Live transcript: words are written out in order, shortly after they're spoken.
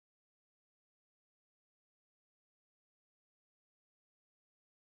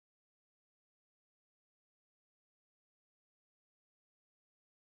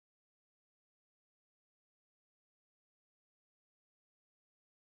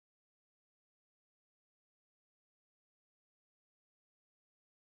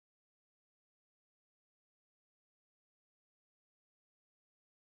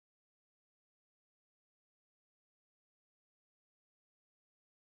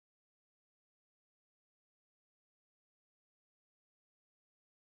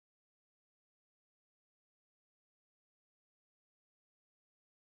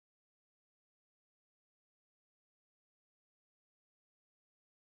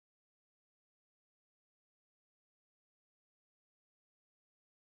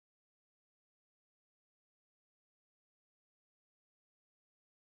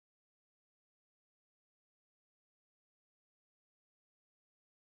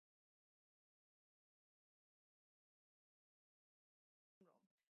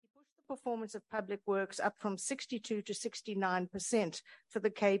performance of public works up from 62 to 69% for the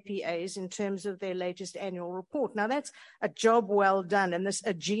KPAs in terms of their latest annual report. Now, that's a job well done in this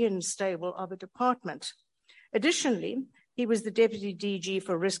Aegean stable of a department. Additionally, he was the Deputy DG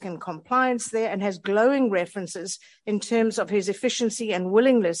for Risk and Compliance there and has glowing references in terms of his efficiency and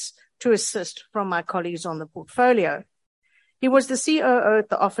willingness to assist from my colleagues on the portfolio. He was the COO at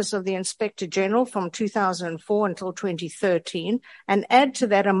the Office of the Inspector General from 2004 until 2013, and add to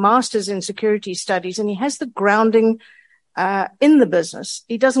that a master's in security studies, and he has the grounding in the business.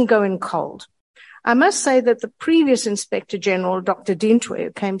 He doesn't go in cold. I must say that the previous Inspector General, Dr. Dintwe, who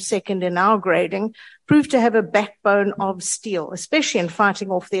came second in our grading, proved to have a backbone of steel, especially in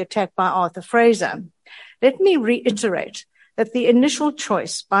fighting off the attack by Arthur Fraser. Let me reiterate that the initial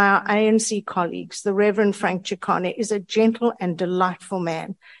choice by our ANC colleagues, the Reverend Frank Chikane, is a gentle and delightful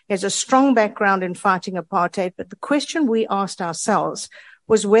man. He has a strong background in fighting apartheid, but the question we asked ourselves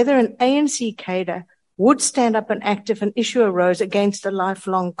was whether an ANC cadre would stand up and act if an issue arose against a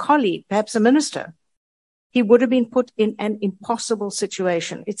lifelong colleague, perhaps a minister. He would have been put in an impossible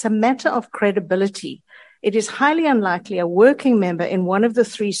situation. It's a matter of credibility. It is highly unlikely a working member in one of the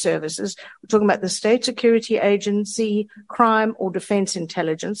three services, we're talking about the State Security Agency, crime, or defense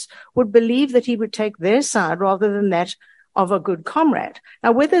intelligence, would believe that he would take their side rather than that of a good comrade.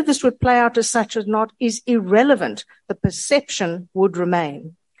 Now, whether this would play out as such or not is irrelevant. The perception would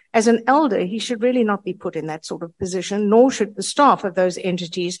remain. As an elder, he should really not be put in that sort of position, nor should the staff of those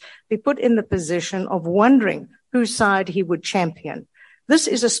entities be put in the position of wondering whose side he would champion. This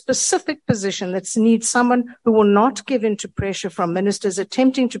is a specific position that needs someone who will not give in to pressure from ministers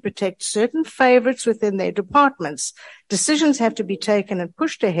attempting to protect certain favorites within their departments. Decisions have to be taken and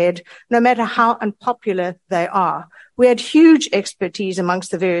pushed ahead, no matter how unpopular they are. We had huge expertise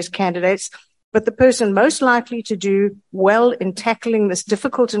amongst the various candidates, but the person most likely to do well in tackling this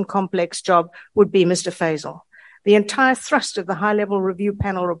difficult and complex job would be Mr. Faisal. The entire thrust of the high-level review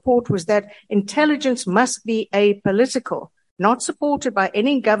panel report was that intelligence must be apolitical, not supported by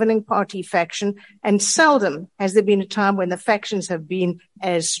any governing party faction, and seldom has there been a time when the factions have been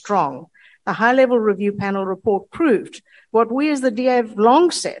as strong. The high-level review panel report proved what we as the DA have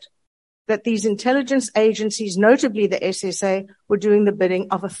long said, that these intelligence agencies, notably the SSA, were doing the bidding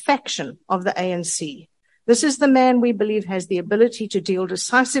of a faction of the ANC. This is the man we believe has the ability to deal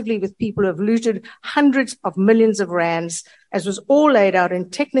decisively with people who have looted hundreds of millions of rands, as was all laid out in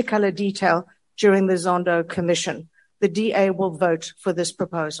technicolor detail during the Zondo Commission. The DA will vote for this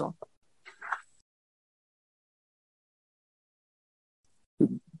proposal.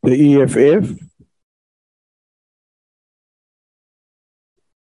 The EFF.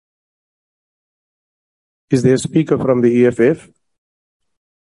 Is there a speaker from the EFF?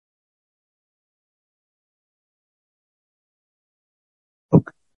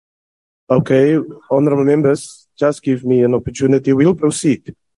 Okay, honorable members, just give me an opportunity. We'll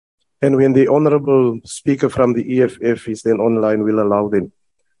proceed. And when the honorable speaker from the EFF is then online, we'll allow them.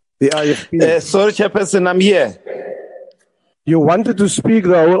 The IFP. Sorry, Chairperson, I'm here. You wanted to speak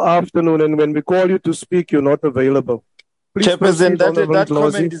the whole afternoon, and when we call you to speak, you're not available. Please Chairperson, proceed, that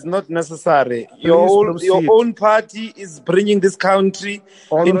comment is not necessary. Your own party is bringing this country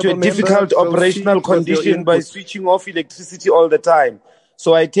into a difficult operational condition by switching off electricity all the time.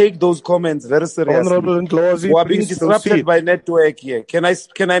 So I take those comments very seriously. Honorable Ndlozi, we are being disrupted by network here. Can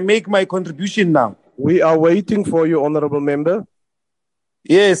I make my contribution now? We are waiting for you, honorable member.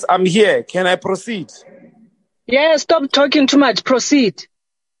 Yes, I'm here. Can I proceed? Yeah, stop talking too much. Proceed.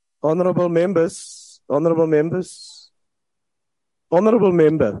 Honorable members, honorable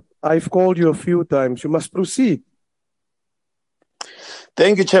member, I've called you a few times. You must proceed.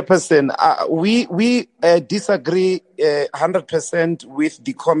 Thank you, Chairperson. We disagree 100% with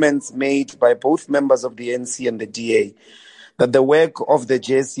the comments made by both members of the NC and the DA that the work of the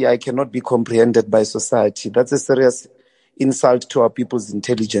JSCI cannot be comprehended by society. That's a serious insult to our people's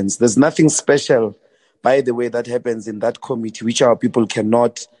intelligence. There's nothing special, by the way, that happens in that committee which our people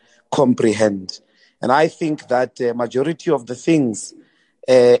cannot comprehend. And I think that the majority of the things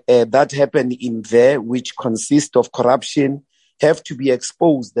that happen in there, which consist of corruption, have to be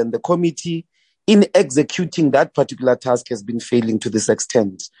exposed, and the committee in executing that particular task has been failing to this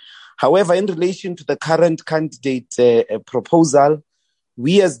extent. However, in relation to the current candidate proposal,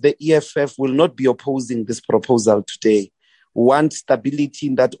 we as the EFF will not be opposing this proposal today. We want stability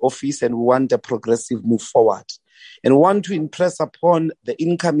in that office and we want a progressive move forward. And we want to impress upon the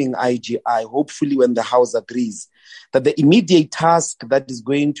incoming IGI, hopefully when the House agrees, that the immediate task that is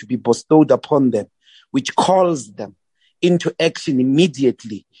going to be bestowed upon them, which calls them into action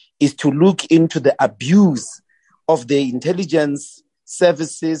immediately, is to look into the abuse of the intelligence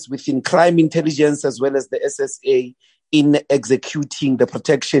services within crime intelligence as well as the SSA in executing the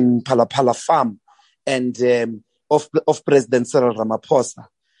protection Phala farm and of President Cyril Ramaphosa.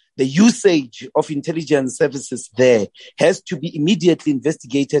 The usage of intelligence services there has to be immediately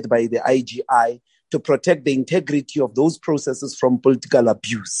investigated by the IGI to protect the integrity of those processes from political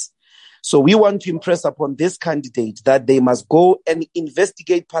abuse. So we want to impress upon this candidate that they must go and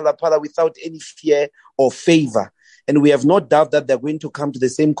investigate Phala without any fear or favor. And we have no doubt that they're going to come to the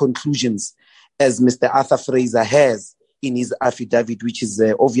same conclusions as Mr. Arthur Fraser has in his affidavit, which is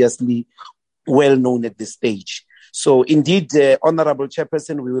obviously well known at this stage. So indeed, Honorable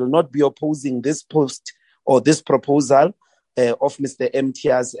Chairperson, we will not be opposing this post or this proposal of Mr.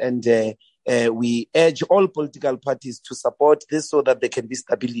 MTS, and we urge all political parties to support this so that there can be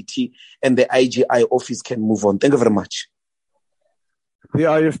stability and the IGI office can move on. Thank you very much. The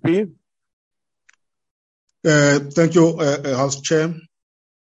IFP. Thank you, House Chair.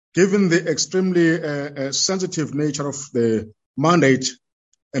 Given the extremely sensitive nature of the mandate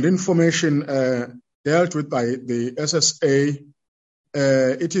and information dealt with by the SSA,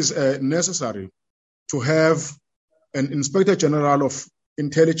 it is necessary to have an Inspector General of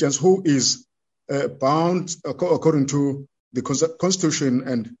Intelligence who is bound, according to the Constitution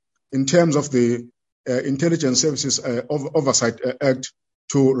and in terms of the Intelligence Services Oversight Act,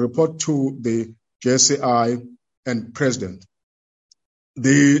 to report to the JSI and President.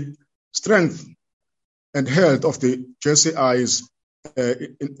 The strength and health of the JSI is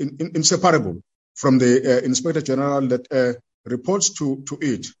inseparable from the Inspector General that reports to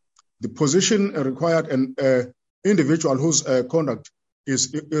it. The position required an individual whose conduct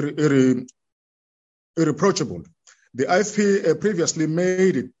is irreproachable. The IFP previously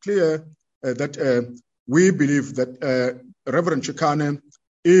made it clear that we believe that Reverend Chikane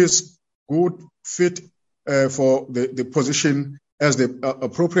is good fit for the position as the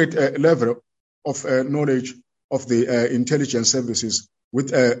appropriate level of knowledge of the intelligence services,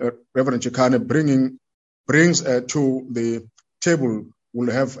 with Reverend Chikane brings to the table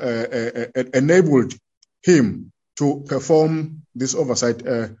will have enabled him to perform this oversight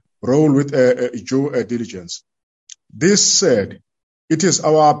role with due diligence. This said, it is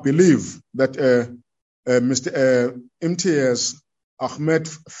our belief that Mr. MTS Ahmed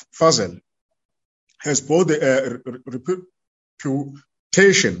Fazel has both the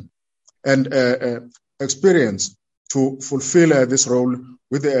reputation and experience to fulfill this role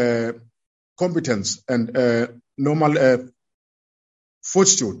with competence and normal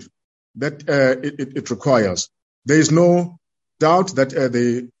fortitude that it requires. There is no doubt that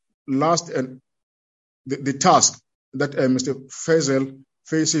the task that Mr. Fazel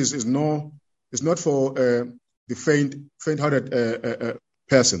faces is not for the faint-hearted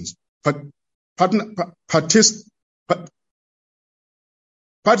persons. But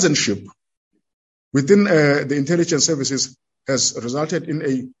partisanship within the intelligence services has resulted in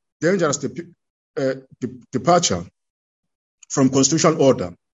a dangerous departure from constitutional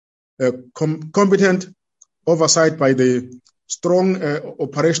order. Competent oversight by the strong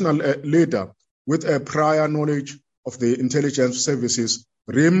operational leader with a prior knowledge of the intelligence services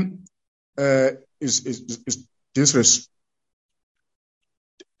RIM is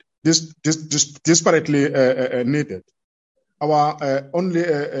disparately needed. Our only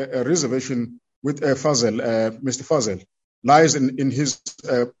reservation with Mr. Fazel, lies in his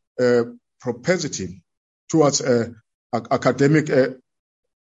propensity towards academic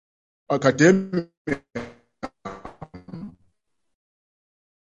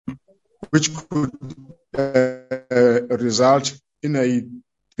which could result in a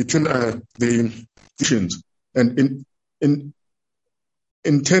between the decisions and in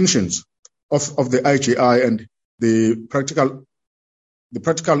intentions of the IGI and the practical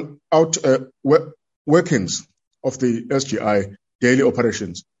workings of the SGI daily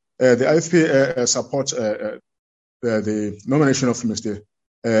operations. The IFP supports the nomination of Mr.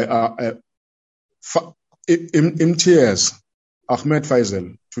 MTS Ahmed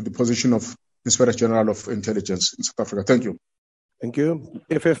Fazel to the position of Inspector General of Intelligence in South Africa. Thank you. Thank you.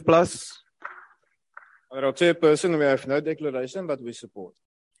 FF Plus. Honorable Chairperson, we have no declaration, but we support.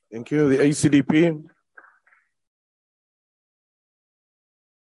 Thank you. The ACDP.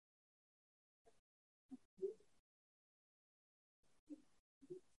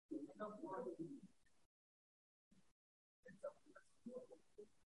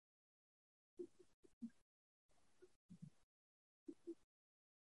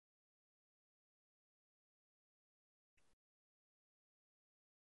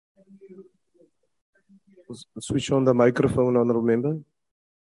 Switch on the microphone, honorable member.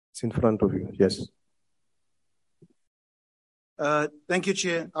 It's in front of you. Yes. Thank you,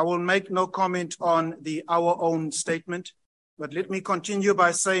 Chair. I will make no comment on our own statement, but let me continue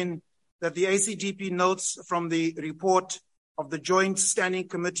by saying that the ACDP notes from the report of the Joint Standing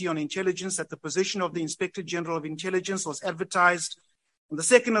Committee on Intelligence that the position of the Inspector General of Intelligence was advertised on the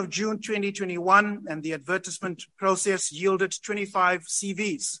 2nd of June 2021, and the advertisement process yielded 25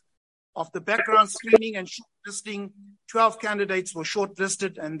 CVs. After background screening and shortlisting, 12 candidates were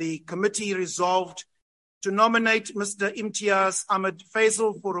shortlisted, and the committee resolved to nominate Mr. Imtiaz Ahmed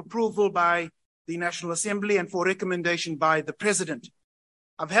Faisal for approval by the National Assembly and for recommendation by the President.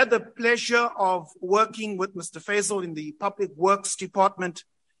 I've had the pleasure of working with Mr. Faisal in the Public Works Department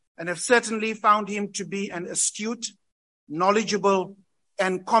and have certainly found him to be an astute, knowledgeable,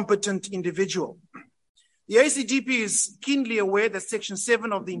 and competent individual. The ACDP is keenly aware that Section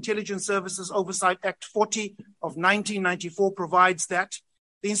 7 of the Intelligence Services Oversight Act 40 of 1994 provides that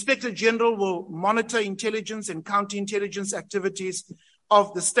the Inspector General will monitor intelligence and counterintelligence activities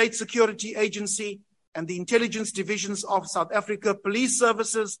of the State Security Agency and the intelligence divisions of South Africa Police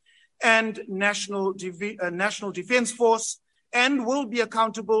Services and National Defence Force, and will be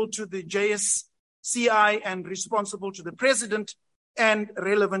accountable to the JSCI and responsible to the President and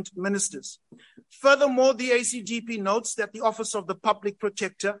relevant ministers. Furthermore, the ACDP notes that the Office of the Public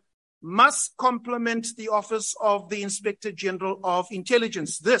Protector must complement the Office of the Inspector General of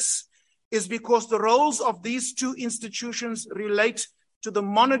Intelligence. This is because the roles of these two institutions relate to the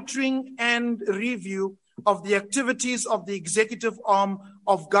monitoring and review of the activities of the executive arm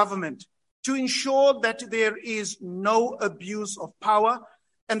of government to ensure that there is no abuse of power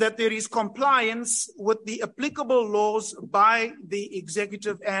and that there is compliance with the applicable laws by the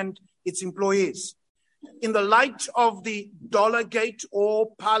executive and its employees. In the light of the Dollargate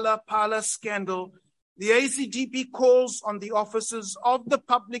or Pala scandal, the ACDP calls on the officers of the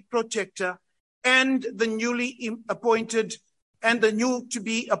Public Protector and the new to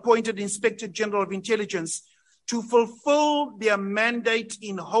be appointed Inspector General of Intelligence to fulfill their mandate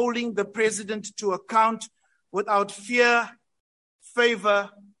in holding the President to account without fear, favor,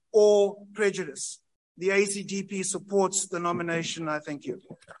 or prejudice. The ACDP supports the nomination. I thank you.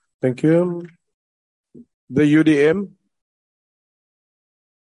 Thank you. The UDM.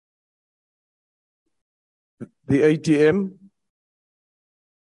 The ATM.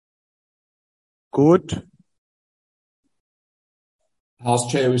 Good.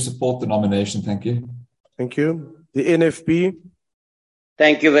 House Chair, we support the nomination. Thank you. Thank you. The NFP.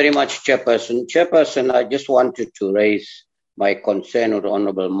 Thank you very much, Chairperson. Chairperson, I just wanted to raise my concern with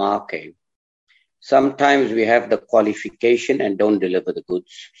Honorable Markey. Sometimes we have the qualification and don't deliver the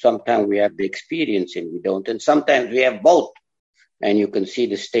goods. Sometimes we have the experience and we don't. And sometimes we have both. And you can see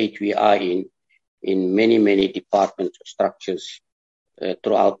the state we are in many, many department structures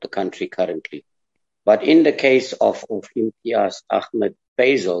throughout the country currently. But in the case of Imtiaz Ahmed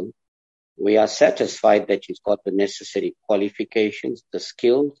Faisal, we are satisfied that he's got the necessary qualifications, the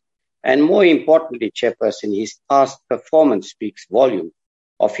skills, and more importantly, Chairperson, his past performance speaks volume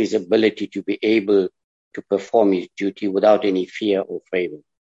of his ability to be able to perform his duty without any fear or favor.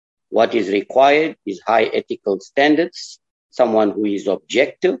 What is required is high ethical standards, someone who is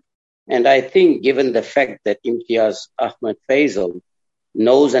objective, and I think given the fact that Imtiaz Ahmed Faisal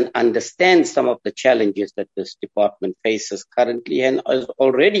knows and understands some of the challenges that this department faces currently and has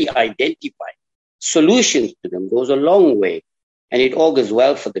already identified solutions to them, goes a long way. And it augurs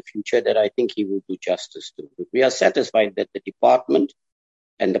well for the future that I think he will do justice to. But we are satisfied that the department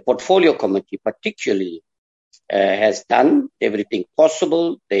and the portfolio committee particularly has done everything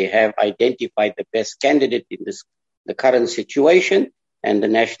possible. They have identified the best candidate in the current situation, and the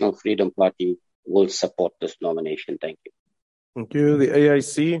National Freedom Party will support this nomination. Thank you. Thank you. The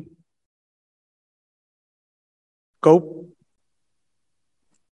AIC. Cope.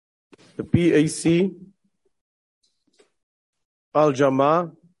 The PAC.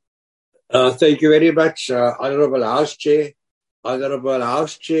 Al-Jama. Thank you very much, Honorable House Chair. Honorable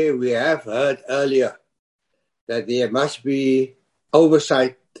House Chair, we have heard earlier that there must be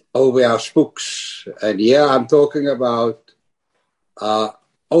oversight over our spooks. And here I'm talking about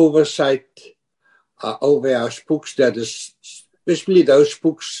oversight over our spooks, that is, especially those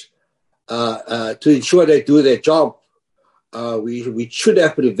spooks, to ensure they do their job. We should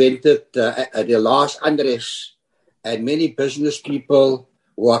have prevented the last unrest and many business people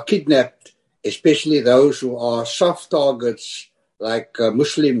who are kidnapped, especially those who are soft targets like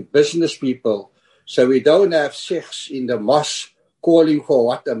Muslim business people. So we don't have sheikhs in the mosque calling for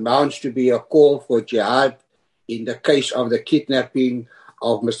what amounts to be a call for jihad in the case of the kidnapping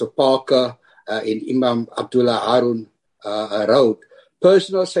of Mr. Parker in Imam Abdullah Harun Road.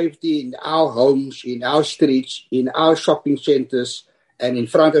 personal safety in our homes, in our streets, in our shopping centers, and in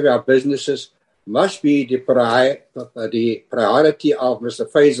front of our businesses must be the priority of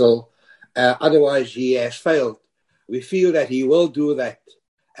Mr. Faisal. Otherwise, he has failed. We feel that he will do that,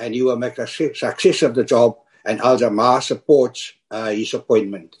 and he will make a success of the job, and Al Jamaa supports his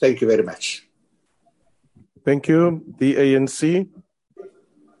appointment. Thank you very much. Thank you. The ANC.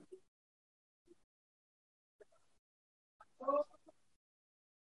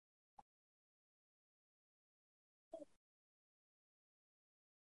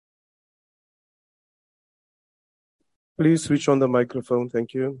 Please switch on the microphone.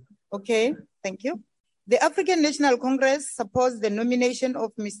 Thank you. Okay, thank you. The African National Congress supports the nomination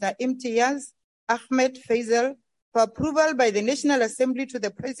of Mr. Imtiaz Ahmed Faisal for approval by the National Assembly to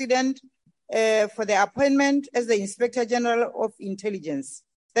the President for the appointment as the Inspector General of Intelligence,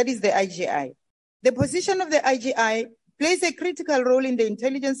 that is the IGI. The position of the IGI plays a critical role in the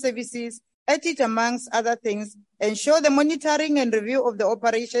intelligence services, as it, amongst other things, ensure the monitoring and review of the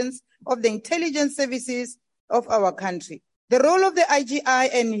operations of the intelligence services of our country. The role of the IGI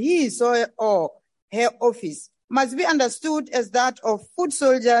and his or her office must be understood as that of foot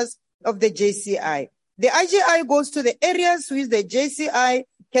soldiers of the JCI. The IGI goes to the areas which the JCI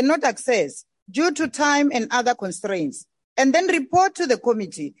cannot access due to time and other constraints, and then report to the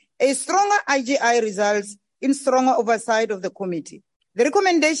committee. A stronger IGI results in stronger oversight of the committee. The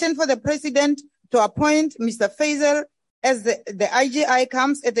recommendation for the President to appoint Mr. Faisal as the IGI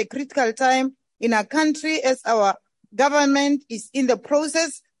comes at a critical time in our country, as our government is in the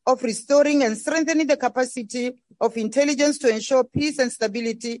process of restoring and strengthening the capacity of intelligence to ensure peace and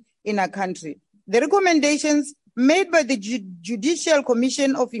stability in our country. The recommendations made by the Judicial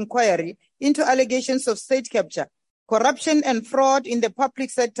Commission of Inquiry into allegations of state capture, corruption and fraud in the public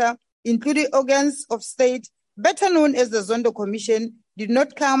sector, including organs of state, better known as the Zondo Commission, did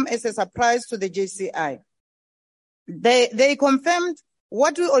not come as a surprise to the JCI. They confirmed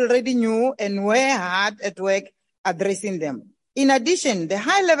what we already knew and were hard at work addressing them. In addition, the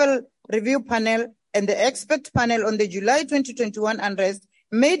high-level review panel and the expert panel on the July 2021 unrest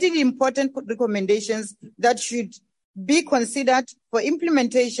made it important recommendations that should be considered for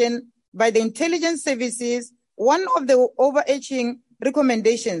implementation by the intelligence services. One of the overarching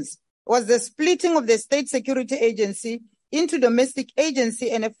recommendations was the splitting of the State Security Agency into domestic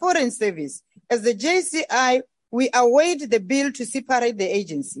agency and a foreign service. As the JCI, we await the bill to separate the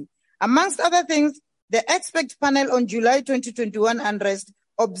agency. Amongst other things, the expert panel on July 2021 unrest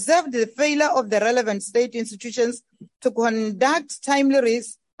observed the failure of the relevant state institutions to conduct timely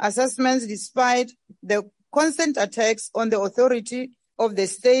risk assessments despite the constant attacks on the authority of the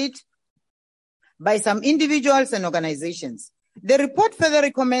state by some individuals and organizations. The report further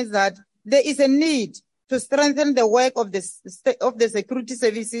recommends that there is a need to strengthen the work of the security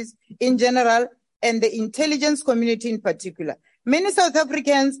services in general and the intelligence community in particular. Many South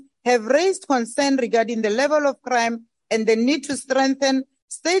Africans have raised concern regarding the level of crime and the need to strengthen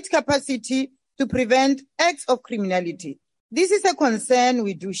state capacity to prevent acts of criminality. This is a concern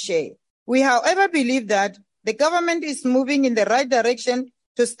we do share. We, however, believe that the government is moving in the right direction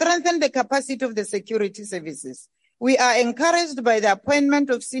to strengthen the capacity of the security services. We are encouraged by the appointment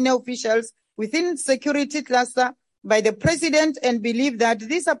of senior officials within security cluster by the President and believe that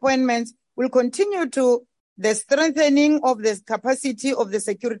these appointments will continue to the strengthening of the capacity of the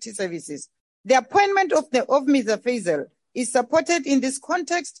security services. The appointment of Mr. Faisal is supported in this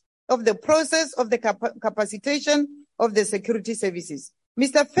context of the process of the capacitation of the security services.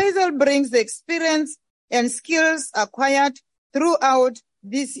 Mr. Faisal brings the experience and skills acquired throughout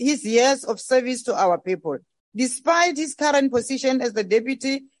his years of service to our people. Despite his current position as the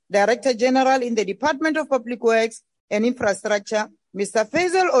Deputy Director General in the Department of Public Works and Infrastructure, Mr.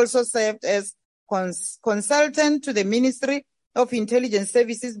 Faisal also served as consultant to the Ministry of Intelligence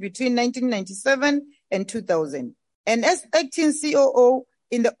Services between 1997 and 2000, and as acting COO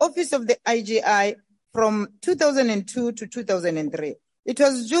in the Office of the IGI from 2002 to 2003. It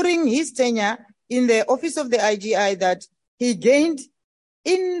was during his tenure in the Office of the IGI that he gained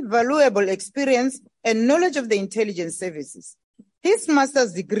invaluable experience and knowledge of the intelligence services. His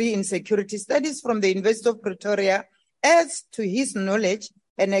master's degree in security studies from the University of Pretoria adds to his knowledge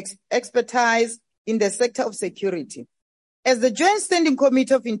and expertise in the sector of security. As the Joint Standing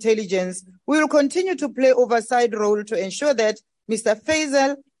Committee of Intelligence, we will continue to play oversight role to ensure that Mr.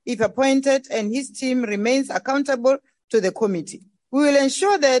 Faisal, if appointed, and his team remains accountable to the committee. We will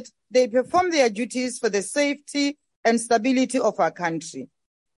ensure that they perform their duties for the safety and stability of our country.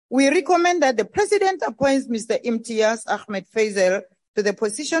 We recommend that the President appoints Mr. Imtiaz Ahmed Faisal to the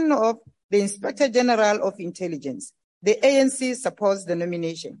position of the Inspector General of Intelligence. The ANC supports the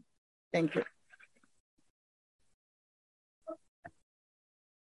nomination. Thank you.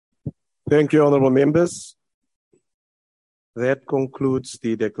 Thank you, honorable members. That concludes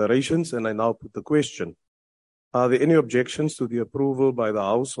the declarations, and I now put the question. Are there any objections to the approval by the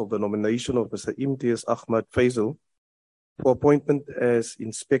House of the nomination of Mr. Imtiaz Ahmad Faisal for appointment as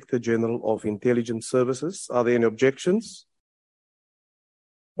Inspector General of Intelligence Services? Are there any objections?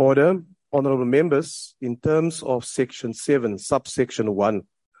 Order. Honorable members, in terms of Section 7, subsection 1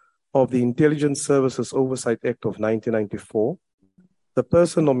 of the Intelligence Services Oversight Act of 1994, the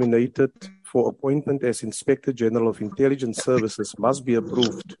person nominated for appointment as Inspector General of Intelligence Services must be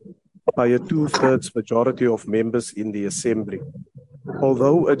approved by a 2/3 majority of members in the Assembly.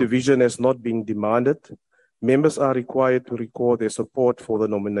 Although a division has not been demanded, members are required to record their support for the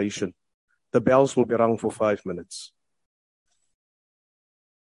nomination. The bells will be rung for 5 minutes.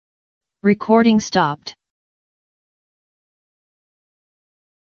 Recording stopped.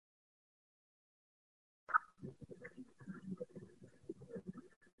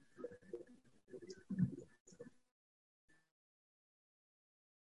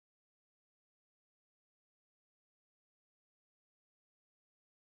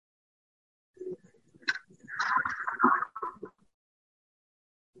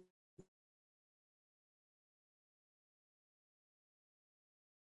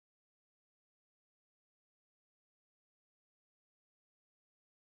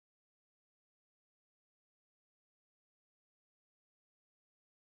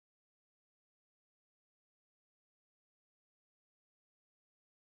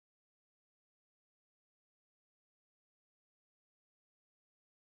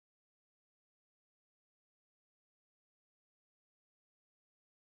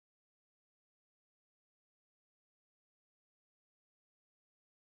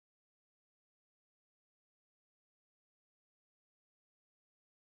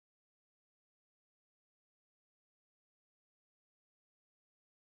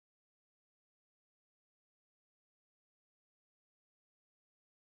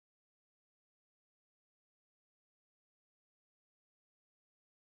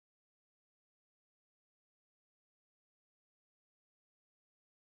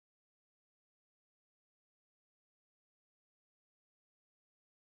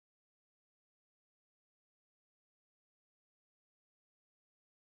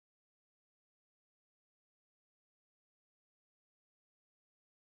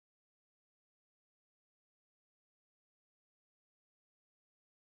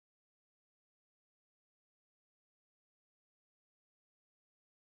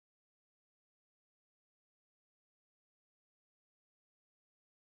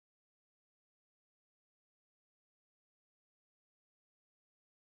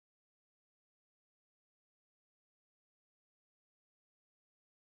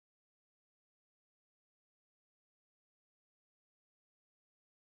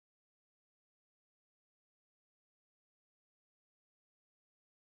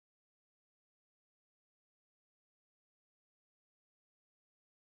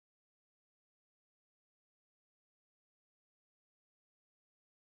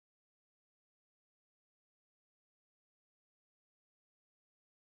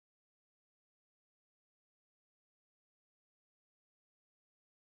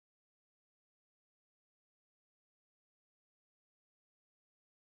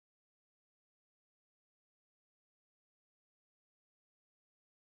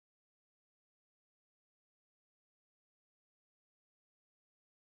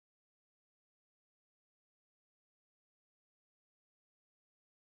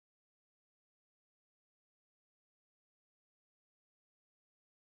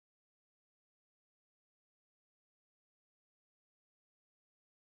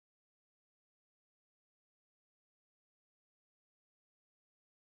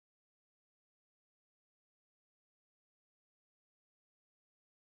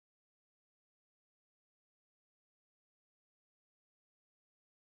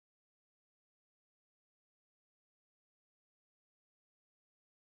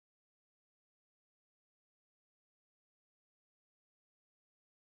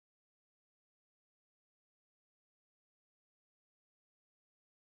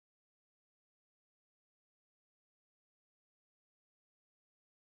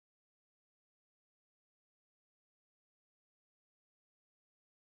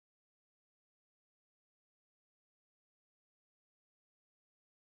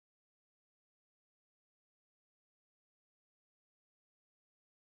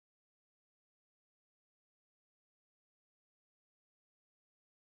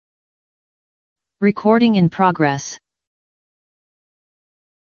 Recording in progress.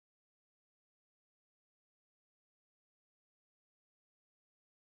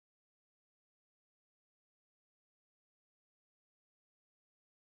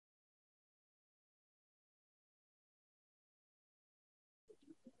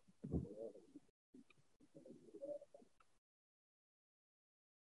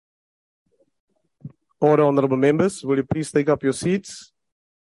 Order, honorable members. Will you please take up your seats?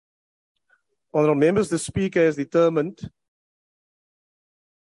 Honorable members, the Speaker has determined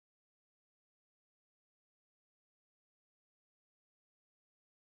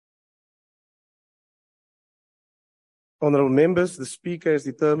Honorable members, the Speaker has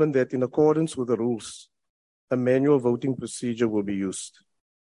determined that in accordance with the rules, a manual voting procedure will be used.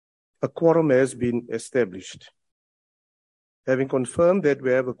 A quorum has been established. Having confirmed that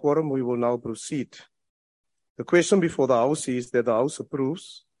we have a quorum, we will now proceed. The question before the House is that the House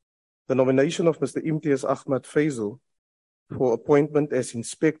approves the nomination of Mr. Imtiaz Ahmad Faisal for appointment as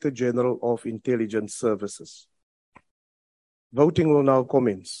Inspector General of Intelligence Services. Voting will now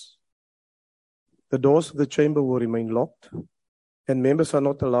commence. The doors of the chamber will remain locked, and members are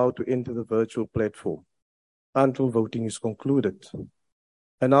not allowed to enter the virtual platform until voting is concluded.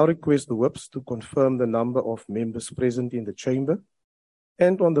 I now request the whips to confirm the number of members present in the chamber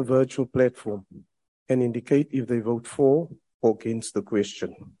and on the virtual platform and indicate if they vote for or against the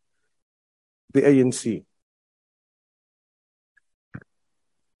question. The ANC.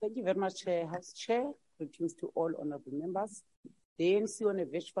 Thank you very much, House Chair. Greetings to all honorable members. The ANC on a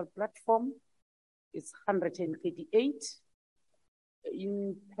virtual platform is 138.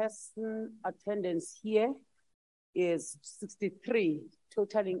 In-person attendance here is 63,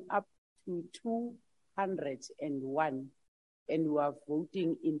 totaling up to 201, and we are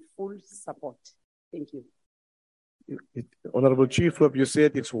voting in full support. Thank you. Honorable Chief Whip, you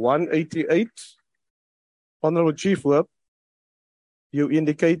said it's 188. Honorable Chief Whip, you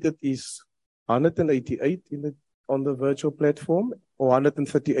indicated is 188 on the virtual platform or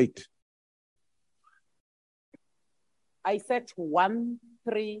 138? I said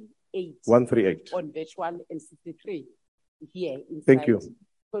 138. 138. On virtual and 63 here inside. Thank you.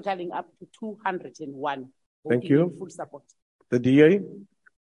 Totaling up to 201. Thank you. In full support. The DA.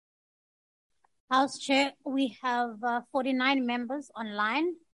 House Chair, we have 49 members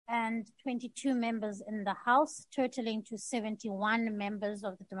online and 22 members in the House, totaling to 71 members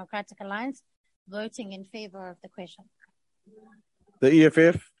of the Democratic Alliance voting in favor of the question. The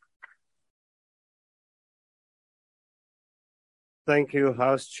EFF. Thank you,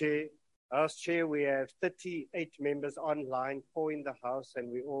 House Chair. House Chair, we have 38 members online, 4 in the House,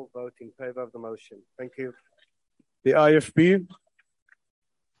 and we all vote in favor of the motion. Thank you. The IFP.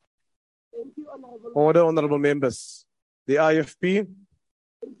 Thank you, Honorable. Order, honorable members. The IFP. Thank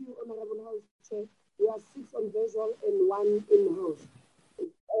you, Honorable House Chair. We are 6 on virtual and 1 in the House.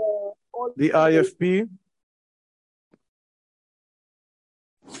 The IFP.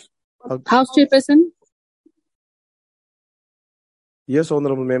 House Chairperson. Yes,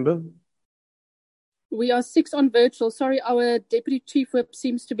 honorable member. We are 6 on virtual. Sorry, our Deputy Chief Whip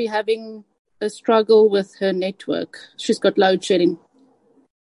seems to be having a struggle with her network. She's got load shedding.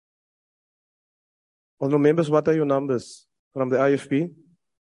 Honorable members, what are your numbers from the IFP?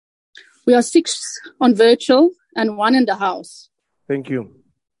 We are 6 on virtual and 1 in the House. Thank you.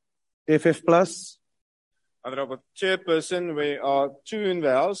 FF Plus. Honorable Chairperson, we are 2 in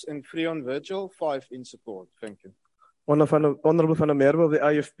the House and 3 on virtual, 5 in support. Thank you. Honorable Van der Merwe of the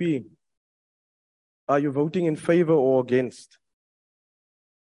IFP. Are you voting in favor or against?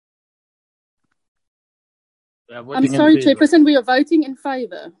 I'm sorry, Chairperson, we are voting in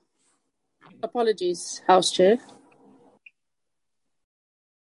favor. Apologies, House Chair.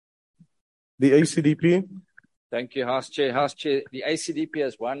 The ACDP. Thank you, House Chair. House Chair, the ACDP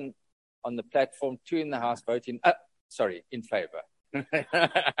has 1 on the platform, 2 in the House voting, in favor.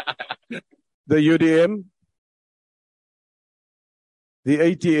 The UDM. The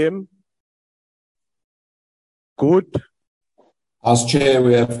ATM. Good. House Chair,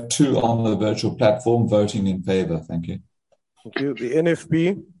 we have 2 on the virtual platform voting in favor. Thank you. Thank you. The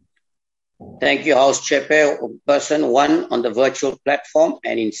NFP. Thank you, House Chairperson. 1 on the virtual platform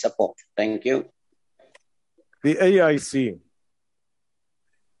and in support. Thank you. The AIC.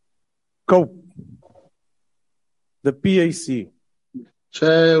 COPE. The PAC.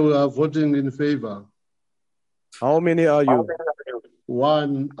 Chair, we are voting in favor. How many are you?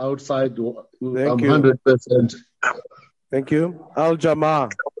 1 outside. Thank you. 100%. Thank you. Al Jama.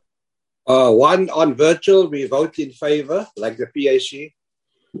 1 on virtual, we vote in favor, like the PAC.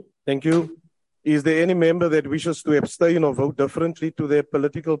 Thank you. Is there any member that wishes to abstain or vote differently to their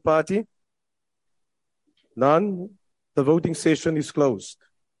political party? None. The voting session is closed.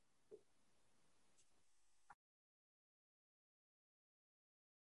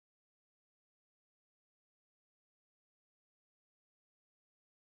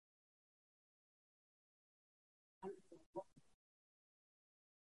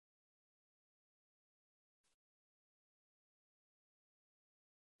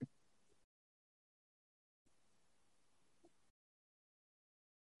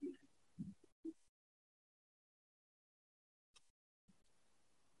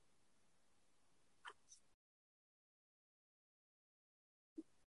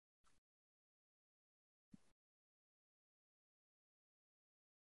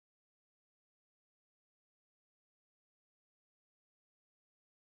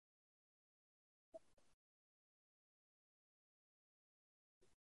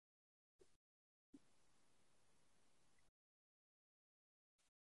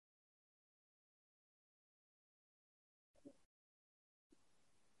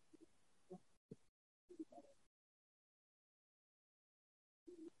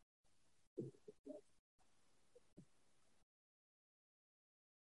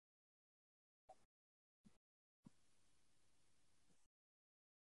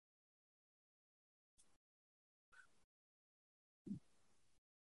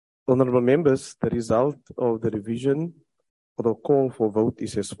 Honourable members, the result of the revision or the call for vote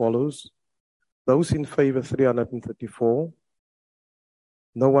is as follows. Those in favour 334,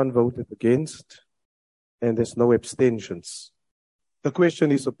 no one voted against, and there's no abstentions. The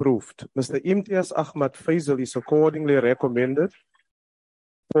question is approved. Mr. Imtiaz Ahmad Faisal is accordingly recommended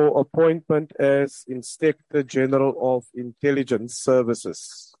for appointment as Inspector General of Intelligence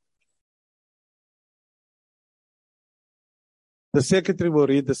Services. The Secretary will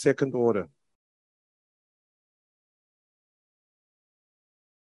read the second order.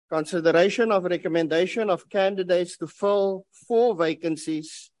 Consideration of recommendation of candidates to fill 4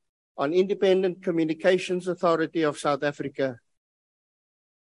 vacancies on Independent Communications Authority of South Africa.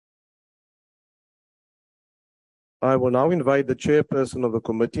 I will now invite the chairperson of the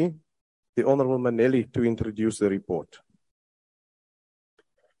committee, the Honourable Manelli, to introduce the report.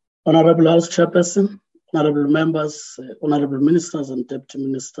 Honourable House Chairperson, Honourable members, Honourable Ministers and Deputy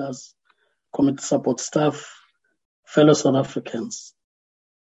Ministers, Committee Support Staff, fellow South Africans.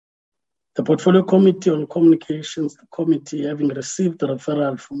 The Portfolio Committee on Communications, the committee having received the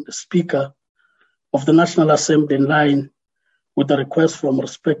referral from the Speaker of the National Assembly in line with the request from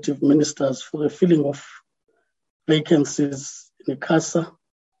respective ministers for the filling of vacancies in ICASA,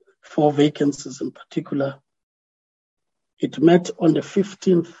 4 vacancies in particular. It met on the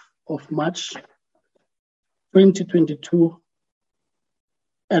 15th of March, 2022,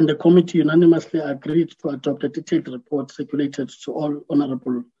 and the committee unanimously agreed to adopt a detailed report circulated to all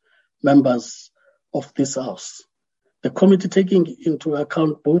honourable members of this House. The committee, taking into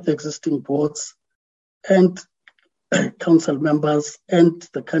account both existing boards and council members and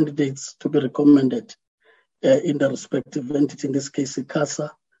the candidates to be recommended in the respective entity, in this case ICASA,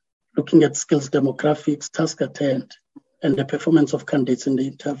 looking at skills demographics, task at hand, and the performance of candidates in the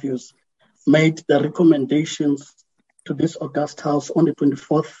interviews, made the recommendations to this august House on the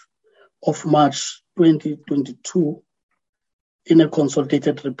 24th of March 2022 in a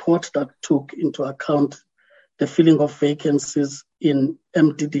consolidated report that took into account the filling of vacancies in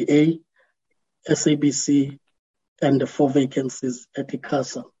MDDA, SABC, and the 4 vacancies at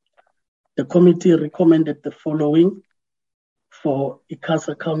ICASA. The committee recommended the following for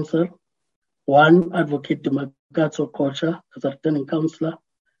ICASA Council: 1, Advocate Dimakato Kocha as a returning councillor;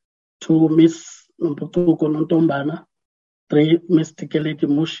 2, Ms. Nomputuko Nontombana; 3, Ms. Tikeleti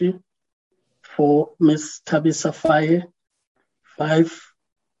Mushi; 4, Ms. Thabisa Faye; 5,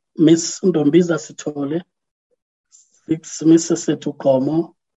 Ms. Ndombiza Sitole; 6, Ms. Setu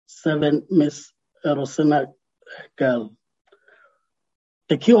Komo; 7, Ms. Rosena Gal.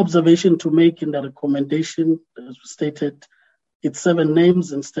 The key observation to make in the recommendation, as stated, it's 7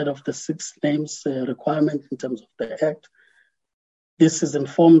 names instead of the 6 names requirement in terms of the Act. This is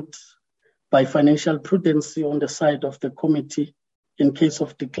informed by financial prudency on the side of the committee in case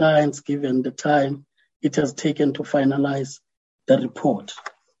of declines, given the time it has taken to finalize the report.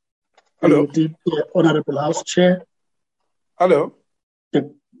 Hello. Indeed, Honourable House Chair. Hello.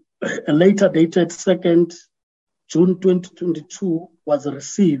 A later dated 2nd June 2022 was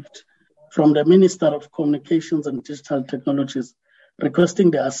received from the Minister of Communications and Digital Technologies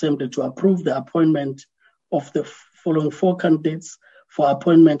requesting the Assembly to approve the appointment of the following 4 candidates for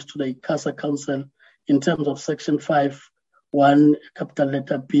appointment to the ICASA Council in terms of Section 5(1) capital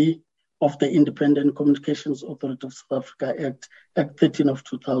letter B of the Independent Communications Authority of South Africa Act 13 of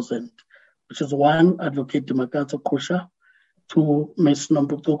 2000, which is 1, Advocate Dimakato Kusha; 2, Ms.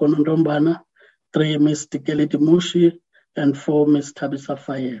 Nomputuko Nondombana; 3, Ms. Tikeleti Mushi; and 4, Ms. Thabisa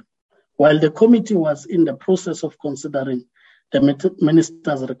Faye. While the committee was in the process of considering the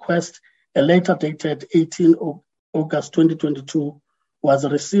minister's request, a letter dated 18 August 2022 was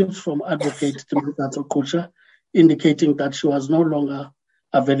received from Advocate Dimakato Kusha, indicating that she was no longer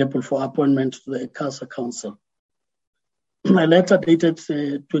available for appointment to the ICASA Council. A letter dated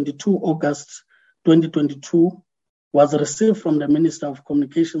 22 August 2022 was received from the Minister of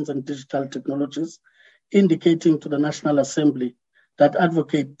Communications and Digital Technologies, indicating to the National Assembly that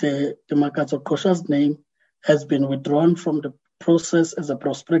Advocate Dimakato Kusha's name has been withdrawn from the process as a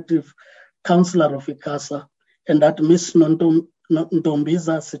prospective councillor of ICASA, and that Ms.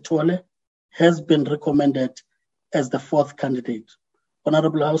 Ndombiza Sitole has been recommended as the 4th candidate.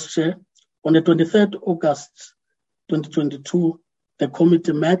 Honourable House Chair, on the 23rd August 2022, the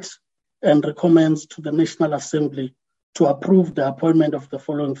committee met and recommends to the National Assembly to approve the appointment of the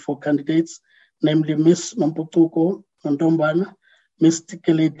following 4 candidates, namely Ms. Nomputuko Nondombana, Ms.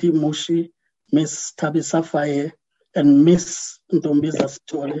 Tikeleti Mushi, Ms. Thabisa Faye, and Ms. Ndombiza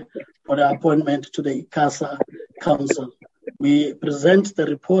Sitole for the appointment to the ICASA Council. We present the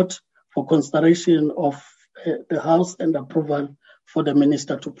report for consideration of the House and approval for the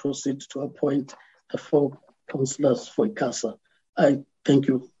minister to proceed to appoint the 4 councillors for ICASA. I thank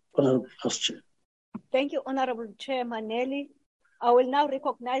you, Honourable House Chair. Thank you, Honourable Chair Maneli. I will now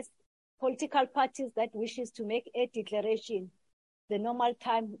recognize political parties that wishes to make a declaration. The normal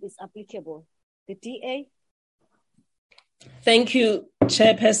time is applicable. The DA. Thank you,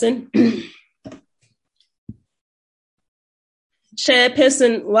 Chairperson.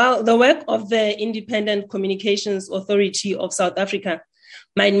 Chairperson, while the work of the Independent Communications Authority of South Africa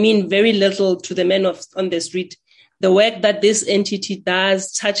might mean very little to the men on the street, the work that this entity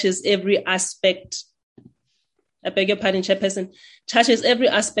does touches every aspect, I beg your pardon, Chairperson, touches every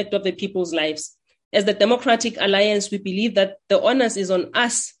aspect of the people's lives. As the Democratic Alliance, we believe that the onus is on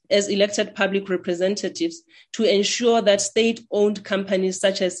us as elected public representatives to ensure that state-owned companies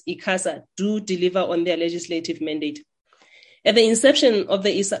such as ICASA do deliver on their legislative mandate. At the inception of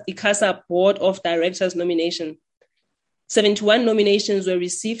the ICASA Board of Directors nomination, 71 nominations were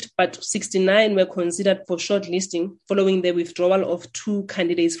received, but 69 were considered for shortlisting following the withdrawal of 2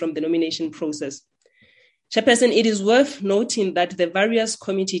 candidates from the nomination process. Chairperson, it is worth noting that the various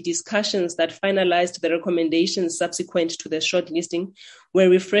committee discussions that finalized the recommendations subsequent to the shortlisting were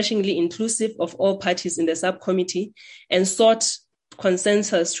refreshingly inclusive of all parties in the subcommittee and sought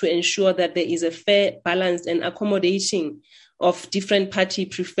consensus to ensure that there is a fair, balanced, and accommodating of different party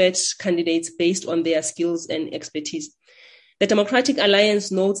preferred candidates based on their skills and expertise. The Democratic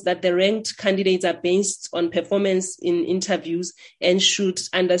Alliance notes that the ranked candidates are based on performance in interviews and sound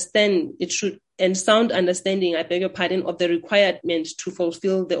understanding, I beg your pardon, of the requirement to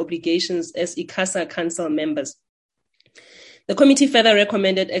fulfill the obligations as ICASA Council members. The committee further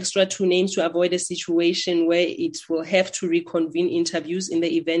recommended extra 2 names to avoid a situation where it will have to reconvene interviews in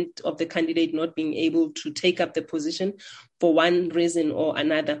the event of the candidate not being able to take up the position for one reason or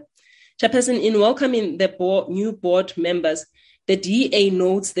another. Chairperson, in welcoming the new board members, the DA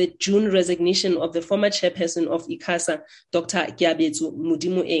notes the June resignation of the former chairperson of ICASA, Dr. Gyabetsu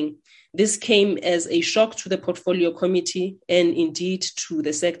Mudimu-Eng. This came as a shock to the portfolio committee and indeed to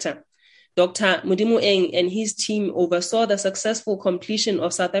the sector. Dr. Mudimu-Eng and his team oversaw the successful completion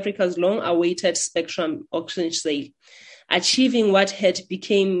of South Africa's long-awaited spectrum auction sale, achieving what had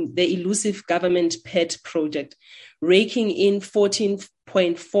become the elusive government pet project, raking in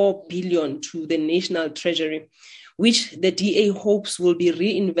 14.4 billion to the national treasury, which the DA hopes will be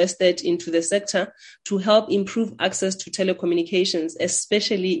reinvested into the sector to help improve access to telecommunications,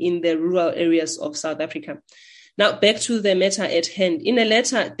 especially in the rural areas of South Africa. Now, back to the matter at hand. In a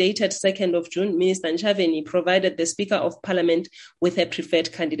letter dated 2nd of June, Minister Nchaveni provided the Speaker of Parliament with a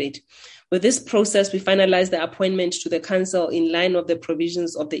preferred candidate. With this process, we finalized the appointment to the Council in line of the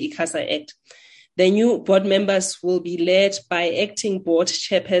provisions of the ICASA Act. The new board members will be led by Acting Board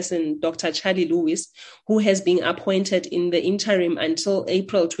Chairperson Dr. Charlie Lewis, who has been appointed in the interim until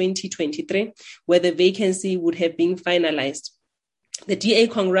April 2023, where the vacancy would have been finalized. The DA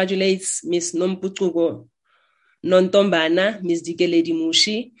congratulates Ms. Nomputugo Nontombana, Ms. Dikeledi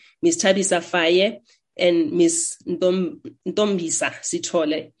Mushi, Ms. Tabisa Faye, and Ms. Ntombisa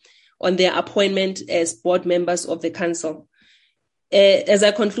Sithole on their appointment as board members of the council. As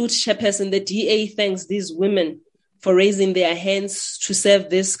I conclude, Chairperson, the DA thanks these women for raising their hands to serve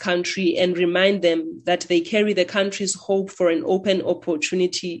this country and remind them that they carry the country's hope for an open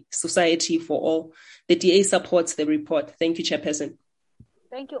opportunity society for all. The DA supports the report. Thank you, Chairperson.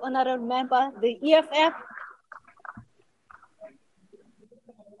 Thank you, Honourable Member. The EFF.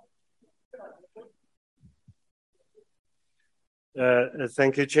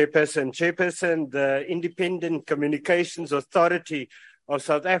 Thank you, Chairperson. Chairperson, the Independent Communications Authority of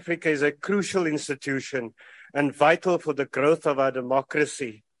South Africa is a crucial institution and vital for the growth of our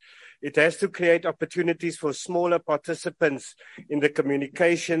democracy. It has to create opportunities for smaller participants in the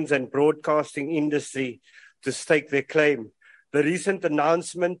communications and broadcasting industry to stake their claim. The recent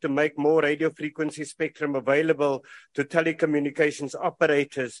announcement to make more radio frequency spectrum available to telecommunications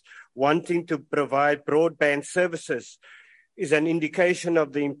operators wanting to provide broadband services is an indication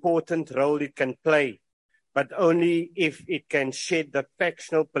of the important role it can play, but only if it can shed the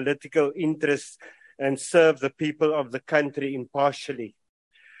factional political interests and serve the people of the country impartially.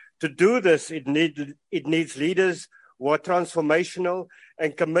 To do this, it needs leaders who are transformational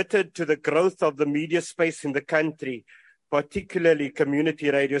and committed to the growth of the media space in the country, particularly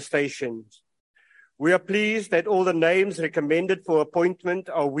community radio stations. We are pleased that all the names recommended for appointment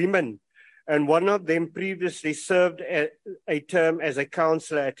are women, and one of them previously served a term as a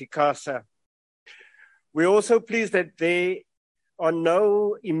councillor at ICASA. We're also pleased that there are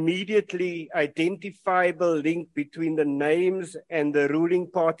no immediately identifiable link between the names and the ruling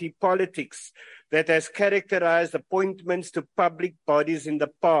party politics that has characterized appointments to public bodies in the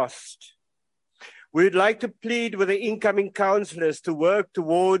past. We would like to plead with the incoming councillors to work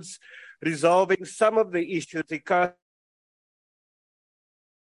towards resolving some of the issues ICASA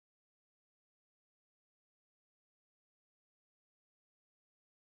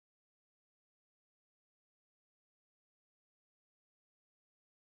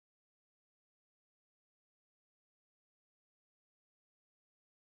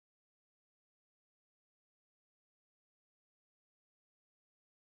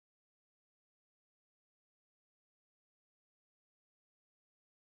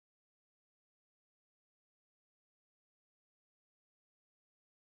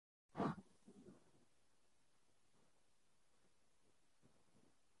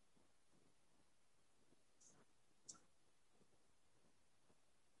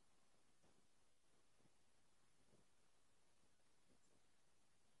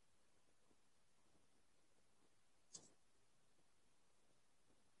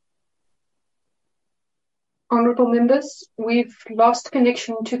Honourable members, we've lost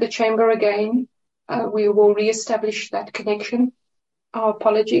connection to the chamber again. We will re-establish that connection. Our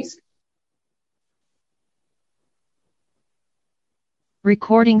apologies.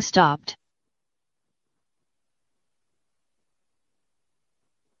 Recording stopped.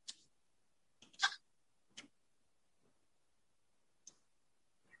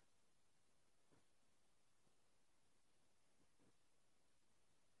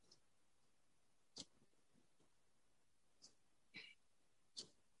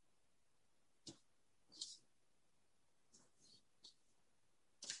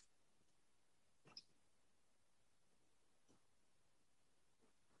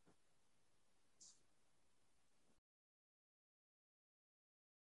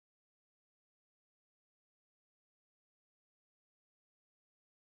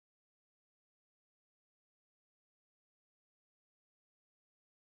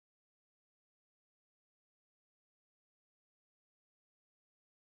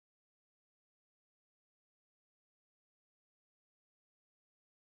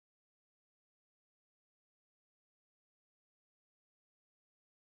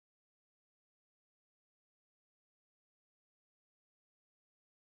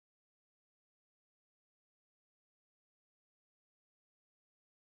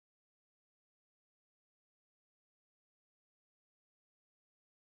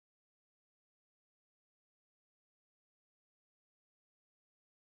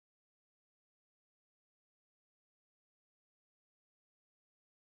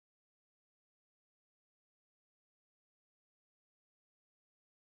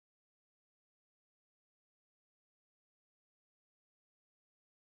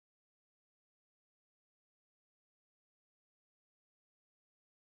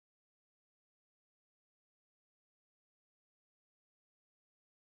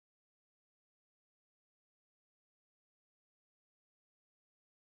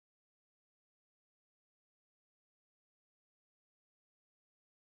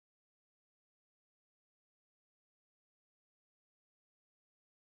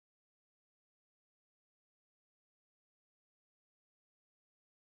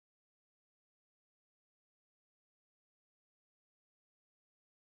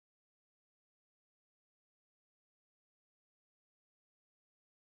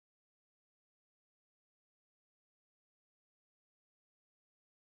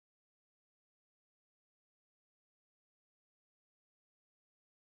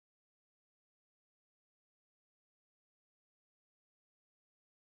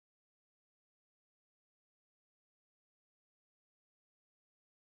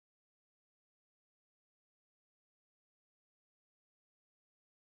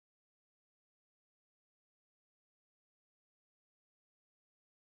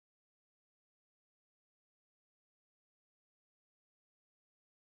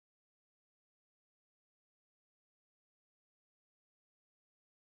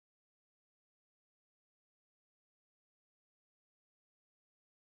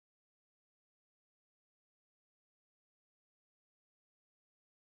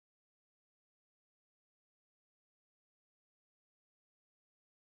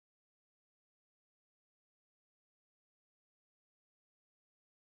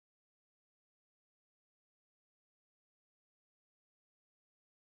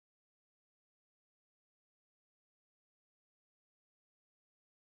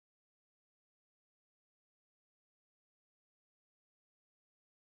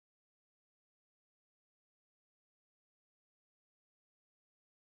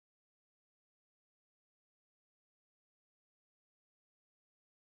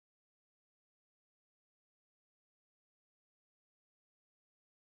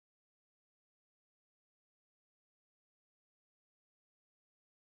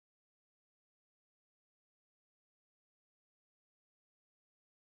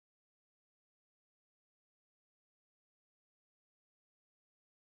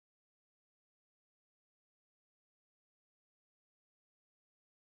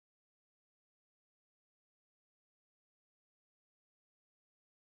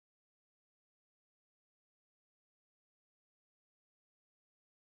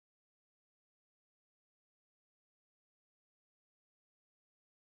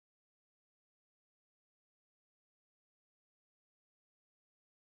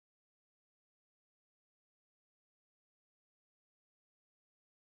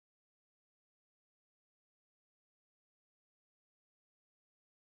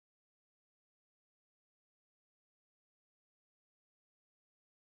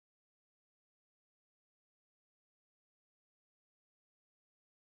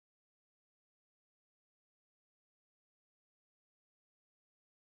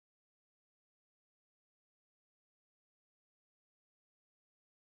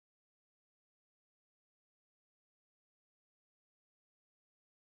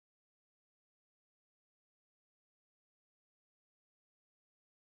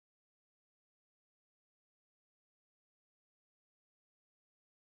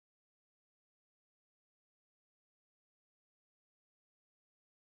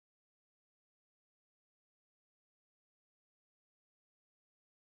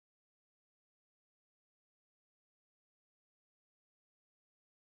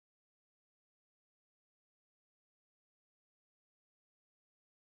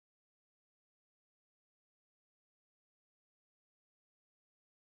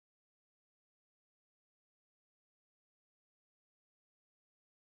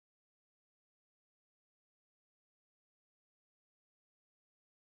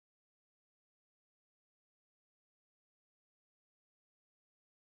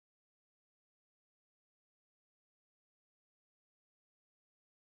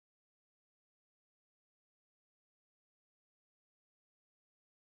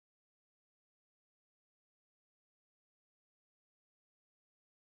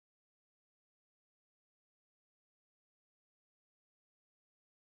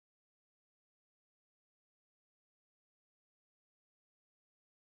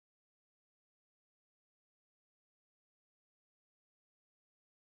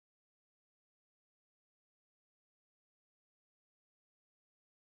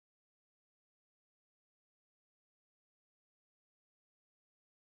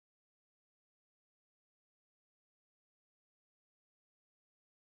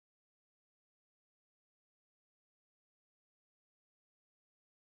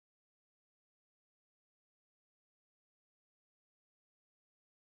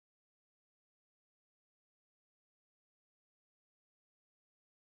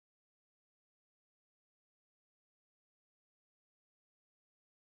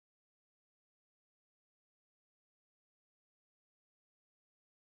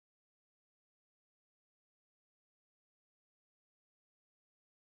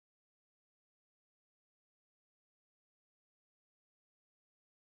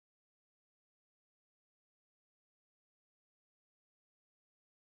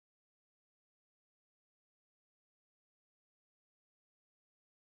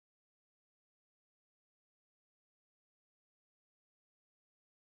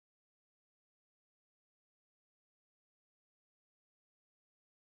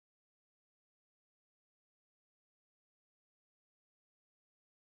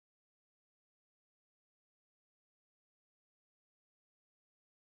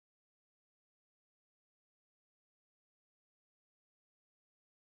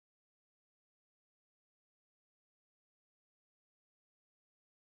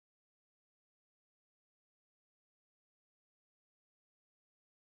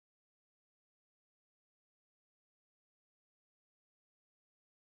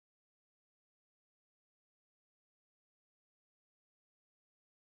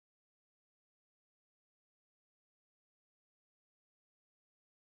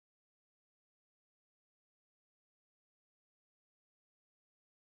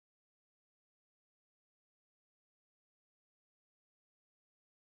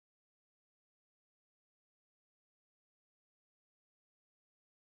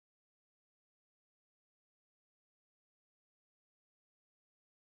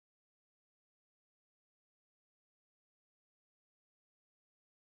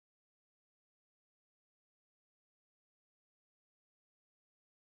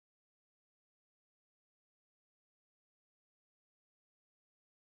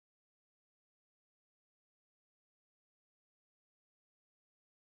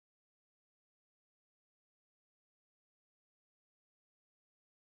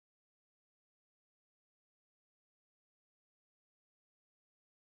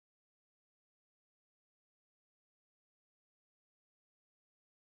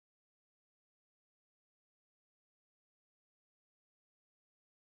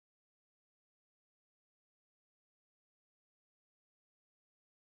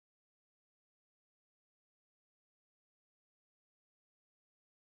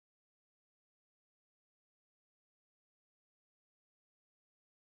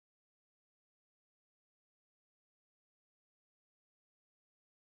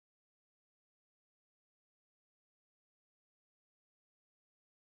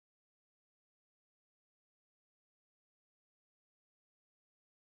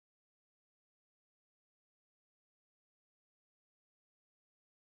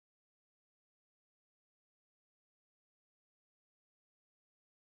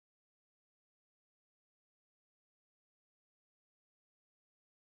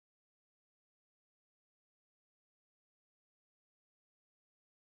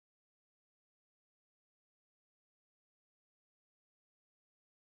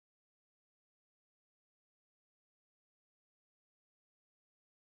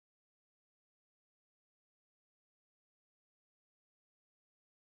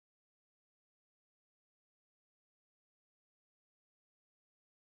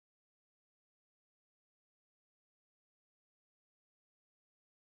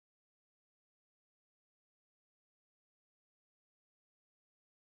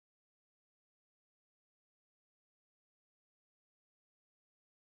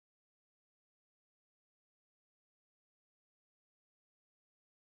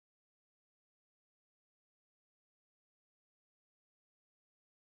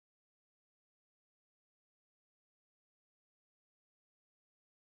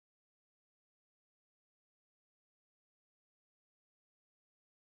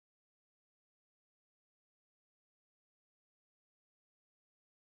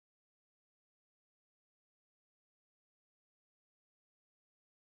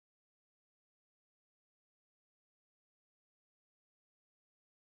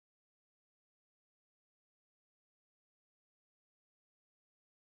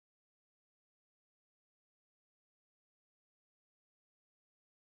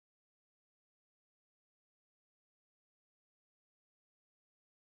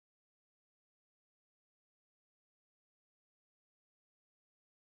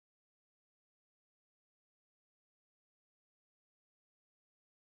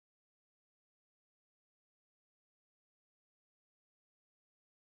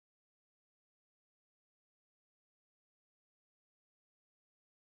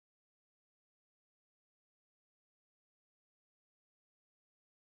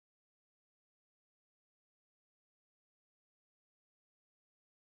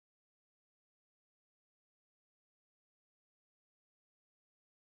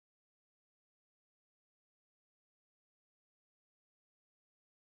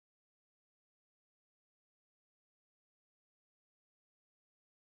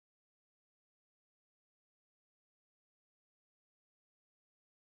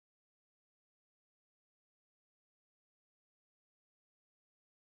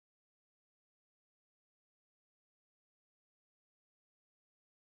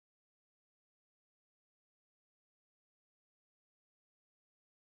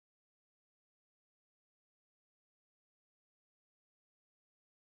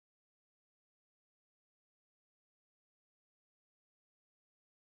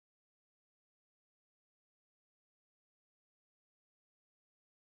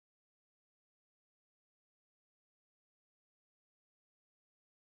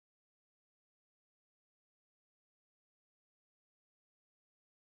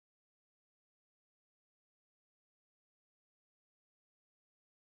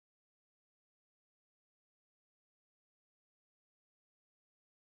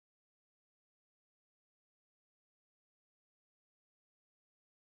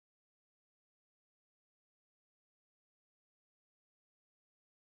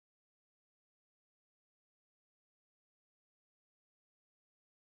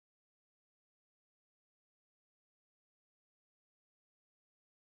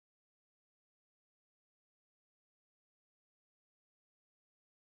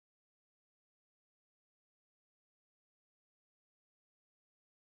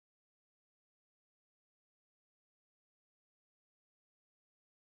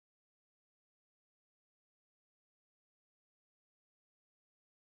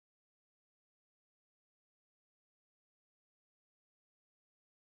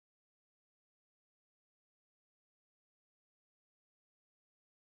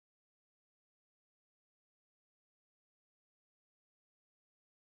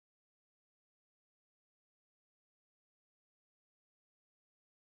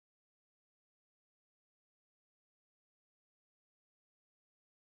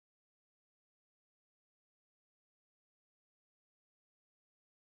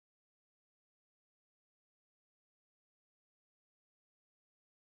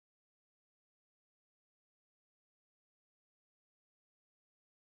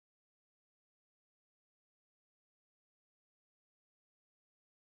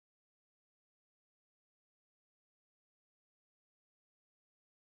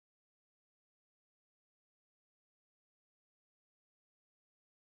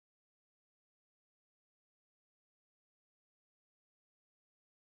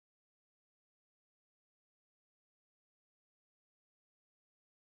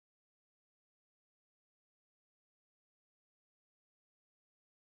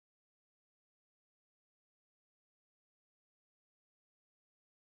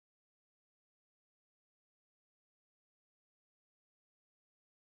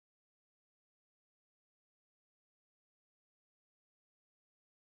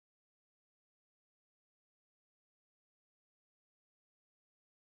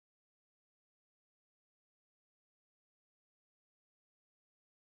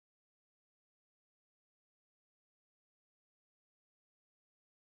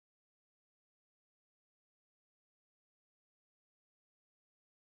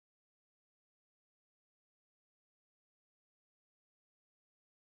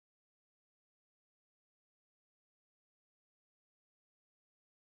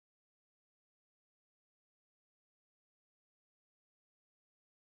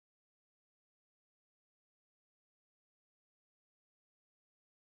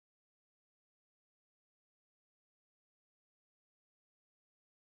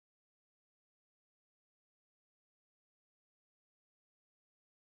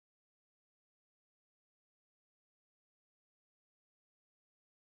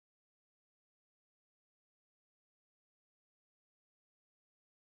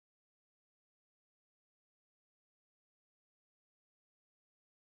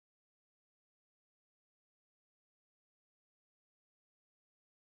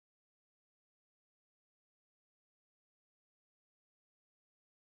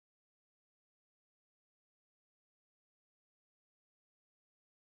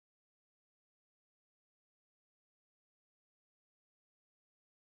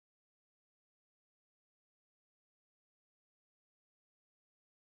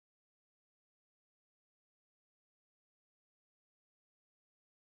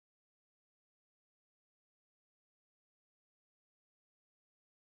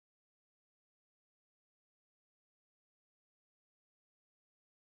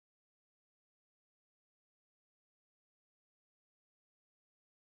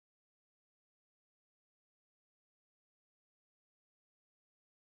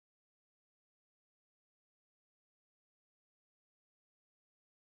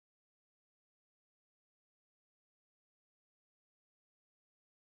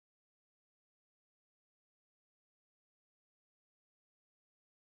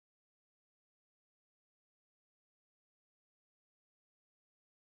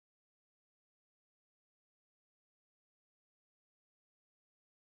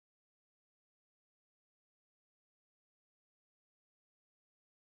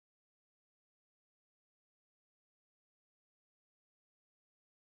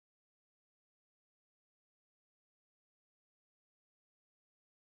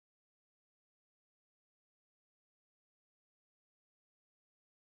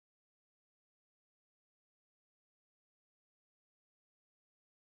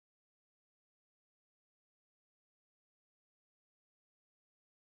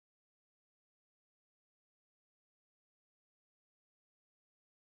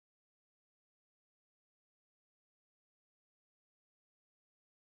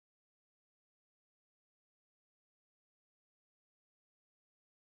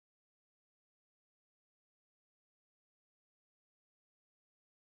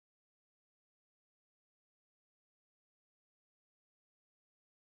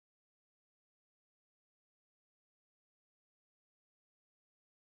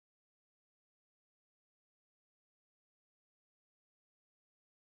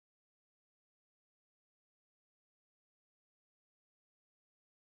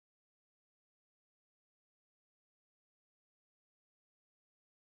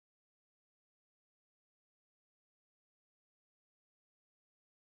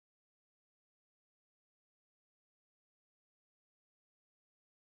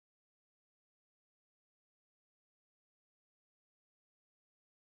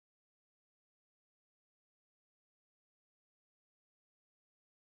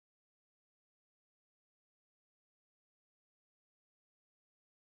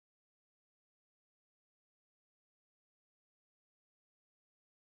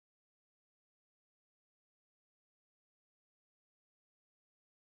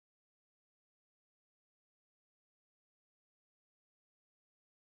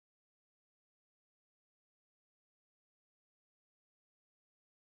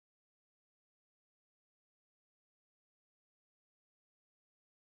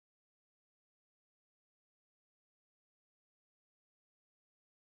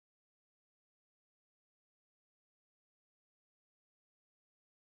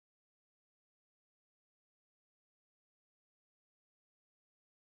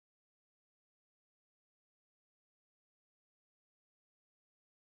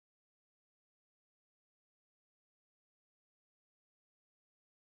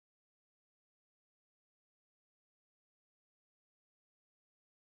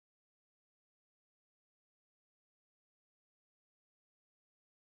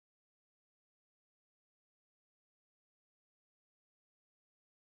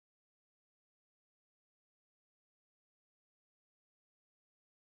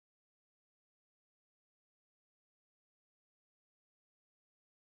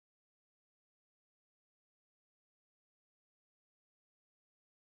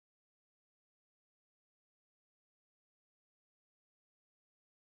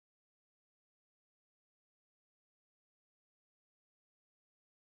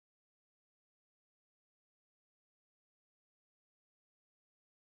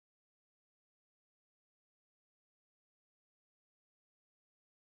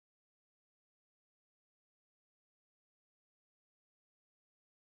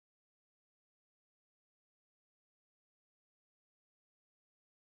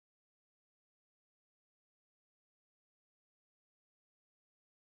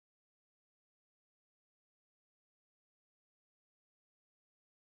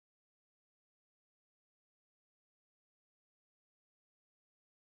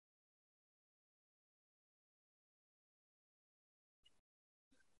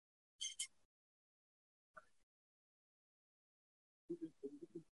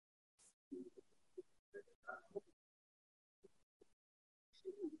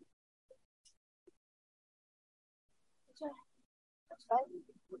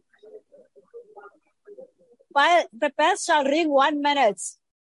 The bell shall ring 1 minute.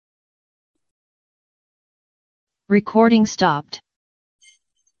 Recording stopped.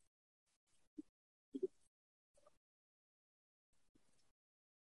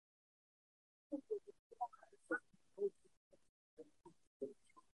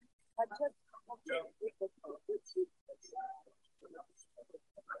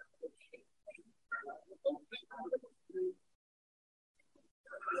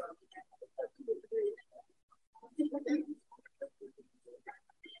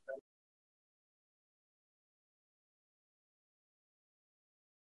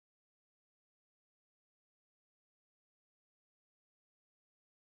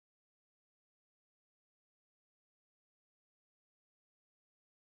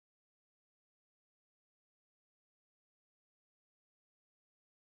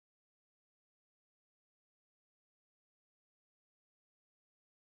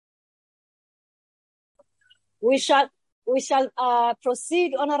 We shall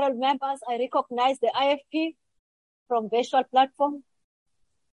proceed, honorable members. I recognize the IFP from virtual platform.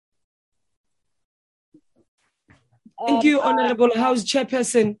 Thank you, Honorable House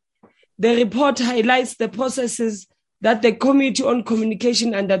Chairperson. The report highlights the processes that the Committee on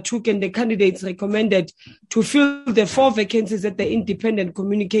Communication undertook and the candidates recommended to fill the 4 vacancies at the Independent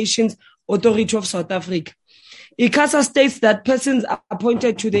Communications Authority of South Africa. ICASA states that persons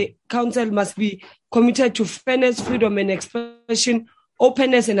appointed to the council must be committed to fairness, freedom and expression,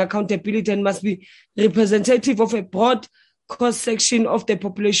 openness and accountability, and must be representative of a broad cross-section of the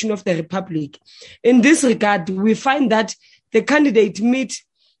population of the Republic. In this regard, we find that the candidate meet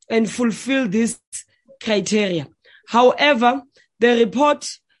and fulfill these criteria. However, the report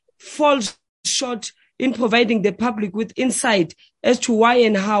falls short in providing the public with insight as to why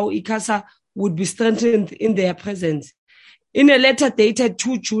and how ICASA would be strengthened in their presence. In a letter dated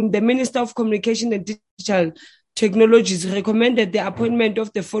 2 June, the Minister of Communication and Digital Technologies recommended the appointment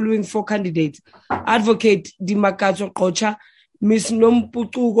of the following 4 candidates: Advocate Dimakatso Qocha, Ms.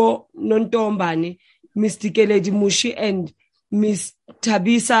 Nomputugo Nontombane, Ms. Dikeledi Mushi, and Ms.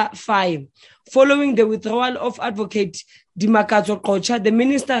 Tabisa Faye. Following the withdrawal of Advocate Dimakatso Qocha, the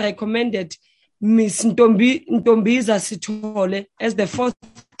Minister recommended Ms. Ntombiza Sithole as the 4th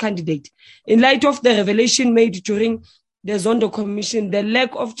candidate. In light of the revelation made during the Zondo Commission, the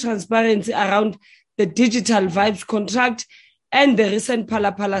lack of transparency around the Digital Vibes contract and the recent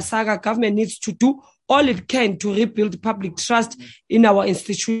Phala saga, government needs to do all it can to rebuild public trust in our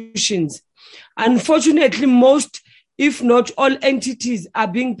institutions. Unfortunately, most, if not all, entities are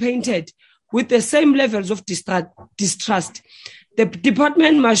being painted with the same levels of distrust. The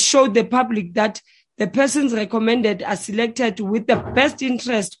department must show the public that the persons recommended are selected with the best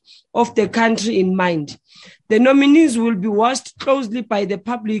interest of the country in mind. The nominees will be watched closely by the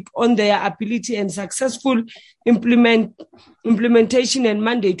public on their ability and successful implementation and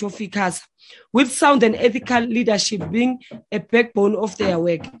mandate of ICASA, with sound and ethical leadership being a backbone of their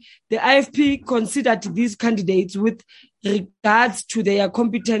work. The IFP considered these candidates with regards to their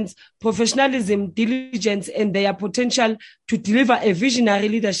competence, professionalism, diligence, and their potential to deliver a visionary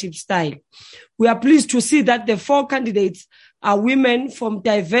leadership style. We are pleased to see that the 4 candidates are women from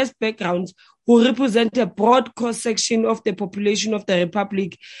diverse backgrounds who represent a broad cross-section of the population of the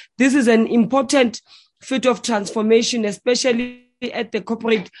Republic. This is an important feat of transformation, especially at the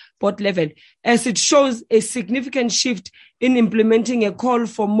corporate board level, as it shows a significant shift in implementing a call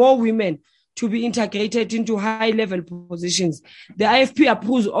for more women to be integrated into high-level positions. The IFP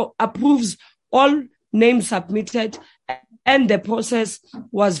approves all names submitted, and the process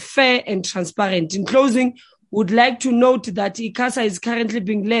was fair and transparent. In closing, would like to note that ICASA is currently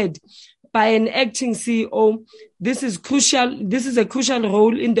being led by an acting CEO. This is a crucial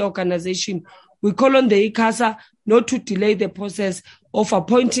role in the organization. We call on the ICASA not to delay the process of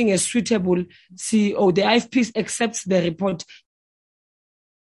appointing a suitable CEO. The IFP accepts the report.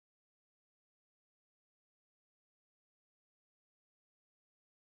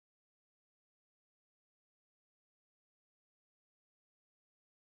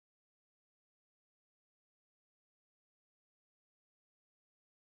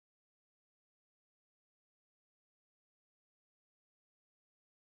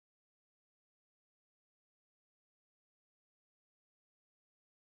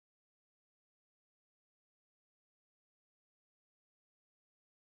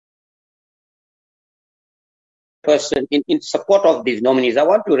 Person, in support of these nominees, I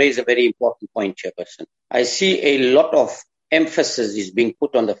want to raise a very important point, Chairperson. I see a lot of emphasis is being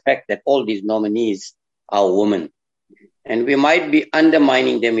put on the fact that all these nominees are women. And we might be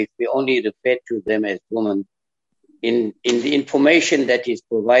undermining them if we only refer to them as women in the information that is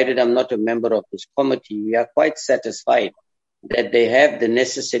provided, I'm not a member of this committee, we are quite satisfied that they have the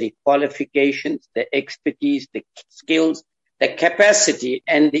necessary qualifications, the expertise, the skills, the capacity,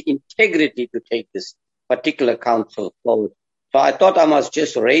 and the integrity to take this particular council forward. So I thought I must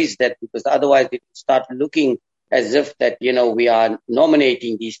just raise that, because otherwise it will start looking as if that, we are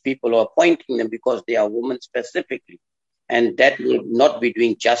nominating these people or appointing them because they are women specifically. And that will not be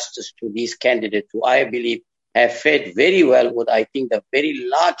doing justice to these candidates who I believe have fared very well with, I think, the very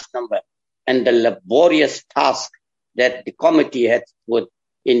large number and the laborious task that the committee had with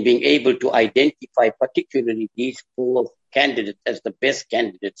in being able to identify particularly these four candidates as the best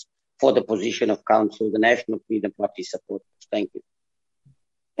candidates for the position of council, the National Freedom Party supporters. Thank you.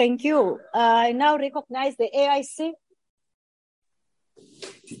 Thank you. I now recognize the AIC.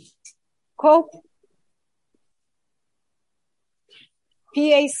 COPE.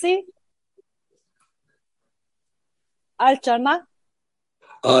 PAC. Al-Jama.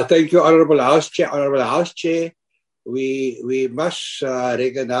 Thank you, Honorable House Chair. Honorable House Chair, we must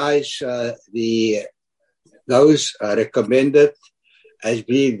recognize those recommended as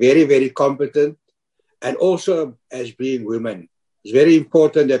being very, very competent and also as being women. It's very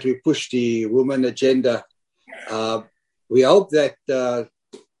important that we push the women agenda. We hope that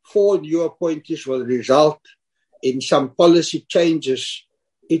 4 new appointees will result in some policy changes.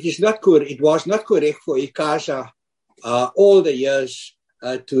 It was not correct for ICASA all the years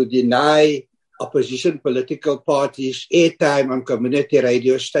to deny opposition political parties airtime on community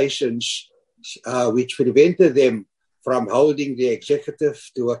radio stations, which prevented them from holding the executive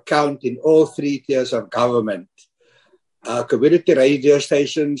to account in all 3 tiers of government. Community radio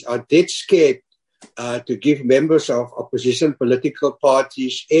stations are dead scared to give members of opposition political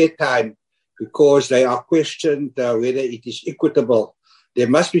parties airtime because they are questioned whether it is equitable. There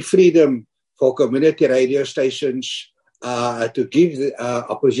must be freedom for community radio stations to give the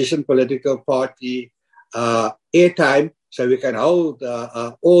opposition political party airtime so we can hold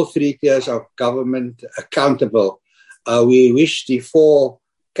all 3 tiers of government accountable. We wish the 4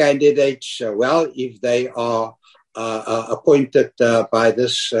 candidates well if they are appointed by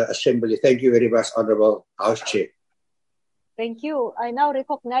this assembly. Thank you very much, Honourable House Chair. Thank you. I now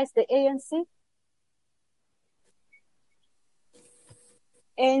recognize the ANC.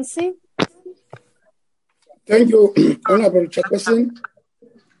 ANC. Thank you, Honourable Chairperson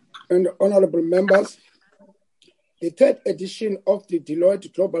and honourable members. The 3rd edition of the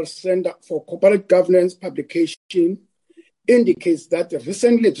Deloitte Global Center for Corporate Governance publication indicates that the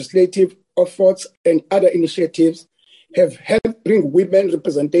recent legislative efforts and other initiatives have helped bring women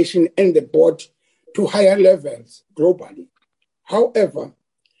representation in the board to higher levels globally. However,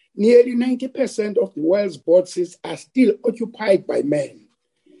 nearly 90% of the world's board seats are still occupied by men.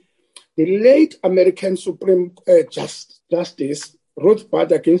 The late American Supreme Justice Ruth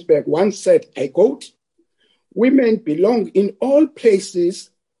Bader Ginsburg once said, I quote, "Women belong in all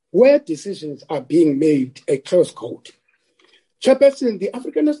places where decisions are being made," a close quote. Chairperson, the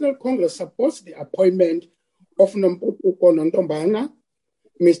African National Congress supports the appointment of Nomputuko Nontombana,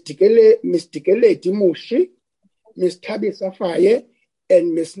 Ms. Tikeleti Mushi, Ms. Thabisa Faye,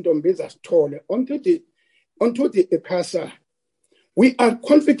 and Ms. Ntombiza Sithole onto the ICASA. We are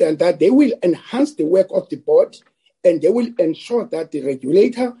confident that they will enhance the work of the board and they will ensure that the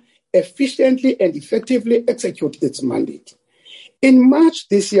regulator efficiently and effectively executes its mandate. In March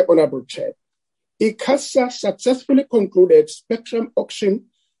this year, Honourable Chair, ICASA successfully concluded spectrum auction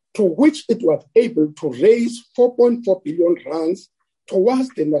to which it was able to raise 4.4 billion rands towards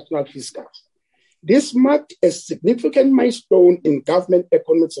the national fiscus. This marked a significant milestone in government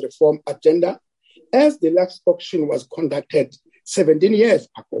economics reform agenda as the last auction was conducted 17 years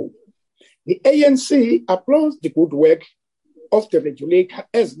ago. The ANC applauds the good work of the regulator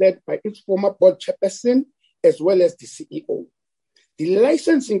as led by its former board chairperson as well as the CEO. The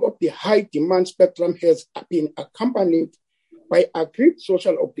licensing of the high demand spectrum has been accompanied by agreed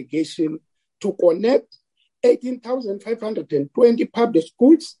social obligation to connect 18,520 public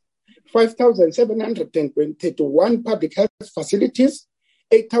schools, 5,731 public health facilities,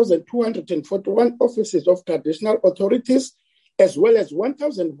 8,241 offices of traditional authorities, as well as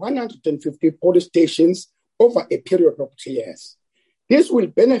 1,150 police stations over a period of 3 years. This will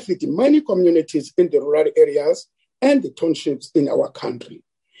benefit many communities in the rural areas and the townships in our country.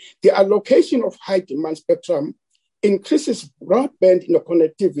 The allocation of high demand spectrum increases broadband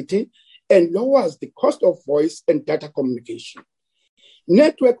connectivity and lowers the cost of voice and data communication.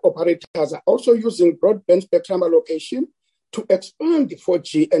 Network operators are also using broadband spectrum allocation to expand the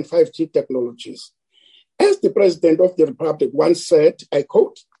 4G and 5G technologies. As the President of the Republic once said, I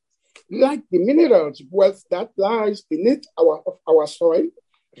quote, Like the minerals wealth that lies beneath our soil,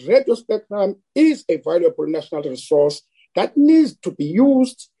 radio spectrum is a valuable national resource that needs to be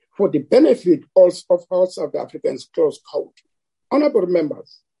used for the benefit also of all South Africans. Close quote. Honorable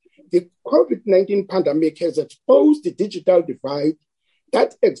members, the COVID-19 pandemic has exposed the digital divide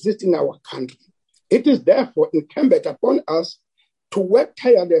that exists in our country. It is therefore incumbent upon us to work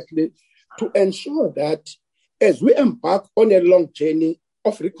tirelessly to ensure that as we embark on a long journey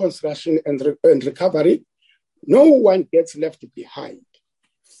of reconstruction and recovery, no one gets left behind.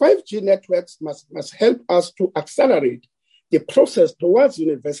 5G networks must help us to accelerate the process towards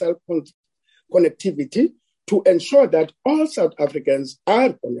universal connectivity to ensure that all South Africans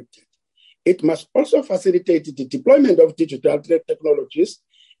are connected. It must also facilitate the deployment of digital technologies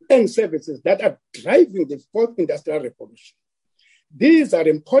and services that are driving the fourth industrial revolution. These are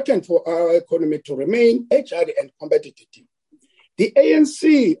important for our economy to remain agile and competitive. The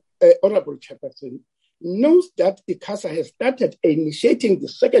ANC, Honorable Chairperson, knows that ICASA has started initiating the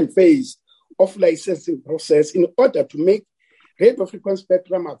second phase of licensing process in order to make radio frequency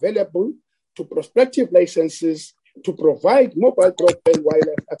spectrum available to prospective licenses to provide mobile broadband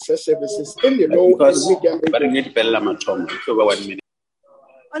wireless access services in the low and medium.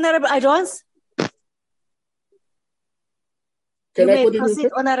 Honorable Advance. Can you I may continue?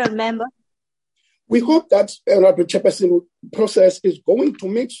 proceed, Honorable Member. We hope that Honorable Chairperson process is going to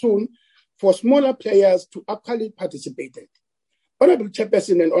make soon for smaller players to actually participate. Honorable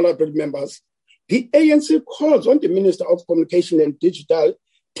Chairperson and Honorable Members, the ANC calls on the Minister of Communication and Digital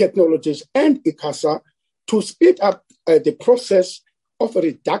Technologies and ICASA to speed up the process of a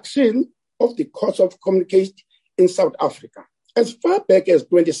reduction of the cost of communication in South Africa. As far back as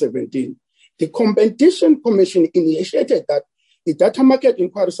 2017, the Competition Commission initiated that the data market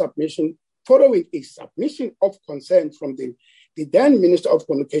inquiry submission following a submission of concern from the then Minister of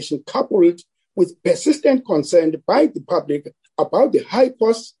Communication, coupled with persistent concern by the public about the high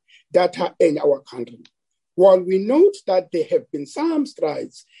cost data in our country. While we note that there have been some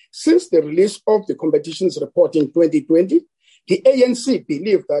strides since the release of the competition's report in 2020, the ANC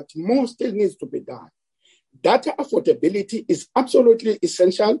believes that more still needs to be done. Data affordability is absolutely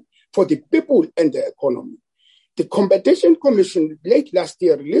essential for the people and the economy. The Competition Commission late last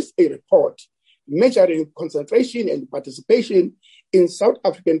year released a report measuring concentration and participation in South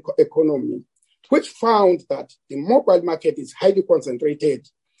African economy, which found that the mobile market is highly concentrated.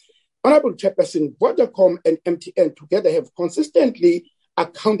 Honorable Chairperson, Vodacom and MTN together have consistently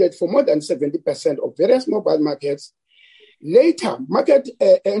accounted for more than 70% of various mobile markets. Later, market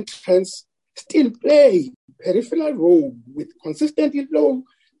entrants still play a peripheral role with consistently low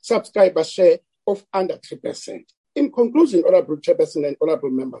subscriber share of under 3%. In conclusion, Honorable Chairperson and Honorable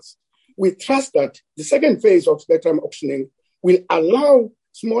Members, we trust that the second phase of spectrum auctioning will allow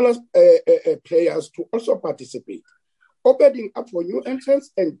smaller players to also participate. Opening up for new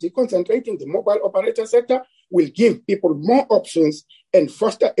entrants and deconcentrating the mobile operator sector will give people more options and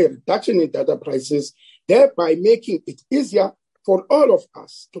foster a reduction in data prices, thereby making it easier for all of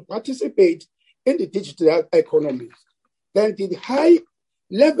us to participate in the digital economy. Then the high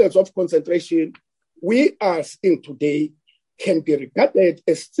levels of concentration we are seeing today can be regarded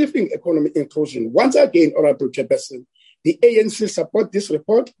as stifling economic inclusion. Once again, Honorable Chairperson, the ANC support this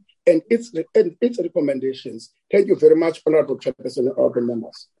report and its recommendations. Thank you very much, Honorable Chairperson and honorable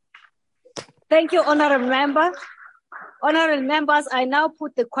members. Thank you, Honorable Member. Honorable members, I now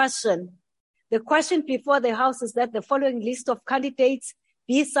put the question. The question before the House is that the following list of candidates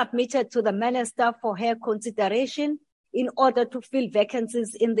be submitted to the Minister for her consideration in order to fill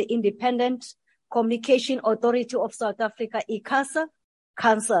vacancies in the Independent Communication Authority of South Africa, ICASA,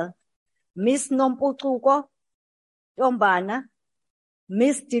 Council. Ms. Nomputuko Tombana,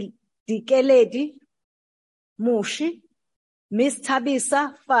 Ms. Dikeledi Mushi, Ms.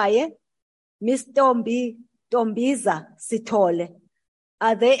 Tabisa Faye, Ms. Tombiza Sitole.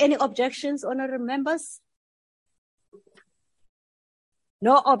 Are there any objections, honorable members?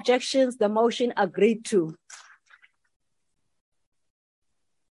 No objections, the motion agreed to.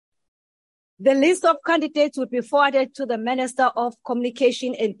 The list of candidates will be forwarded to the Minister of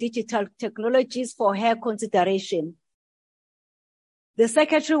Communication and Digital Technologies for her consideration. The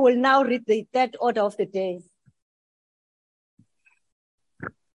Secretary will now read the third order of the day.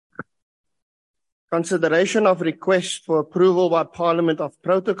 Consideration of requests for approval by Parliament of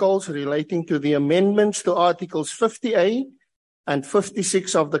protocols relating to the amendments to Articles 50A and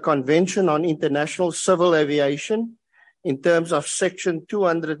 56 of the Convention on International Civil Aviation in terms of Section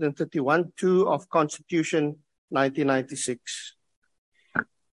 231(2) of Constitution 1996.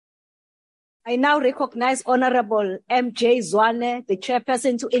 I now recognize Honorable MJ Zwane, the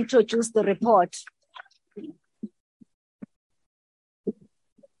chairperson, to introduce the report.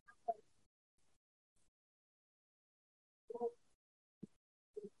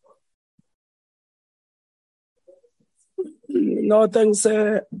 No, thanks,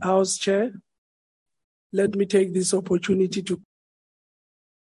 House Chair. Let me take this opportunity to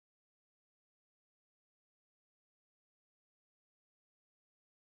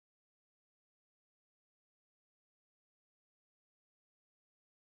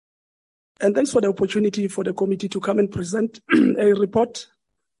and thanks for the opportunity for the committee to come and present a report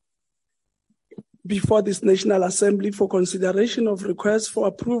before this National Assembly for consideration of requests for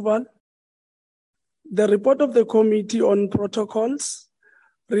approval. The report of the Committee on Protocols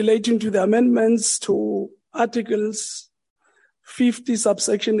relating to the amendments to Articles 50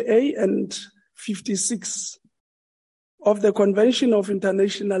 subsection A and 56 of the Convention of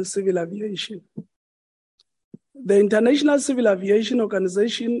International Civil Aviation. The International Civil Aviation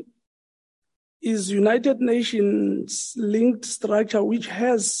Organization is United Nations linked structure which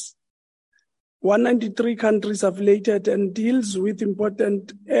has 193 countries affiliated and deals with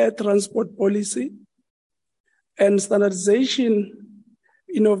important air transport policy and standardization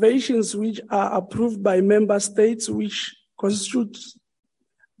innovations which are approved by member states, which constitute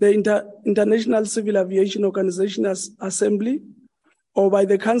the International Civil Aviation Organization Assembly, or by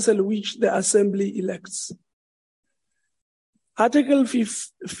the Council which the Assembly elects. Article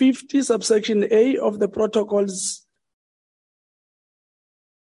 50, subsection A of the protocols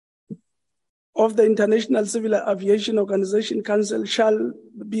of the International Civil Aviation Organization Council shall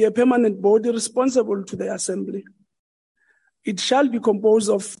be a permanent body responsible to the Assembly. It shall be composed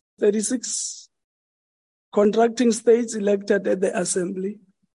of 36 contracting states elected at the Assembly.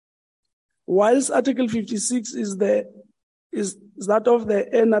 Whilst Article 56 is that of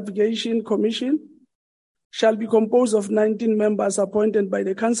the Air Navigation Commission, shall be composed of 19 members appointed by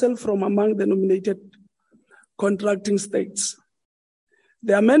the Council from among the nominated contracting states.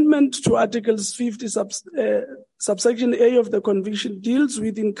 The amendment to Articles 50 subsection A of the Convention deals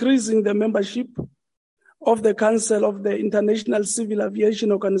with increasing the membership of the Council of the International Civil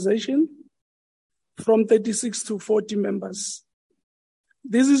Aviation Organization from 36 to 40 members.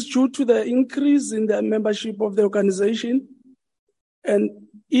 This is due to the increase in the membership of the organization and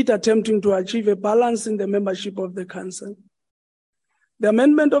it attempting to achieve a balance in the membership of the Council. The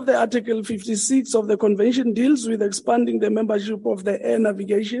amendment of the Article 56 of the Convention deals with expanding the membership of the Air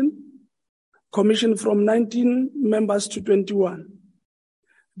Navigation Commission from 19 members to 21.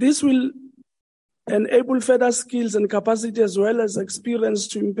 This will enable further skills and capacity as well as experience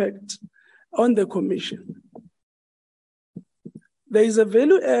to impact on the Commission. There is a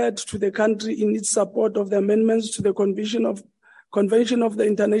value add to the country in its support of the amendments to the Convention of the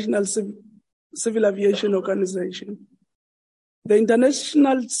International Civil Aviation Organization. The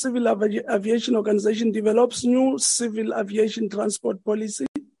International Civil Aviation Organization develops new civil aviation transport policy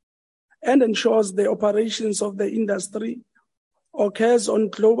and ensures the operations of the industry occurs on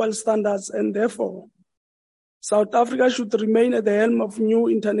global standards, and therefore, South Africa should remain at the helm of new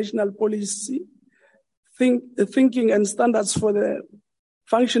international policy, thinking and standards for the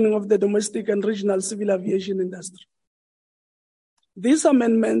functioning of the domestic and regional civil aviation industry. These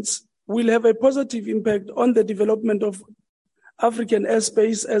amendments will have a positive impact on the development of African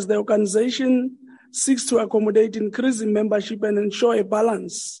airspace as the organization seeks to accommodate increasing membership and ensure a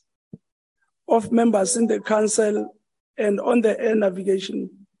balance of members in the Council and on the Air Navigation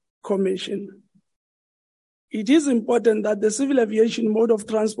Commission. It is important that the civil aviation mode of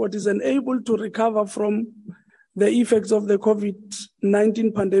transport is enabled to recover from the effects of the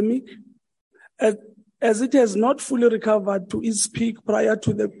COVID-19 pandemic, as it has not fully recovered to its peak prior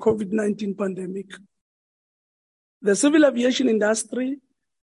to the COVID-19 pandemic. The civil aviation industry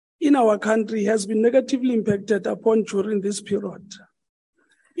in our country has been negatively impacted upon during this period.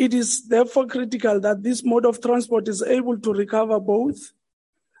 It is therefore critical that this mode of transport is able to recover both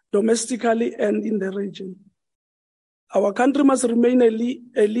domestically and in the region. Our country must remain a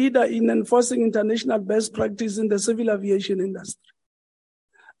leader in enforcing international best practice in the civil aviation industry.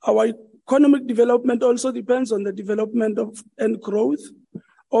 Our economic development also depends on the development of and growth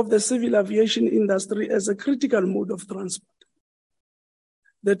of the civil aviation industry as a critical mode of transport.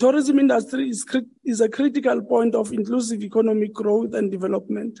 The tourism industry is a critical point of inclusive economic growth and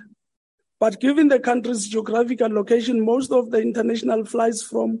development. But given the country's geographical location, most of the international flights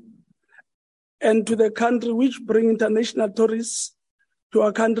from and to the country which bring international tourists to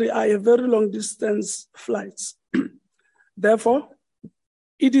our country are a very long distance flights. Therefore,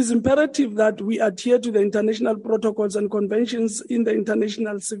 it is imperative that we adhere to the international protocols and conventions in the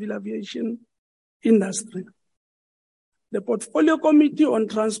International Civil Aviation industry. The Portfolio Committee on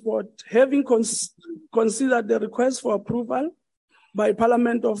Transport, having considered the request for approval by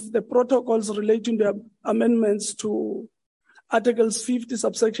Parliament of the protocols relating to amendments to Articles 50,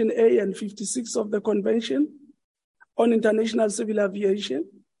 subsection A and 56 of the Convention on International Civil Aviation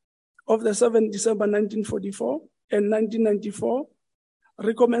of the 7th December 1944 and 1994,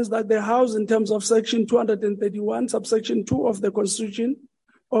 recommends that the House, in terms of Section 231, subsection 2 of the Constitution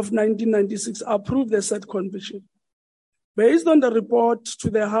of 1996, approve the said convention. Based on the report to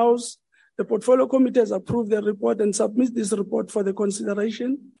the House, the Portfolio Committee has approved the report and submits this report for the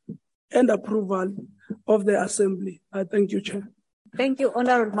consideration and approval of the Assembly. I thank you, Chair. Thank you,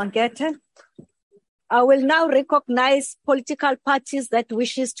 Honorable Mangete. I will now recognize political parties that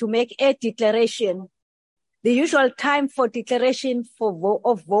wishes to make a declaration. The usual time for declaration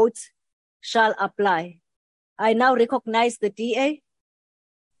of votes shall apply. I now recognize the DA.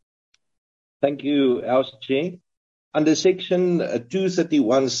 Thank you, House Chair. Under Section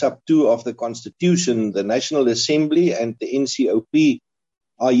 231, Sub 2 of the Constitution, the National Assembly and the NCOP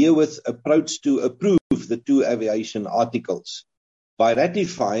are herewith approached to approve the two aviation articles. By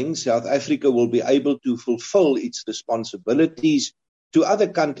ratifying, South Africa will be able to fulfill its responsibilities to other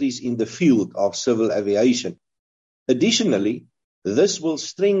countries in the field of civil aviation. Additionally, this will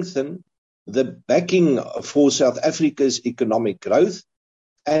strengthen the backing for South Africa's economic growth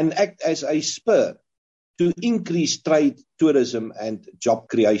and act as a spur to increase trade, tourism and job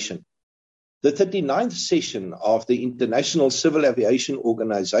creation. The 39th session of the International Civil Aviation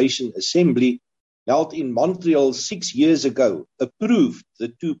Organization Assembly, held in Montreal 6 years ago, approved the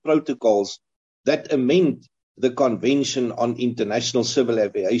two protocols that amend the Convention on International Civil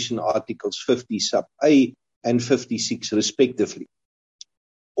Aviation Articles 50 sub A and 56 respectively.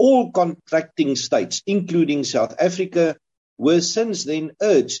 All contracting states, including South Africa, were since then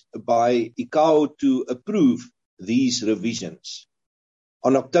urged by ICAO to approve these revisions.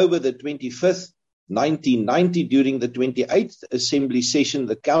 On October the 25th, 1990, during the 28th Assembly session,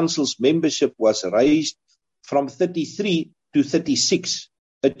 the Council's membership was raised from 33 to 36,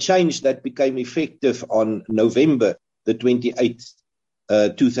 a change that became effective on November the 28th,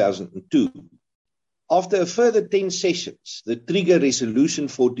 2002. After a further 10 sessions, the trigger resolution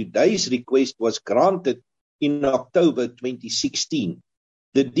for today's request was granted in October 2016.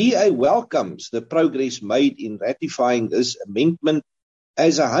 The DA welcomes the progress made in ratifying this amendment,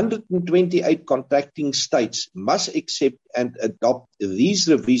 as 128 contracting states must accept and adopt these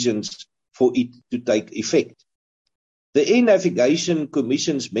revisions for it to take effect. The Air Navigation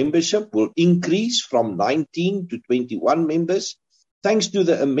Commission's membership will increase from 19 to 21 members, thanks to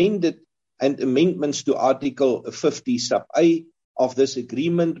the amendments to Article 50 sub A of this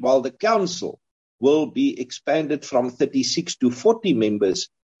agreement, while the Council will be expanded from 36 to 40 members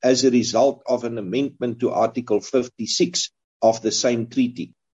as a result of an amendment to Article 56 of the same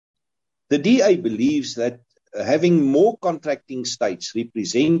treaty. The DA believes that having more contracting states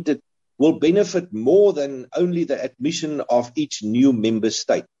represented will benefit more than only the admission of each new member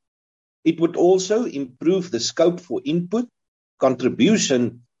state. It would also improve the scope for input,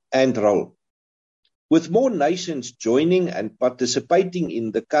 contribution, and role. With more nations joining and participating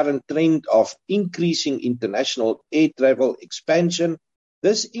in the current trend of increasing international air travel expansion,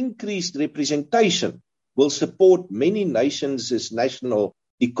 this increased representation will support many nations' national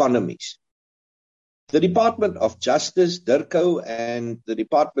economies. The Department of Justice, DIRCO, and the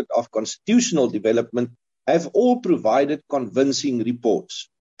Department of Constitutional Development have all provided convincing reports,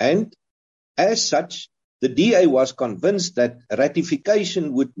 and as such, the DA was convinced that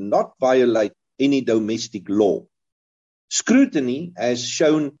ratification would not violate any domestic law. Scrutiny has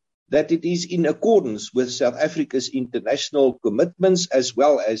shown that it is in accordance with South Africa's international commitments as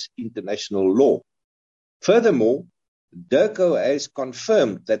well as international law. Furthermore, DIRCO has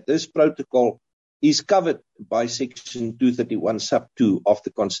confirmed that this protocol is covered by Section 231 sub 2 of the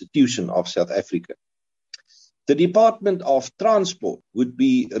Constitution of South Africa. The Department of Transport would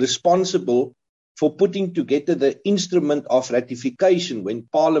be responsible for putting together the instrument of ratification when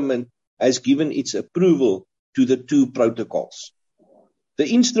Parliament has given its approval to the two protocols. The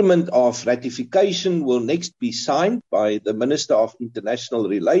instrument of ratification will next be signed by the Minister of International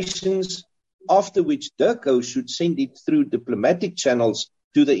Relations, after which DIRCO should send it through diplomatic channels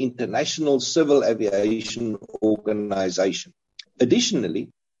to the International Civil Aviation Organization.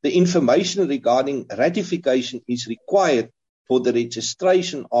 Additionally, the information regarding ratification is required for the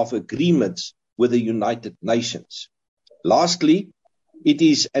registration of agreements with the United Nations. Lastly, it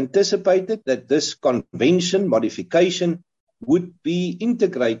is anticipated that this convention modification would be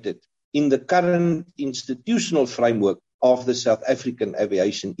integrated in the current institutional framework of the South African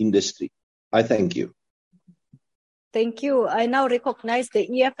aviation industry. I thank you. Thank you. I now recognize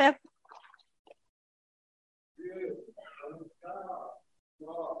the EFF.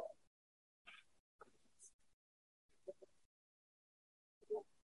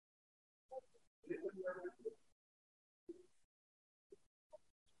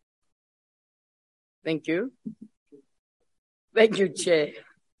 Thank you. Thank you, Chair.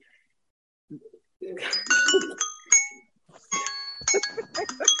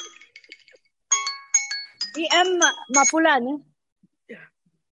 EM Mapulane.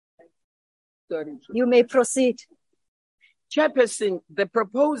 You may proceed. Chairperson, the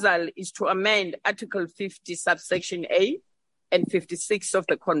proposal is to amend Article 50, subsection A and 56 of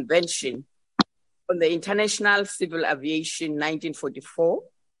the Convention on the International Civil Aviation 1944,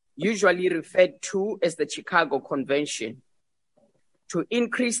 usually referred to as the Chicago Convention, to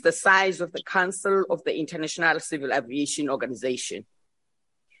increase the size of the Council of the International Civil Aviation Organization.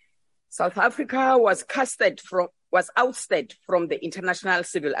 South Africa was ousted from the International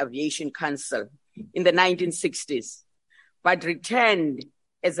Civil Aviation Council in the 1960s, but returned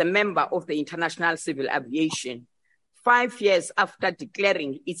as a member of the International Civil Aviation 5 years after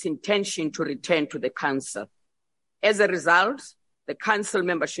declaring its intention to return to the Council. As a result, the Council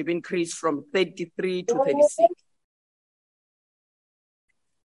membership increased from 33 to 36.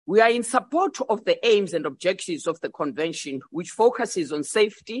 We are in support of the aims and objectives of the Convention, which focuses on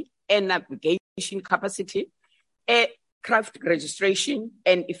safety and navigation capacity, aircraft registration,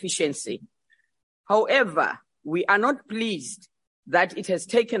 and efficiency. However, we are not pleased that it has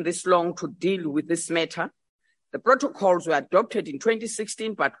taken this long to deal with this matter. The protocols were adopted in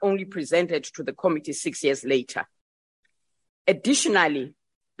 2016, but only presented to the committee 6 years later. Additionally,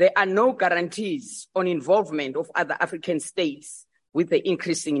 there are no guarantees on involvement of other African states with the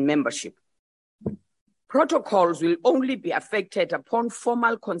increasing in membership. Protocols will only be affected upon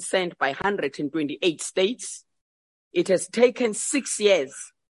formal consent by 128 states. It has taken 6 years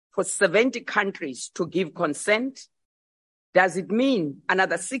for 70 countries to give consent. Does it mean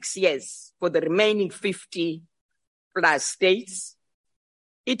another 6 years for the remaining 50 plus states?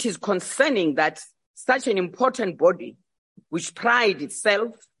 It is concerning that such an important body, which prides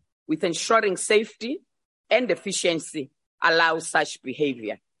itself with ensuring safety and efficiency, allows such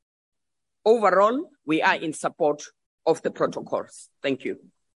behavior. Overall, we are in support of the protocols. Thank you.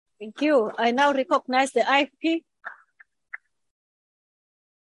 Thank you. I now recognize the IFP.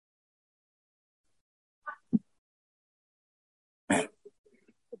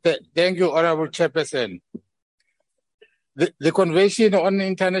 Thank you, Honorable Chairperson. The Convention on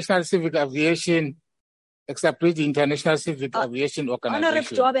International Civil Aviation established the International Civil Aviation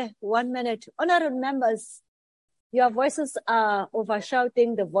Organization. Honorable Jobe, 1 minute. Honorable members, your voices are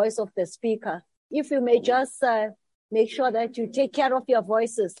overshouting the voice of the speaker. If you may just make sure that you take care of your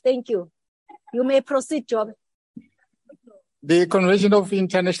voices. Thank you. You may proceed, Jobe. The Convention of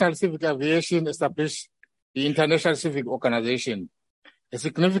International Civil Aviation established the International Civil Organization, a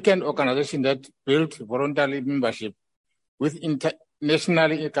significant organization that built voluntary membership with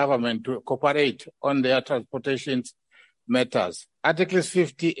international government to cooperate on their transportation matters. Articles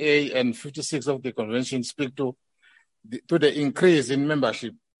 50A and 56 of the Convention speak to the increase in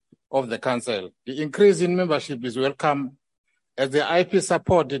membership of the Council. The increase in membership is welcome as the IP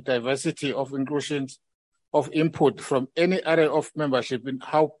support the diversity of inclusions of input from any area of membership in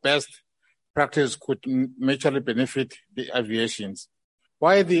how best practice could mutually benefit the aviations.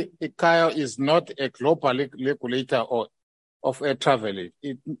 While the ICAO is not a global regulator of air travel,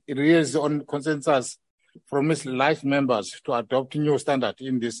 it relies on consensus from its life members to adopt new standards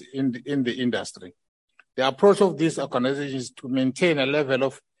in the industry. The approach of this organization is to maintain a level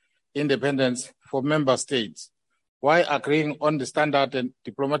of independence for member states while agreeing on the standard and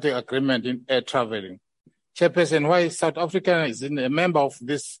diplomatic agreement in air traveling. Chairperson, why South Africa is a member of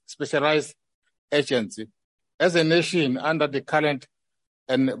this specialized agency. As a nation under the current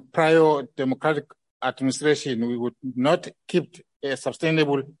and prior democratic administration, we would not keep a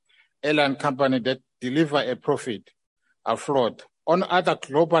sustainable airline company that deliver a profit afloat. On other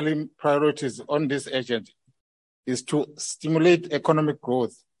global priorities on this agency is to stimulate economic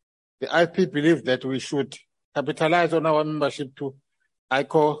growth. The IP believes that we should capitalize on our membership to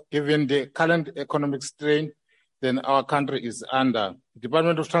ICAO, given the current economic strain that our country is under. The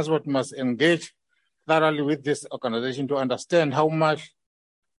Department of Transport must engage thoroughly with this organization to understand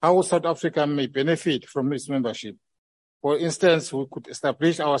how South Africa may benefit from its membership. For instance, we could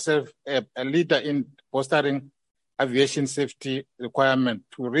establish ourselves a leader in fostering aviation safety requirement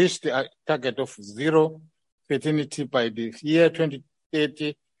to reach the target of zero fatality by the year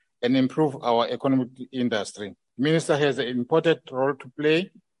 2030 and improve our economic industry. The Minister has an important role to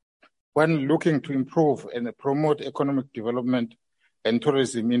play when looking to improve and promote economic development and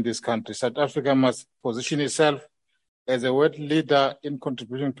tourism in this country. South Africa must position itself as a world leader in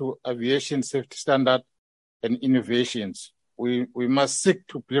contributing to aviation safety standards and innovations. We must seek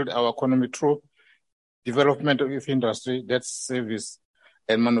to build our economy through development of industry, debt service,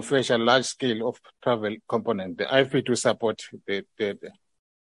 and manufacture large scale of travel component. The IFP to support the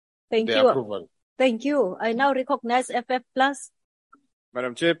approval. Thank you. I now recognize FF Plus.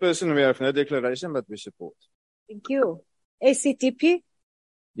 Madam Chairperson, we have no declaration, but we support. Thank you. ACDP.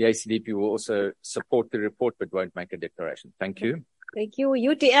 The ACDP will also support the report, but won't make a declaration. Thank you. Thank you.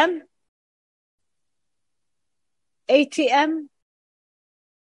 UTM. ATM.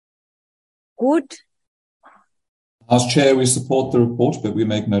 Good. As Chair, we support the report, but we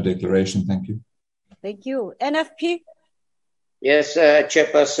make no declaration. Thank you. Thank you. NFP. Yes,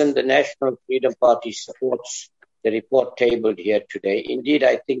 Chairperson, the National Freedom Party supports the report tabled here today. Indeed,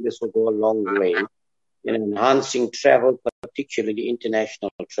 I think this will go a long way in enhancing travel, particularly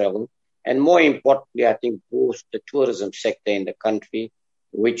international travel, and more importantly, I think boost the tourism sector in the country,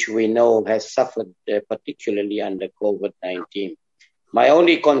 which we know has suffered particularly under COVID-19. My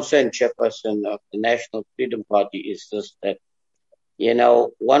only concern, Chairperson of the National Freedom Party, is just that,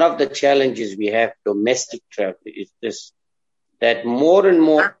 one of the challenges we have domestic travel is this, that more and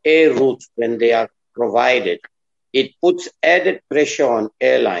more air routes, when they are provided, it puts added pressure on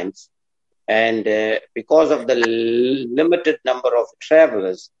airlines. And because of the limited number of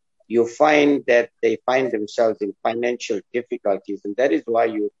travelers, you find that they find themselves in financial difficulties. And that is why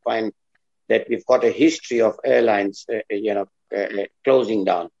you find that we've got a history of airlines, closing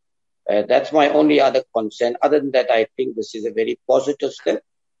down. That's my only other concern. Other than that, I think this is a very positive step,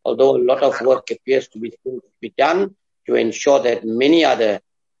 although a lot of work appears to be done to ensure that many other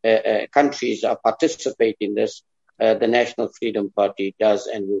countries are participating in this. The National Freedom Party does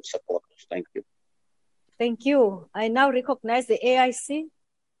and will support us. Thank you. Thank you. I now recognize the AIC,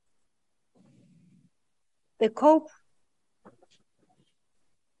 the COPE,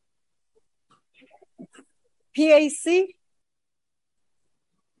 PAC,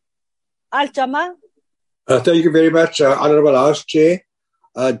 Al-Jama. Thank you very much, Honorable House Chair.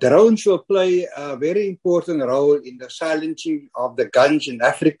 Drones will play a very important role in the silencing of the guns in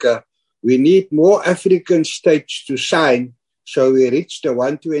Africa. We need more African states to sign, so we reach the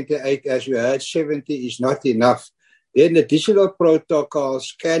 128. As we heard, 70 is not enough. Then additional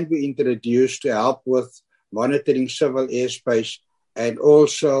protocols can be introduced to help with monitoring civil airspace and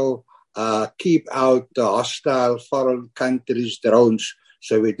also keep out the hostile foreign countries' drones,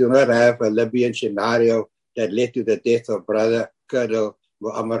 so we do not have a Libyan scenario that led to the death of Brother Colonel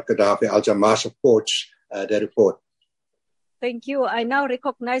Muammar Gaddafi. Al-Jama supports the report. Thank you. I now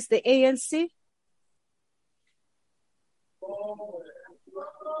recognize the ANC.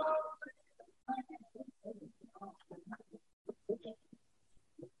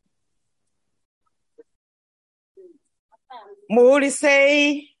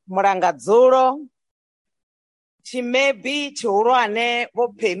 Muhulisei Murangadzuro Chimebi Chihuruane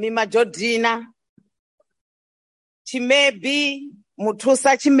Vopemi Majodina Chimebi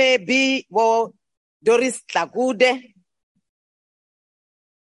Mutusa Chimebi Vo Doris Tlagude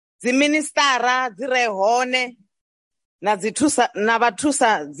Ziministara Zirehone na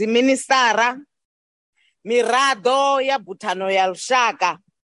vatusa ziministara mirado ya butano ya lushaka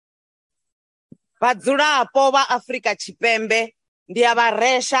vadzulapo va Afrika Tshipembe ndi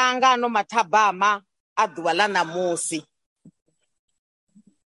avaresha ngano mathabama a ḓuvha ḽa ṋamusi.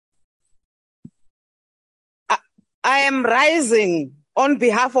 I am rising on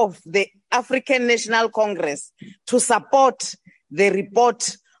behalf of the African National Congress to support the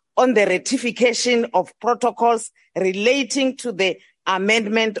report on the ratification of protocols relating to the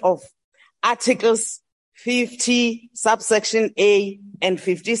amendment of Articles 50, subsection A and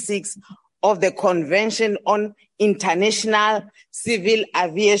 56 of the Convention on International Civil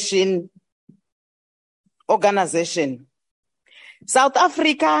Aviation Organization. South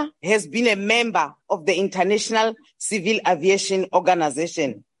Africa has been a member of the International Civil Aviation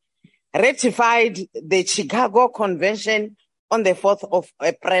Organization, ratified the Chicago Convention on the 4th of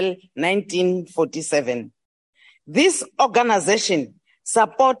April, 1947. This organization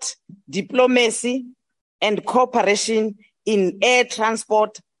supports diplomacy and cooperation in air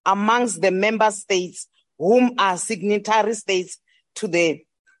transport amongst the member states whom are signatory states to the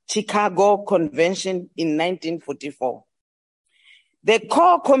Chicago Convention in 1944. The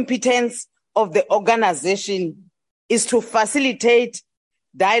core competence of the organization is to facilitate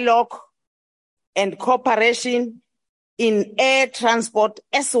dialogue and cooperation in air transport,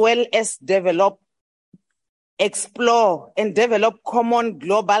 as well as develop explore and develop common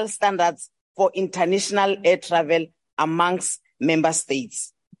global standards for international air travel amongst member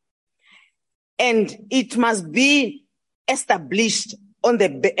states. And it must be established on the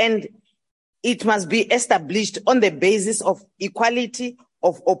basis of equality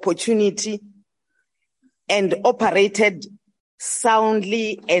of opportunity and operated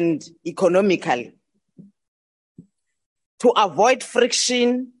soundly and economically to avoid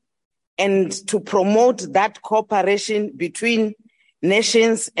friction and to promote that cooperation between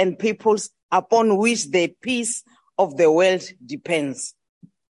nations and peoples upon which the peace of the world depends.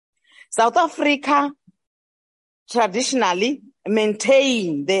 South Africa traditionally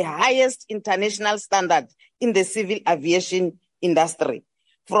maintain the highest international standard in the civil aviation industry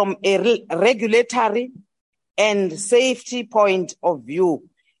from a regulatory and safety point of view,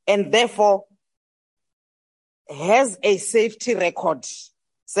 and therefore has a safety record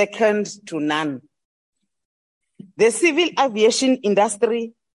second to none. The civil aviation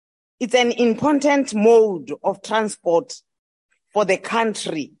industry is an important mode of transport for the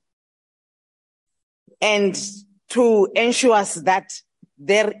country, and to ensure that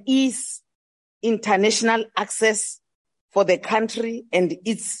there is international access for the country and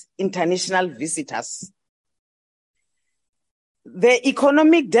its international visitors. The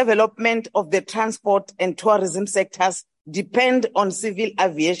economic development of the transport and tourism sectors depend on civil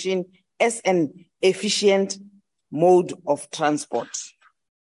aviation as an efficient mode of transport.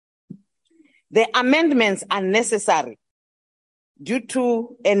 The amendments are necessary due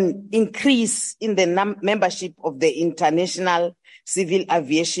to an increase in the membership of the International Civil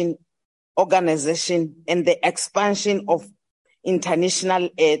Aviation Organization and the expansion of international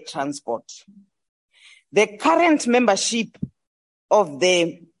air transport. The current membership of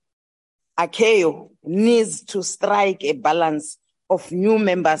the ICAO needs to strike a balance of new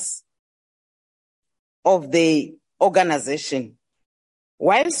members of the organization.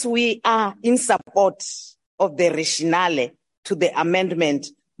 Whilst we are in support of the rationale to the amendment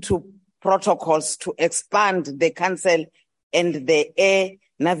to protocols to expand the Council and the Air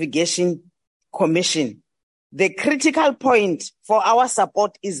Navigation Commission, the critical point for our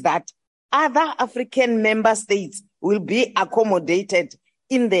support is that other African member states will be accommodated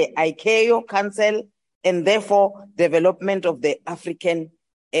in the ICAO Council and therefore development of the African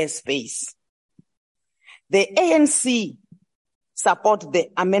airspace. The ANC support the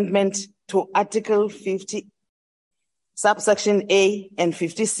amendment to Article 50, subsection A and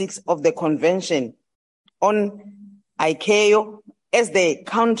 56 of the Convention on ICAO as the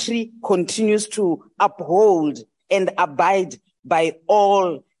country continues to uphold and abide by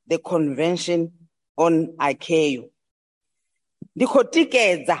all the Convention on ICAO.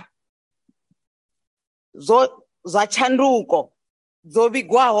 Ndikotikeza za chanduko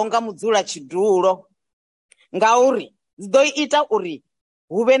dzobigwaho nga mudzula chidulo ngauri dzidoita uri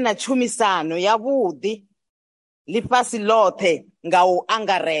huve na chumisano yavhuḓi lifhasi ḽoṱhe nga u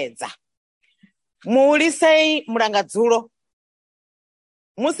angaredza. Muhulisei mulangadzulo,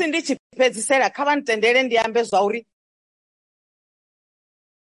 musi ndi tshi fhedzisela kha vha ntendele ndi ambe zwa uri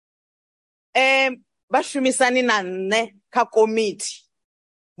vhashumisani na nṋe kha komiti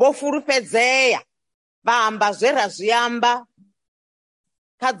vho fulufhedzea vha amba zwe ra zwi amba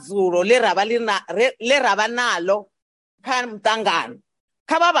kha dzulo ḽe ravha naḽo kha muṱangano.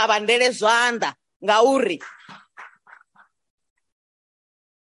 Kha vha vhavhandele zwanḓa ngauri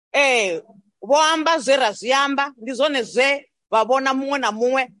vho amba zwe ra zwi amba ndi zwone zwe vha vhona muṅwe na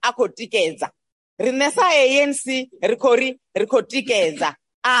muṅwe a khou tikedza. Riṋe sa ANC ri khou tikedza.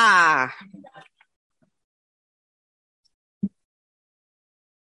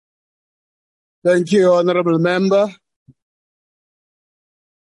 Thank you, Honorable Member.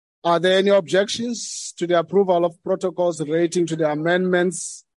 Are there any objections to the approval of protocols relating to the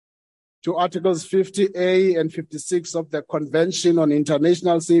amendments to Articles 50A and 56 of the Convention on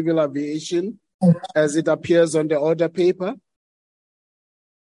International Civil Aviation as it appears on the order paper?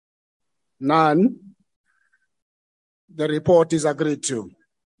 None. The report is agreed to.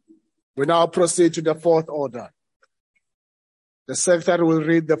 We now proceed to the fourth order. The Secretary will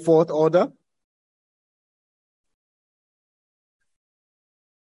read the fourth order.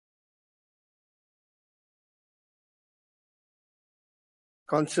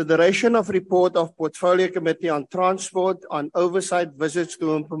 Consideration of report of Portfolio Committee on Transport on oversight visits to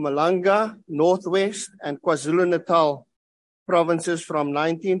Mpumalanga, Northwest and KwaZulu-Natal provinces from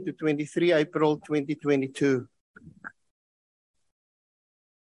 19 to 23 April 2022.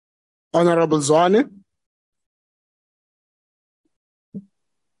 Honorable Zwane.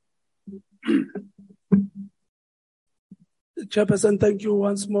 Chairperson, thank you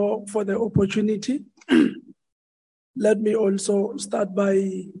once more for the opportunity. Let me also start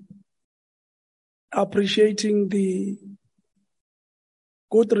by appreciating the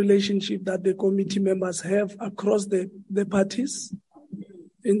good relationship that the committee members have across the parties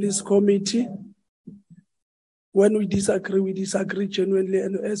in this committee. When we disagree genuinely,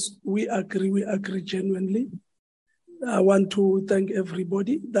 and as we agree genuinely. I want to thank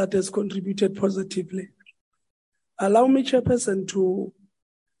everybody that has contributed positively. Allow me, Chairperson, to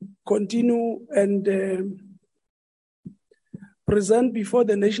continue and present before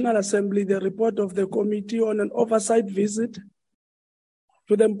the National Assembly the report of the committee on an oversight visit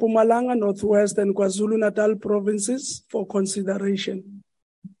to the Mpumalanga, Northwest, and KwaZulu-Natal provinces for consideration.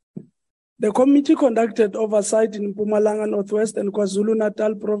 The committee conducted oversight in Mpumalanga, Northwest, and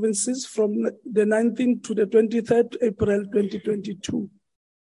KwaZulu-Natal provinces from the 19th to the 23rd April 2022.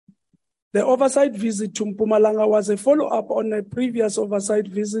 The oversight visit to Mpumalanga was a follow-up on a previous oversight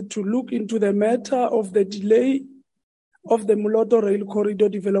visit to look into the matter of the delay of the Moloto Rail Corridor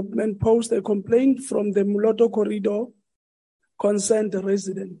development post a complaint from the Moloto Corridor concerned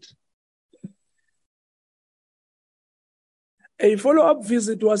resident. A follow-up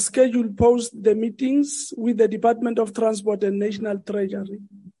visit was scheduled post the meetings with the Department of Transport and National Treasury.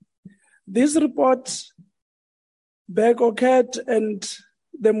 This report back occurred and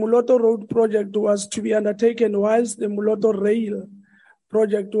the Moloto Road project was to be undertaken whilst the Moloto Rail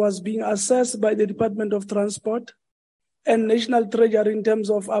project was being assessed by the Department of Transport and National Treasury in terms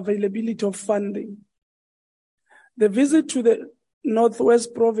of availability of funding. The visit to the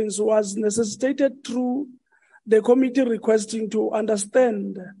Northwest Province was necessitated through the committee requesting to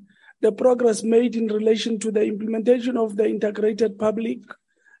understand the progress made in relation to the implementation of the integrated public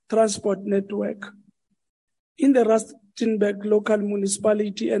transport network in the Rustenburg local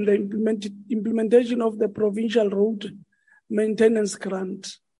municipality and the implementation of the provincial road maintenance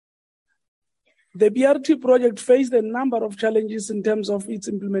grant. The BRT project faced a number of challenges in terms of its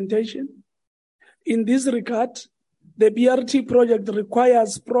implementation. In this regard, the BRT project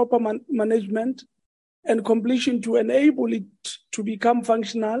requires proper management and completion to enable it to become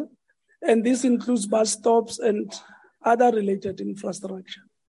functional, and this includes bus stops and other related infrastructure.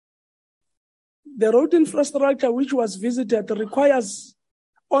 The road infrastructure which was visited requires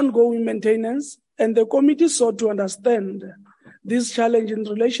ongoing maintenance, and the committee sought to understand this challenge in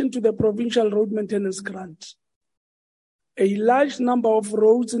relation to the provincial road maintenance grant. A large number of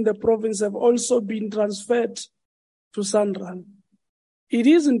roads in the province have also been transferred to SANRAL. It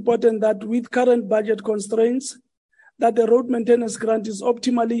is important that with current budget constraints, that the road maintenance grant is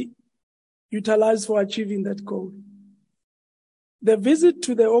optimally utilized for achieving that goal. The visit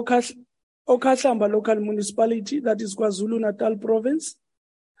to the Okahlamba local municipality, that is KwaZulu-Natal province,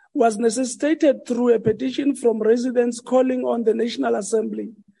 was necessitated through a petition from residents calling on the National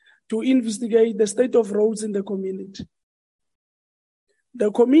Assembly to investigate the state of roads in the community.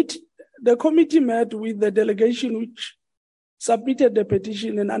 The committee met with the delegation which submitted the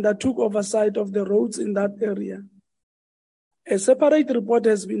petition and undertook oversight of the roads in that area. A separate report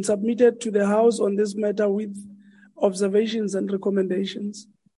has been submitted to the House on this matter with observations and recommendations.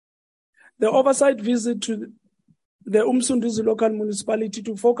 The oversight visit to the Umsunduzi local municipality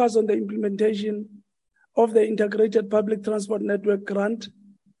to focus on the implementation of the integrated public transport network grant,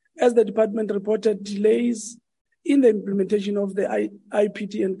 as the department reported delays in the implementation of the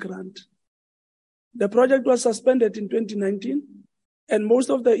IPTN grant. The project was suspended in 2019, and most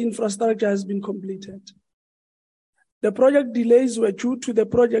of the infrastructure has been completed. The project delays were due to the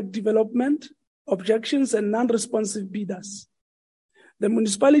project development, objections, and non-responsive bidders. The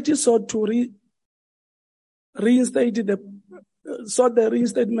municipality sought the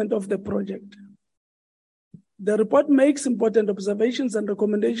reinstatement of the project. The report makes important observations and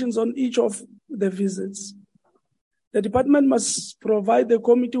recommendations on each of the visits. The department must provide the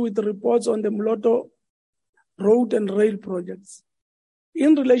committee with reports on the Moloto road and rail projects.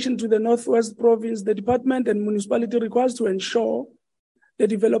 In relation to the Northwest Province, the department and municipality requires to ensure the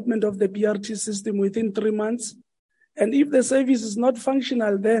development of the BRT system within 3 months, and if the service is not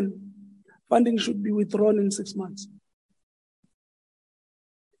functional, then funding should be withdrawn in 6 months.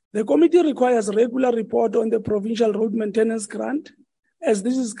 The committee requires a regular report on the provincial road maintenance grant, as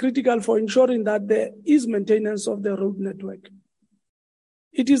this is critical for ensuring that there is maintenance of the road network.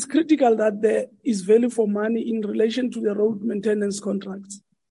 It is critical that there is value for money in relation to the road maintenance contracts.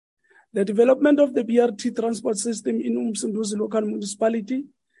 The development of the BRT transport system in Umsunduzi local municipality,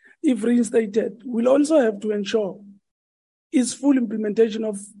 if reinstated, will also have to ensure its full implementation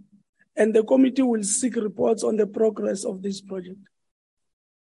of, and the committee will seek reports on the progress of this project.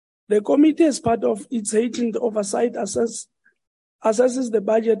 The committee, as part of its 18th oversight, assesses the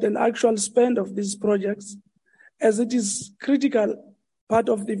budget and actual spend of these projects as it is critical part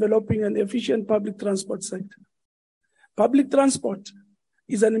of developing an efficient public transport sector. Public transport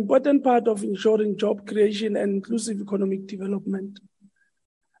is an important part of ensuring job creation and inclusive economic development.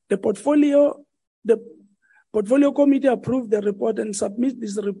 The portfolio committee approved the report and submit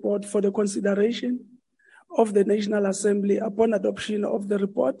this report for the consideration of the National Assembly. Upon adoption of the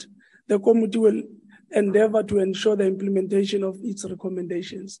report, the committee will endeavor to ensure the implementation of its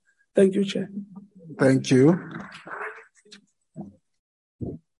recommendations. Thank you, Chair. Thank you.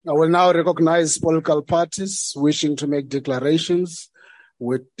 I will now recognize political parties wishing to make declarations,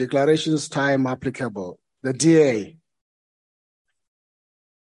 with declarations time applicable. The DA.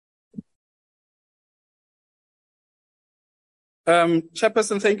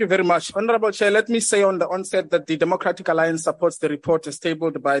 Chairperson, thank you very much. Honorable Chair, let me say on the onset that the Democratic Alliance supports the report as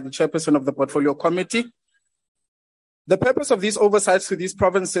tabled by the Chairperson of the Portfolio Committee. The purpose of these oversights to these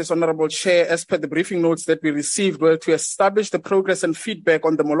provinces, Honorable Chair, as per the briefing notes that we received, were to establish the progress and feedback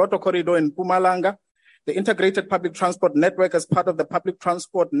on the Moloto Corridor in Mpumalanga, the Integrated Public Transport Network as part of the Public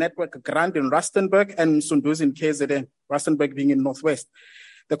Transport Network Grant in Rustenburg, and Msunduzi in KZN, Rustenburg being in Northwest.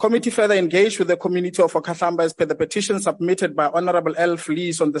 The committee further engaged with the community of Okahlamba as per the petition submitted by Honorable L.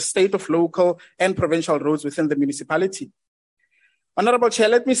 Flees on the state of local and provincial roads within the municipality. Honorable Chair,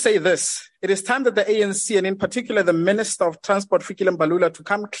 let me say this. It is time that the ANC, and in particular the Minister of Transport, Fikile Mbalula, to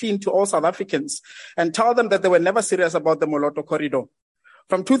come clean to all South Africans and tell them that they were never serious about the Moloto Corridor.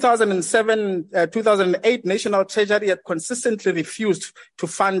 From 2008, National Treasury had consistently refused to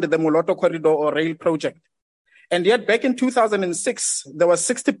fund the Moloto Corridor or rail project. And yet back in 2006, there was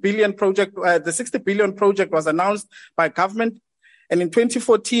 60 billion project. The 60 billion project was announced by government. And in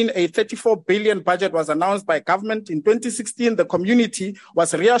 2014, a 34 billion budget was announced by government. In 2016, the community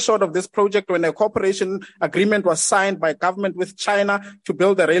was reassured of this project when a cooperation agreement was signed by government with China to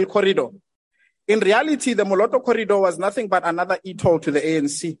build a rail corridor. In reality, the Moloto Corridor was nothing but another e-toll to the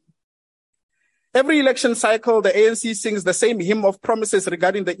ANC. Every election cycle, the ANC sings the same hymn of promises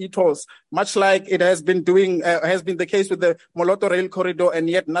regarding the e-tolls, much like it has been the case with the Moloto Rail Corridor, and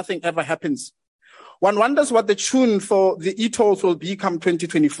yet nothing ever happens. One wonders what the tune for the e-tolls will be come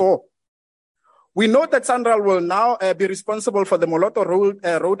 2024. We know that SANRAL will now be responsible for the Moloto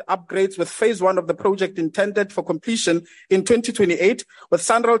road upgrades, with phase 1 of the project intended for completion in 2028, with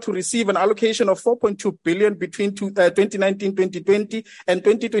SANRAL to receive an allocation of 4.2 billion between 2019-2020 and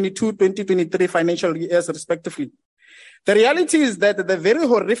 2022-2023 financial years, respectively. The reality is that the very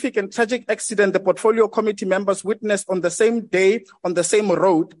horrific and tragic accident the Portfolio Committee members witnessed on the same day, on the same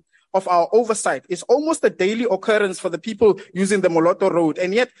road of our oversight, is almost a daily occurrence for the people using the Moloto road.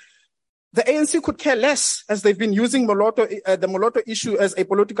 And yet, the ANC could care less, as they've been using the Moloto issue as a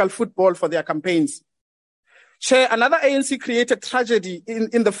political football for their campaigns. Chair, another ANC-created tragedy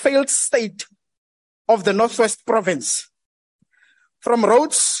in the failed state of the Northwest province. From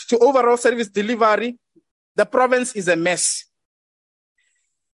roads to overall service delivery, the province is a mess.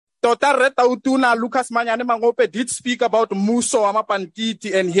 Dr. Reta Utuna, Lucas Manyane Mangope did speak about Muso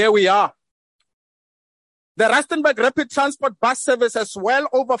Amapantiti, and here we are. The Rustenburg Rapid Transport bus service has well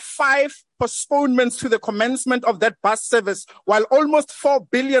over 5 postponements to the commencement of that bus service, while almost 4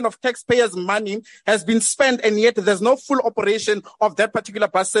 billion of taxpayers' money has been spent, and yet there's no full operation of that particular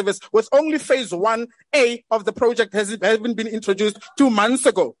bus service, with only phase 1A of the project hasn't been introduced 2 months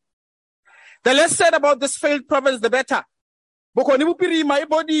ago. The less said about this failed province, the better.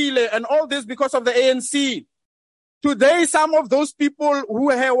 And all this because of the ANC. Today, some of those people who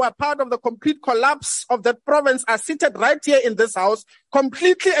were part of the complete collapse of that province are seated right here in this house,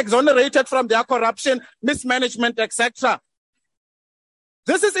 completely exonerated from their corruption, mismanagement, etc.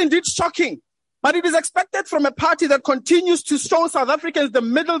 This is indeed shocking, but it is expected from a party that continues to show South Africans the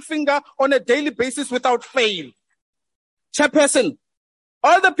middle finger on a daily basis without fail. Chairperson,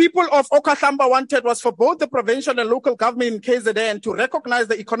 all the people of Okahlamba wanted was for both the provincial and local government in KZN to recognize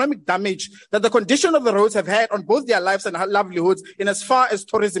the economic damage that the condition of the roads have had on both their lives and livelihoods in as far as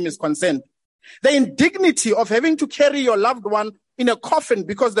tourism is concerned. The indignity of having to carry your loved one in a coffin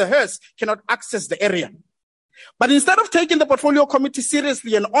because the hearse cannot access the area. But instead of taking the Portfolio Committee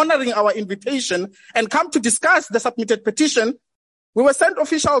seriously and honoring our invitation and come to discuss the submitted petition, we were sent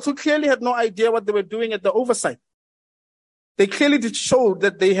officials who clearly had no idea what they were doing at the oversight. They clearly did show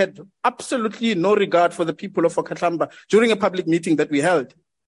that they had absolutely no regard for the people of Okahlamba during a public meeting that we held.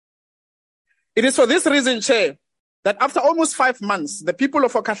 It is for this reason, Chair, that after almost 5 months, the people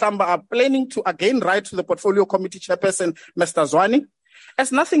of Okahlamba are planning to again write to the Portfolio Committee Chairperson, Mr. Zwane,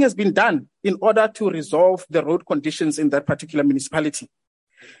 as nothing has been done in order to resolve the road conditions in that particular municipality.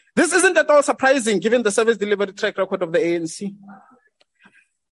 This isn't at all surprising given the service delivery track record of the ANC.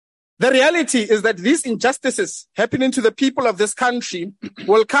 The reality is that these injustices happening to the people of this country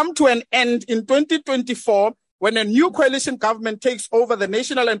will come to an end in 2024 when a new coalition government takes over the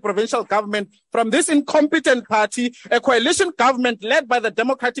national and provincial government from this incompetent party, a coalition government led by the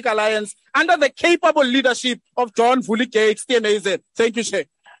Democratic Alliance under the capable leadership of John Vuligate, TNAZ. Thank you, Chair.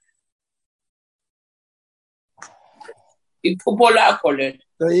 The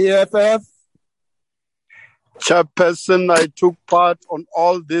EFF. Chairperson, I took part on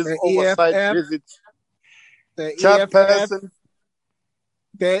all these oversight visits. The Chairperson.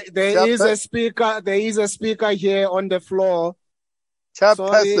 There is a speaker. There is a speaker here on the floor.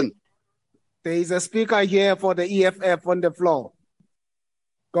 Chairperson. Sorry. There is a speaker here for the EFF on the floor.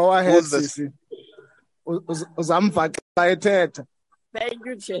 Go ahead, Sisi. Thank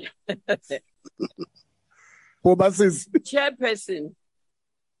you, Chair. Chairperson,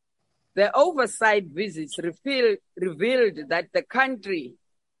 the oversight visits revealed that the country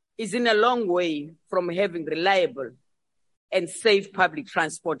is in a long way from having reliable and safe public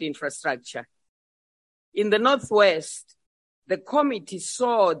transport infrastructure. In the Northwest, the committee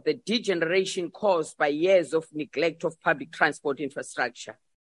saw the degeneration caused by years of neglect of public transport infrastructure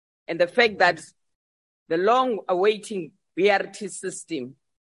and the fact that the long-awaiting BRT system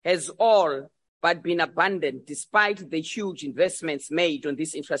has all but been abandoned despite the huge investments made on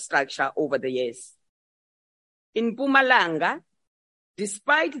this infrastructure over the years. In Mpumalanga,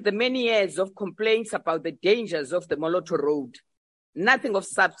 despite the many years of complaints about the dangers of the Moloto Road, nothing of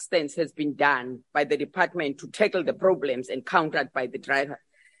substance has been done by the department to tackle the problems encountered by the drivers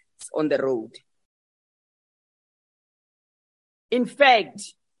on the road. In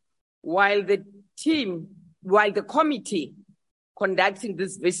fact, while the committee conducting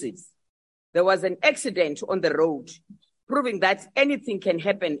these visits, there was an accident on the road, proving that anything can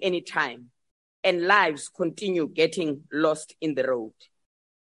happen anytime, and lives continue getting lost in the road.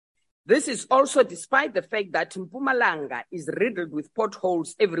 This is also despite the fact that Mpumalanga is riddled with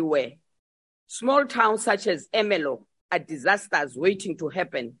potholes everywhere. Small towns such as Emelo are disasters waiting to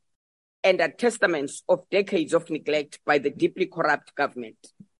happen and are testaments of decades of neglect by the deeply corrupt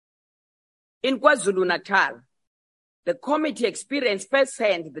government. In KwaZulu-Natal, the committee experienced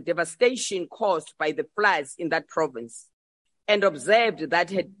firsthand the devastation caused by the floods in that province and observed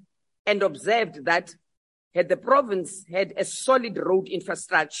that had the province had a solid road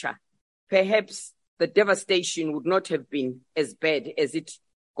infrastructure, perhaps the devastation would not have been as bad as it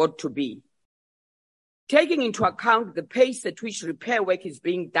got to be. Taking into account the pace at which repair work is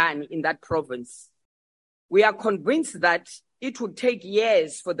being done in that province, we are convinced that it would take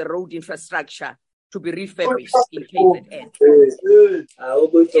years for the road infrastructure to be refurbished in KZN.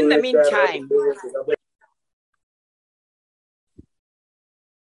 In the meantime,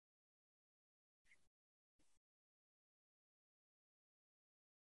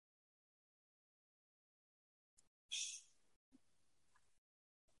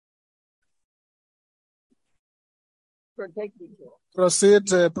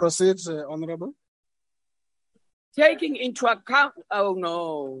 proceed, Honorable. Taking into account,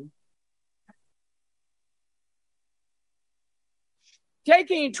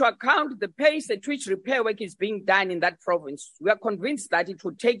 Taking into account the pace at which repair work is being done in that province, we are convinced that it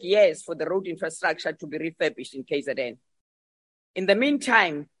would take years for the road infrastructure to be refurbished in KZN. In the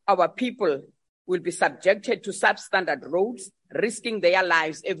meantime, our people will be subjected to substandard roads, risking their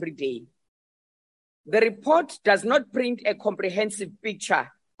lives every day. The report does not print a comprehensive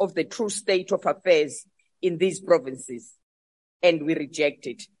picture of the true state of affairs in these provinces, and we reject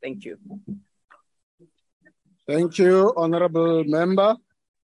it. Thank you. Thank you, Honorable Member.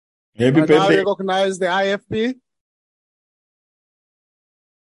 Happy I now birthday. recognize the IFP.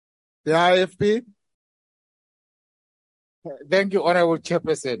 The IFP. Thank you, Honorable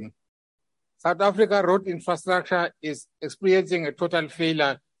Chairperson. South Africa road infrastructure is experiencing a total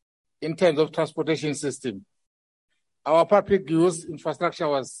failure in terms of transportation system. Our public use infrastructure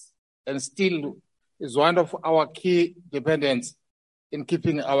was and still is one of our key dependents in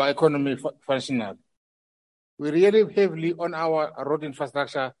keeping our economy functional. We rely heavily on our road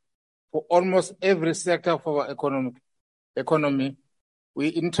infrastructure for almost every sector of our economy. We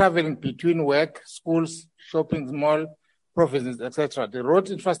in traveling between work, schools, shopping mall, provinces, etc. The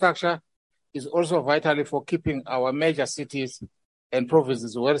road infrastructure is also vital for keeping our major cities and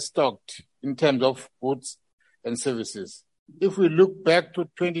provinces well stocked in terms of goods and services. If we look back to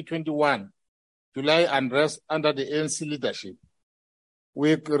 2021, July unrest under the ANC leadership,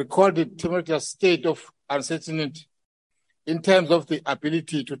 we recorded tumultuous state of uncertainty in terms of the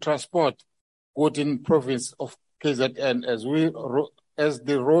ability to transport goods in province of KZN as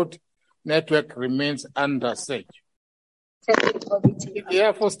the road network remains under siege. It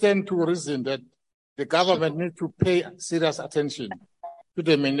therefore stands to reason that the government needs to pay serious attention to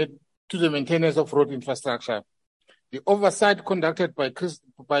the maintenance of road infrastructure. The oversight conducted by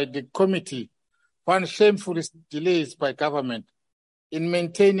the committee found shameful delays by government in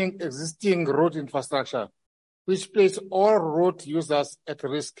maintaining existing road infrastructure, which place all road users at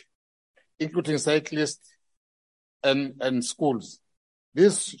risk, including cyclists and schools.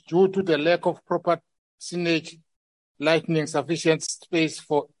 This due to the lack of proper signage, lighting, sufficient space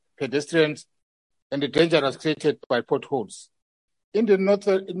for pedestrians, and the dangers created by potholes. In the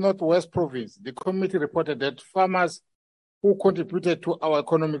Northwest Province, the committee reported that farmers who contributed to our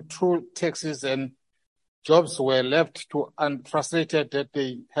economy through taxes and jobs were left to and frustrated that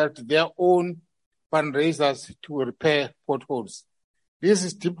they held their own fundraisers to repair potholes. This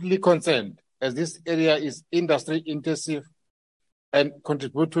is deeply concerned as this area is industry intensive and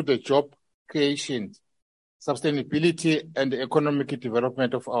contribute to the job creation, sustainability, and the economic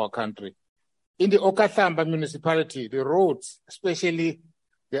development of our country. In the Okathamba municipality, the roads, especially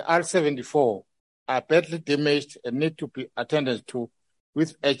the R74, are badly damaged and need to be attended to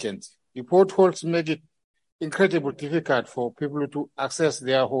with urgency. The potholes make it incredibly difficult for people to access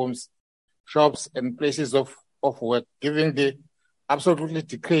their homes, shops, and places of work, given the absolutely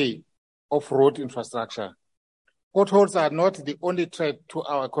decay of road infrastructure. Potholes are not the only threat to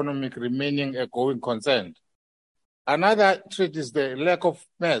our economic remaining a going concern. Another threat is the lack of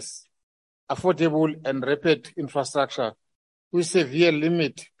mass, affordable, and rapid infrastructure, which severely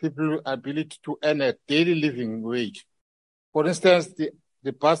limit people's ability to earn a daily living wage. For instance,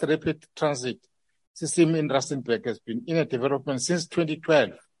 the bus rapid transit system in Rustenburg has been in a development since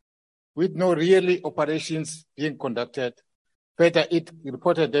 2012, with no really operations being conducted. Further, it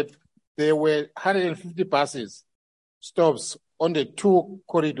reported that there were 150 buses stops on the two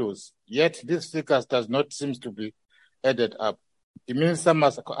corridors, yet this figure does not seem to be added up. The minister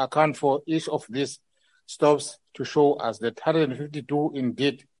must account for each of these stops to show us that 152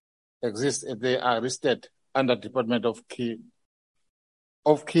 indeed exist and they are listed under Department of Key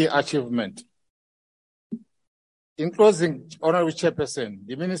Achievement. In closing, Honorable Chairperson,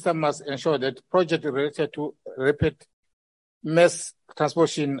 the minister must ensure that projects related to rapid mass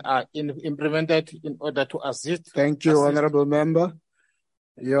transportation are implemented in order to assist. Thank you, Honorable Member.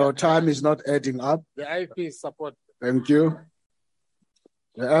 Your time is not adding up. The IFP support. Thank you.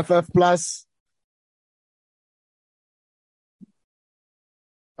 The FF Plus.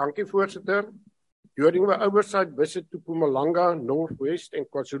 Thank you, Voorzitter. During the oversight visit to Mpumalanga, Northwest, and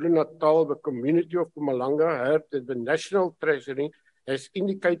KwaZulu-Natal, the community of Mpumalanga heard that the National Treasury has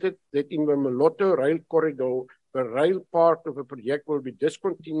indicated that in the Moloto Rail Corridor, the rail part of the project will be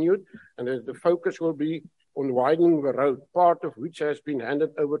discontinued and that the focus will be on widening the road, part of which has been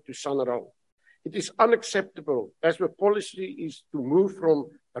handed over to SANRAL. It is unacceptable as the policy is to move from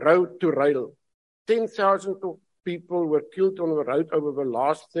road to rail. 10,000 people were killed on the road over the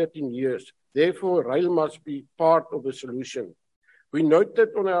last 13 years. Therefore, rail must be part of the solution. We noted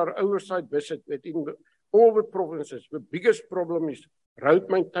on our oversight visit that in all the provinces, the biggest problem is road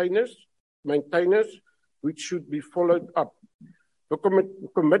maintenance, which should be followed up. The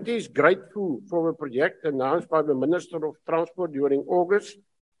committee is grateful for the project announced by the Minister of Transport during August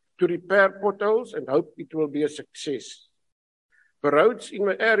to repair potholes and hope it will be a success. The roads in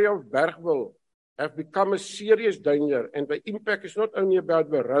the area of Bergville have become a serious danger, and the impact is not only about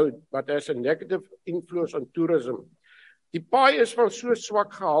the road, but has a negative influence on tourism. Die paai is van so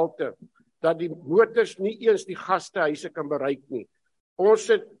swak gehalte dat die motors nie eens die gastehuise kan bereik nie. Ons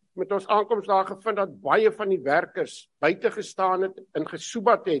het met ons aankoms daar gevind dat baie van die werkers buite gestaan het en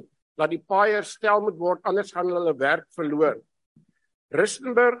gesoebat het dat die paai herstel moet word, anders gaan hulle werk verloor.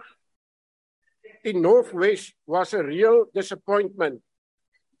 Rustenburg in Northwest was a real disappointment.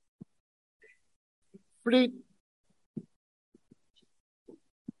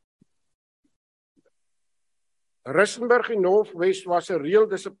 Rustenburg in Northwest was a real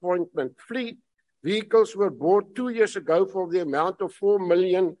disappointment. Fleet vehicles were bought 2 years ago for the amount of 4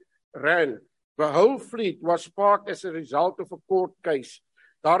 million rand. The whole fleet was parked as a result of a court case.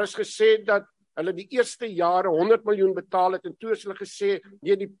 Daar is gesê dat hulle die eerste jare 100 miljoen betaal het en toe is hulle gesê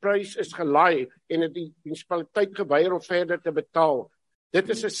nee, die prys is gelaai en het die munisipaliteit geweier om verder te betaal. Dit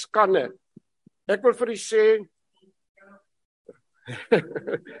is 'n skande. Ek wil vir u sê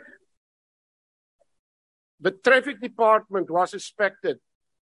the traffic department was inspected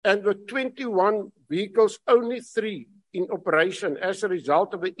and the 21 vehicles, only 3 in operation as a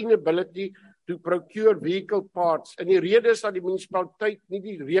result of the inability to procure vehicle parts. En die rede is dat die munisipaliteit nie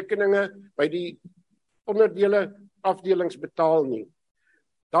die rekeninge by die onderdele afdelings betaal nie.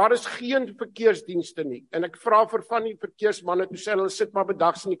 Daar is geen verkeersdienste nie. En ek vra vir van die verkeersmanne toe sê hulle sit maar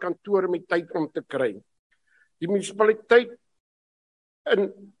bedags in die kantoor om die tyd om te kry. Die munisipaliteit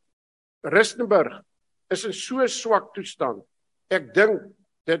in Rustenburg is in so swak toestand. Ek dink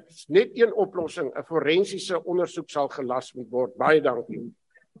dit is net een oplossing, 'n forensiese ondersoek sal gelas moet word. Baie dankie.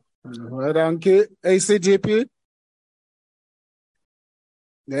 Baie dankie. ACDP.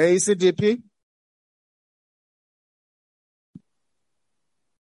 The ACDP.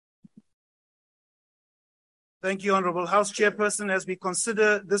 Thank you, Honourable House Chairperson. As we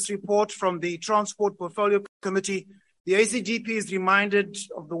consider this report from the Transport Portfolio Committee, the ACGP is reminded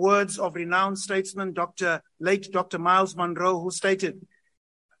of the words of renowned statesman, late Dr. Miles Monroe, who stated,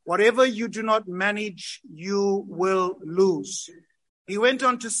 "Whatever you do not manage, you will lose." He went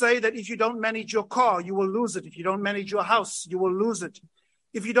on to say that if you don't manage your car, you will lose it. If you don't manage your house, you will lose it.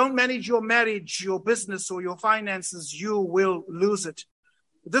 If you don't manage your marriage, your business, or your finances, you will lose it.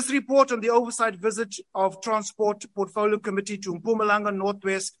 This report on the oversight visit of Transport Portfolio Committee to Mpumalanga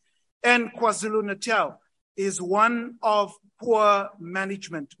Northwest and KwaZulu-Natal is one of poor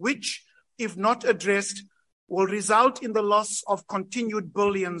management, which, if not addressed, will result in the loss of continued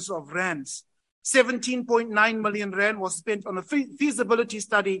billions of rands. 17.9 million rand was spent on a feasibility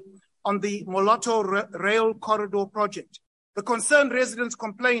study on the Moloto Rail Corridor project. The concerned residents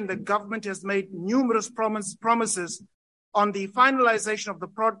complain that government has made numerous promises on the finalization of the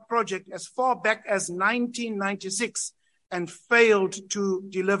project as far back as 1996 and failed to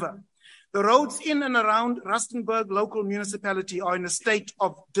deliver. The roads in and around Rustenburg local municipality are in a state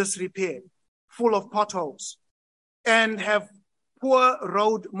of disrepair, full of potholes, and have poor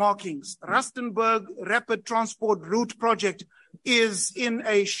road markings. Rustenburg Rapid Transport Route Project is in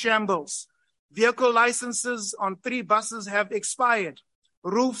a shambles. Vehicle licenses on 3 buses have expired.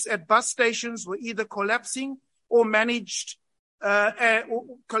 Roofs at bus stations were either collapsing or damaged,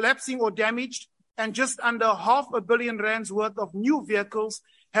 and just under R500 million worth of new vehicles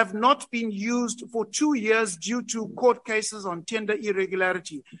have not been used for 2 years due to court cases on tender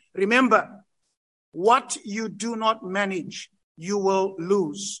irregularity. Remember, what you do not manage, you will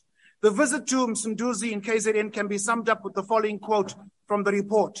lose. The visit to Msunduzi in KZN can be summed up with the following quote from the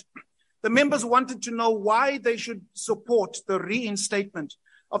report. The members wanted to know why they should support the reinstatement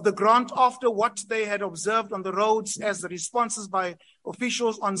of the grant after what they had observed on the roads, as the responses by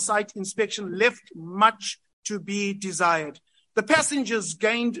officials on site inspection left much to be desired. The passengers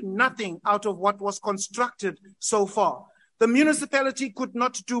gained nothing out of what was constructed so far. The municipality could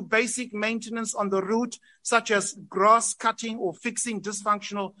not do basic maintenance on the route, such as grass cutting or fixing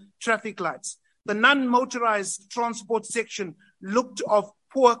dysfunctional traffic lights. The non-motorized transport section looked of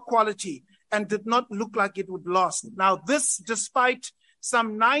poor quality and did not look like it would last. Now, this despite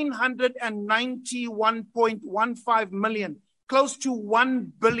some 991.15 million, close to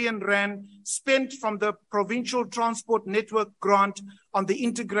 1 billion rand spent from the Provincial Transport Network grant on the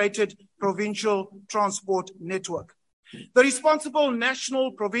Integrated Provincial Transport Network. The responsible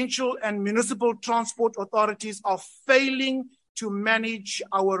national, provincial, and municipal transport authorities are failing to manage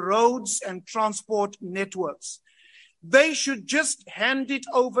our roads and transport networks. They should just hand it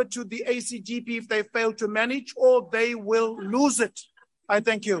over to the ACGP if they fail to manage, or they will lose it. I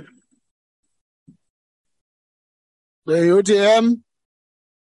thank you. The UTM,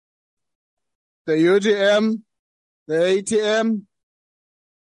 the ATM.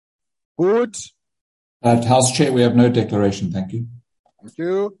 Good. House Chair, we have no declaration. Thank you. Thank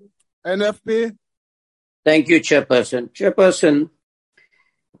you. NFP. Thank you, Chairperson. Chairperson,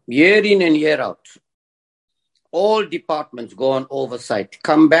 year in and year out, all departments go on oversight,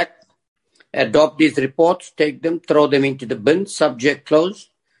 come back, adopt these reports, take them, throw them into the bin, subject closed.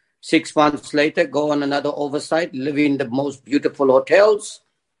 6 months later, go on another oversight, live in the most beautiful hotels,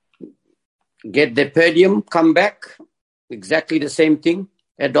 get the per diem, come back, exactly the same thing,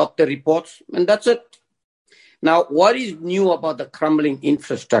 adopt the reports, and that's it. Now, what is new about the crumbling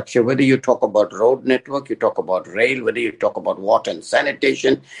infrastructure, whether you talk about road network, you talk about rail, whether you talk about water and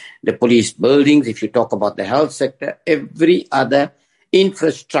sanitation, the police buildings, if you talk about the health sector, every other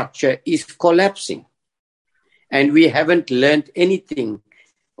infrastructure is collapsing. And we haven't learned anything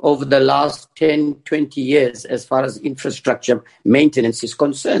over the last 10, 20 years as far as infrastructure maintenance is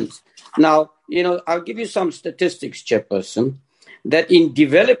concerned. Now, I'll give you some statistics, Chairperson, that in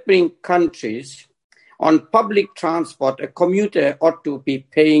developing countries, on public transport, a commuter ought to be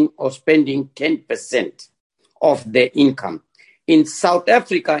paying or spending 10% of their income. In South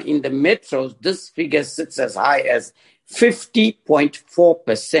Africa, in the metros, this figure sits as high as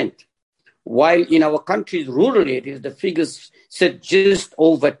 50.4%, while in our country's rural areas, the figures sit just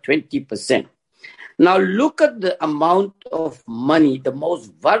over 20%. Now look at the amount of money the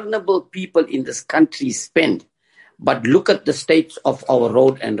most vulnerable people in this country spend, but look at the states of our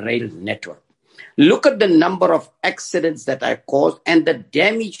road and rail network. Look at the number of accidents that are caused and the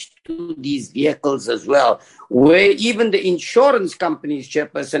damage to these vehicles as well, where even the insurance companies,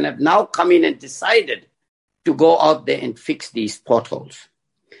 Chairperson, have now come in and decided to go out there and fix these potholes.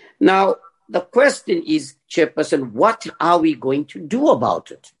 Now, the question is, Chairperson, what are we going to do about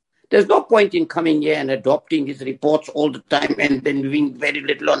it? There's no point in coming here and adopting his reports all the time and then doing very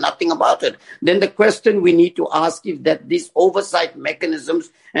little or nothing about it. Then the question we need to ask is that these oversight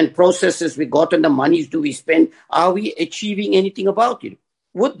mechanisms and processes we got and the monies do we spend, are we achieving anything about it?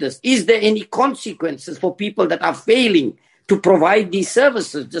 With this, is there any consequences for people that are failing to provide these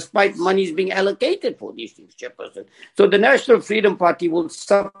services despite monies being allocated for these things, Chairperson? So the National Freedom Party will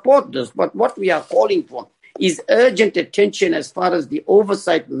support this, but what we are calling for is urgent attention as far as the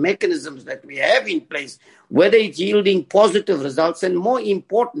oversight mechanisms that we have in place, whether it's yielding positive results, and more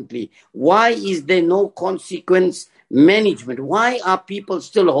importantly, why is there no consequence management? Why are people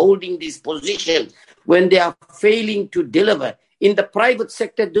still holding these positions when they are failing to deliver? In the private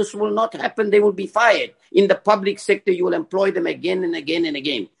sector, this will not happen. They will be fired. In the public sector, you will employ them again and again and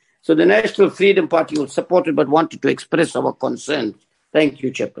again. So the National Freedom Party will support it, but wanted to express our concerns. Thank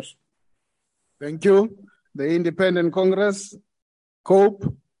you, Chairperson. Thank you. The Independent Congress,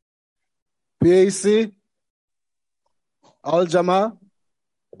 COPE, PAC, Al-Jama.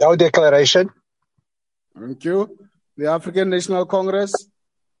 No declaration. Thank you. The African National Congress.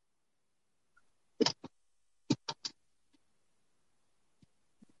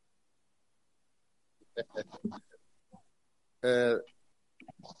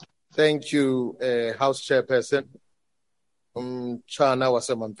 Thank you, House Chairperson. Chana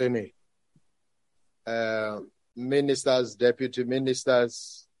Wasamampeni. Ministers, deputy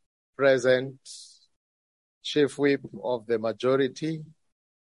ministers present, chief whip of the majority,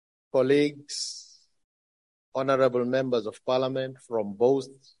 colleagues, honorable members of parliament from both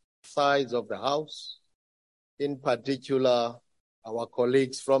sides of the house, in particular, our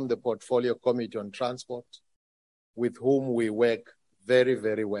colleagues from the Portfolio Committee on Transport, with whom we work very,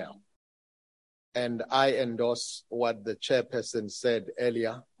 very well. And I endorse what the chairperson said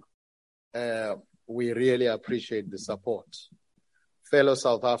earlier. We really appreciate the support. Fellow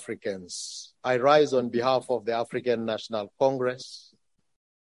South Africans, I rise on behalf of the African National Congress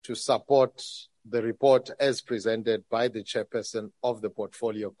to support the report as presented by the chairperson of the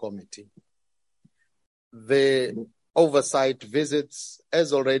Portfolio Committee. The oversight visits,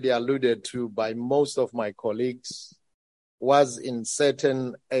 as already alluded to by most of my colleagues, was in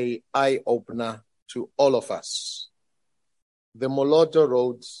certain an eye-opener to all of us. The Moloto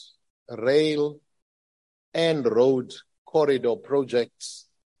roads, rail, and road corridor projects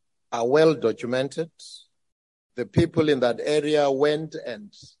are well documented. The people in that area went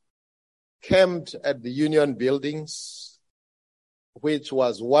and camped at the union buildings, which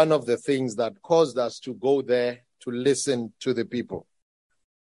was one of the things that caused us to go there to listen to the people.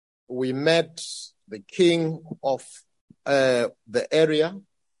 We met the king of the area,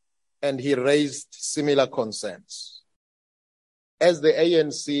 and he raised similar concerns. As the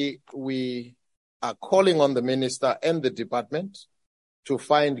ANC, we are calling on the minister and the department to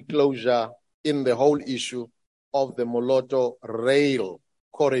find closure in the whole issue of the Moloto rail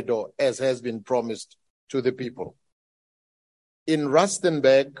corridor, as has been promised to the people. In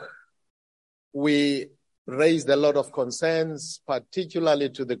Rustenburg, we raised a lot of concerns,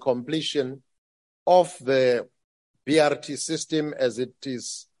 particularly to the completion of the BRT system as it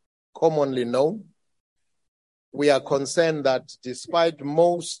is commonly known. We are concerned that despite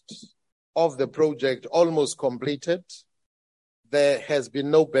most of the project almost completed, there has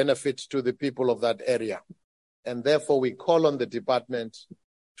been no benefit to the people of that area. And therefore, we call on the department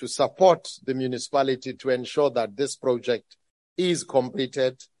to support the municipality to ensure that this project is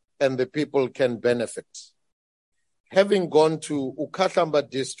completed and the people can benefit. Having gone to Ukhahlamba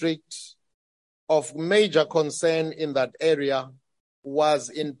district, of major concern in that area was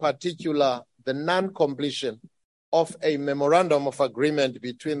in particular the non-completion of a memorandum of agreement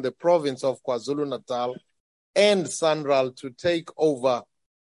between the province of KwaZulu-Natal and SANRAL to take over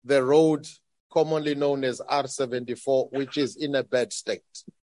the road commonly known as R74, which is in a bad state.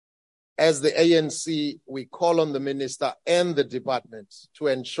 As the ANC, we call on the minister and the department to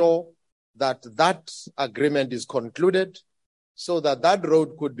ensure that that agreement is concluded so that that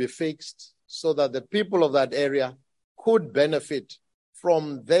road could be fixed, so that the people of that area could benefit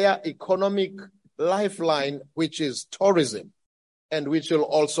from their economic lifeline, which is tourism, and which will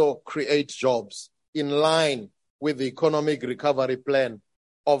also create jobs in line with the economic recovery plan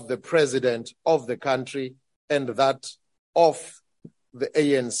of the president of the country and that of the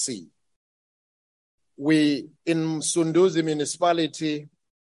ANC. We, in Sunduzi municipality,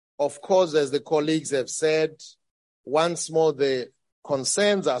 of course, as the colleagues have said, once more, the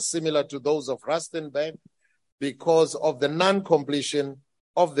concerns are similar to those of Rustenburg because of the non-completion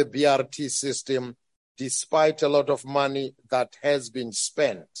of the BRT system, despite a lot of money that has been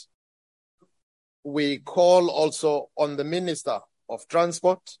spent. We call also on the Minister of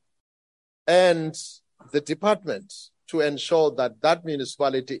Transport and the department to ensure that that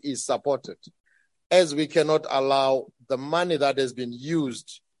municipality is supported, as we cannot allow the money that has been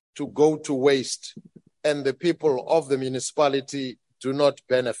used to go to waste and the people of the municipality do not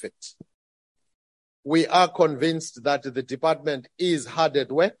benefit. We are convinced that the department is hard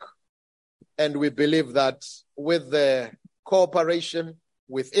at work, and we believe that with the cooperation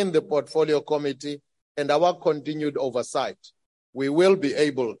within the portfolio committee and our continued oversight, we will be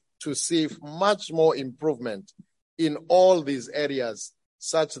able to see much more improvement in all these areas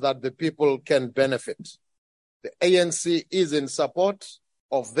such that the people can benefit. The ANC is in support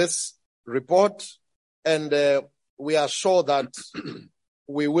of this report, and we are sure that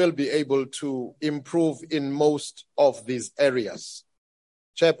we will be able to improve in most of these areas.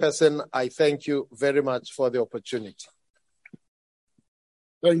 Chairperson, I thank you very much for the opportunity.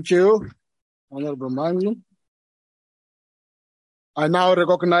 Thank you, Honorable Manu. I now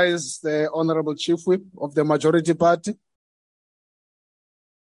recognize the Honorable Chief Whip of the Majority Party.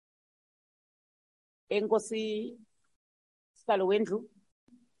 Enkosi Salo Wendlu,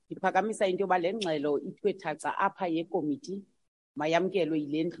 iphakamisa into yoba le ngxelo ithwe thaca apha yekomiti mayamkelwe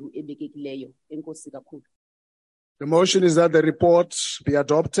yile ndlu ebekekileyo. Enkosi kakhulu. The motion is that the report be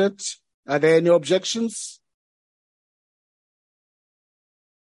adopted. Are there any objections?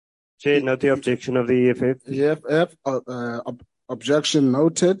 Chair, note the objection of the EFF. EFF, objection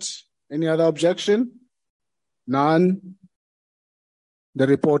noted. Any other objection? None. The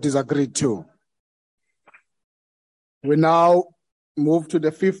report is agreed to. We now move to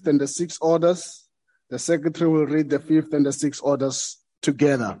the fifth and the sixth orders. The Secretary will read the fifth and the sixth orders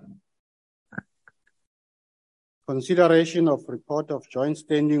together. Consideration of report of Joint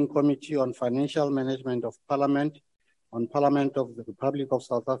Standing Committee on Financial Management of Parliament on Parliament of the Republic of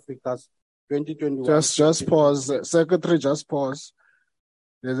South Africa's 2021. Just pause. Secretary, just pause.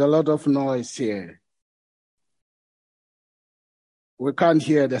 There's a lot of noise here. We can't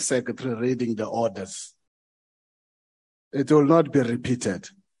hear the Secretary reading the orders. It will not be repeated.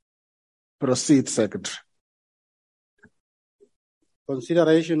 Proceed, Secretary.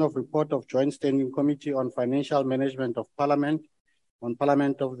 Consideration of report of Joint Standing Committee on Financial Management of Parliament on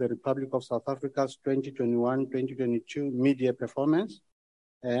Parliament of the Republic of South Africa's 2021-2022 media performance,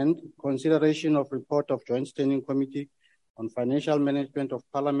 and consideration of report of Joint Standing Committee on Financial Management of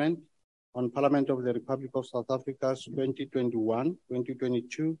Parliament on Parliament of the Republic of South Africa's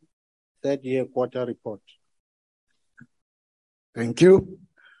 2021-2022 third year quarter report. Thank you.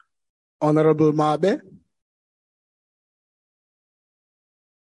 Honorable Mabe.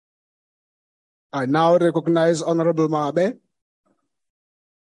 I now recognize Honorable Mabe.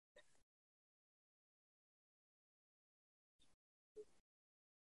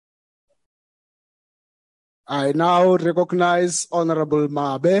 I now recognize Honorable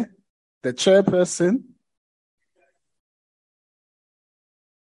Mabe, the chairperson.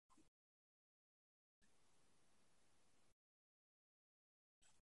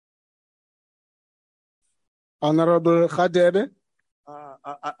 Honorable Khadebe.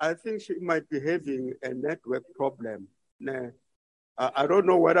 I think she might be having a network problem. I don't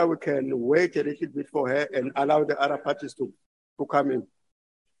know whether we can wait a little bit for her and allow the other parties to come in.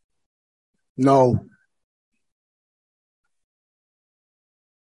 No.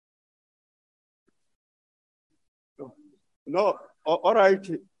 No, all right.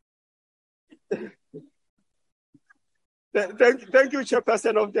 Thank you,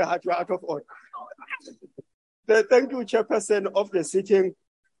 Chairperson of the Heart of Order. Thank you, Chairperson of the sitting,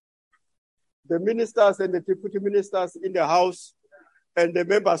 the ministers and the deputy ministers in the House, and the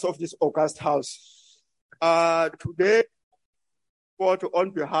members of this august House. Today,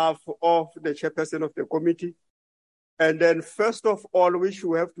 on behalf of the Chairperson of the committee, and then first of all, which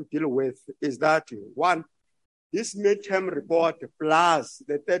we have to deal with is that, one, this midterm report plus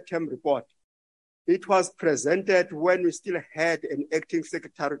the third term report, it was presented when we still had an acting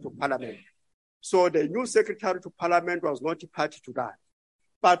Secretary to Parliament. So the new Secretary to Parliament was not a party to that.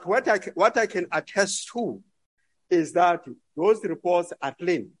 But what I can attest to is that those reports are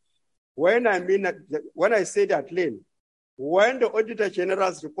clean. When I say they're clean, when the Auditor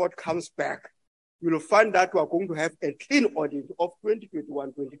General's report comes back, you will find that we are going to have a clean audit of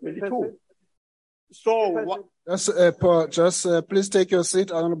 2021-2022. So please take your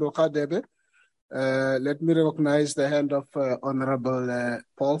seat, Honorable Khadebe. Let me recognize the hand of Honorable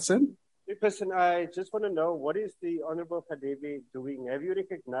Paulsen. Person, I just want to know, what is the Honorable Khadebe doing? Have you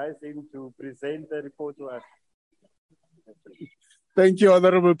recognized him to present the report to us? Thank you,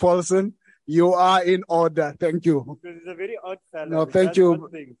 Honorable Paulsen. You are in order. Thank you. Because he's a very odd fellow. No, thank you.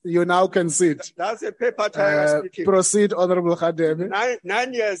 You now can sit. That's a paper time speaking. Proceed, Honorable Khadebe.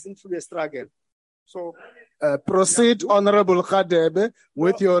 9 years into the struggle. So proceed, Honorable Khadebe,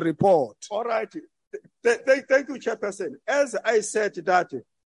 with your report. All right. Thank you, Chairperson. As I said that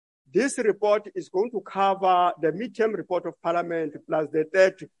this report is going to cover the mid-term report of Parliament plus the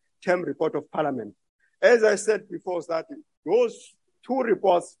third-term report of Parliament. As I said before, that those two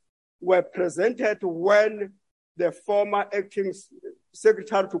reports were presented when the former acting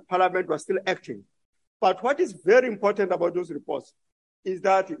Secretary to Parliament was still acting. But what is very important about those reports is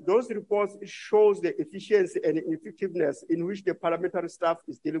that those reports shows the efficiency and effectiveness in which the parliamentary staff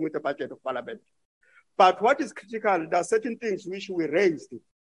is dealing with the budget of Parliament. But what is critical, there are certain things which we raised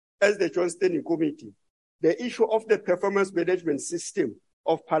as the Joint Standing Committee. The issue of the performance management system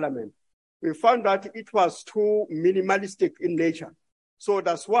of Parliament. We found that it was too minimalistic in nature. So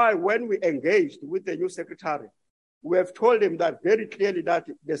that's why when we engaged with the new secretary, we have told him that very clearly that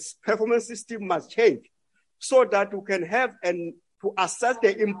this performance system must change so that we can have and to assess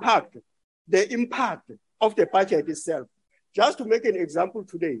the impact of the budget itself. Just to make an example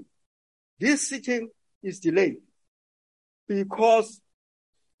today, this sitting is delayed because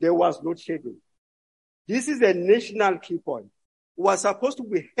there was no schedule. This is a national key point. We are supposed to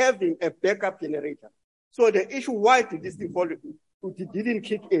be having a backup generator. So the issue why this didn't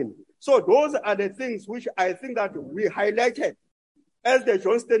kick in. So those are the things which I think that we highlighted as the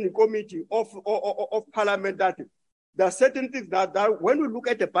Joint Standing Committee of Parliament, that there are certain things that when we look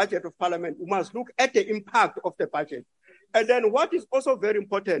at the budget of Parliament, we must look at the impact of the budget. And then what is also very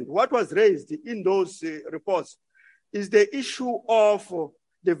important, what was raised in those reports, is the issue of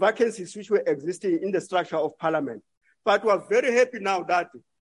the vacancies which were existing in the structure of Parliament. But we are very happy now that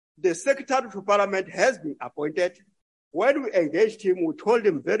the Secretary to Parliament has been appointed. When we engaged him, we told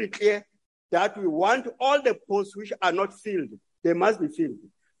him very clear that we want all the posts which are not filled, they must be filled.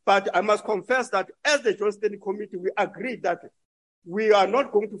 But I must confess that as the Joint Standing Committee, we agreed that we are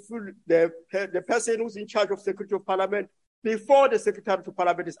not going to fill the person who's in charge of Secretary of Parliament before the Secretary to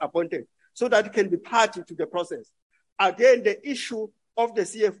Parliament is appointed, so that it can be party to the process. Again, the issue of the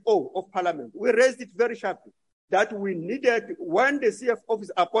CFO of Parliament, we raised it very sharply, that we needed, when the CFO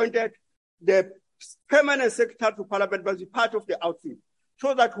is appointed, the permanent Secretary to Parliament must be part of the outfit,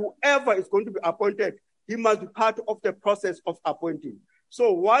 so that whoever is going to be appointed, he must be part of the process of appointing.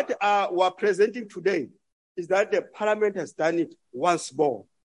 So what we're presenting today is that the Parliament has done it once more.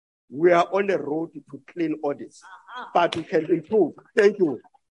 We are on the road to clean audits, but we can improve. Thank you.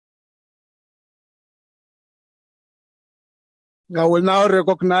 I will now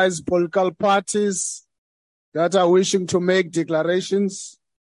recognize political parties that are wishing to make declarations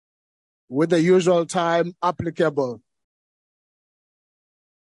with the usual time applicable.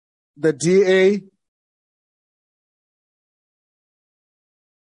 The DA.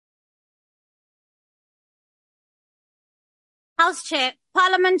 House Chair,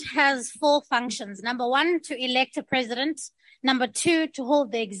 Parliament has 4 functions. Number 1, to elect a president. Number 2, to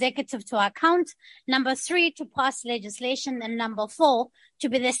hold the executive to account. Number 3, to pass legislation. And number 4, to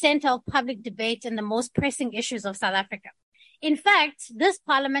be the center of public debate in the most pressing issues of South Africa. In fact, this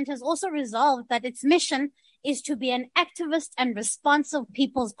Parliament has also resolved that its mission is to be an activist and responsive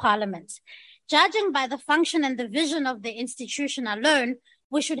people's parliament. Judging by the function and the vision of the institution alone,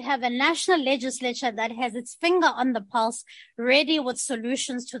 we should have a national legislature that has its finger on the pulse, ready with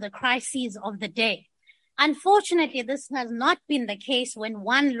solutions to the crises of the day. Unfortunately, this has not been the case when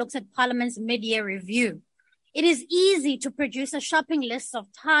one looks at Parliament's mid-year review. It is easy to produce a shopping list of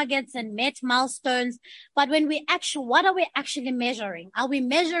targets and met milestones, but when what are we actually measuring? Are we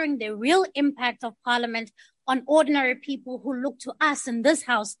measuring the real impact of Parliament on ordinary people who look to us in this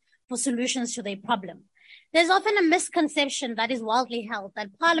House for solutions to their problem? There's often a misconception that is widely held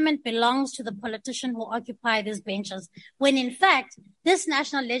that Parliament belongs to the politicians who occupy these benches, when in fact, this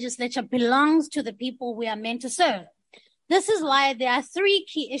national legislature belongs to the people we are meant to serve. This is why there are 3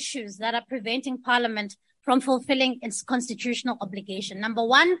 key issues that are preventing Parliament from fulfilling its constitutional obligation. Number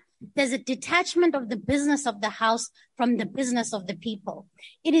 1, There's a detachment of the business of the House from the business of the people.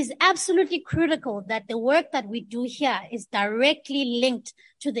 It is absolutely critical that the work that we do here is directly linked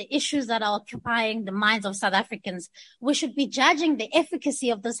to the issues that are occupying the minds of South Africans. We should be judging the efficacy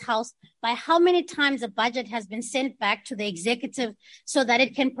of this House by how many times a budget has been sent back to the executive so that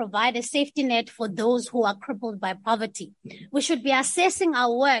it can provide a safety net for those who are crippled by poverty. We should be assessing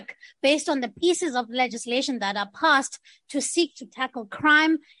our work based on the pieces of legislation that are passed to seek to tackle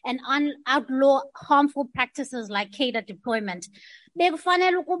crime and outlaw harmful practices like cadre deployment.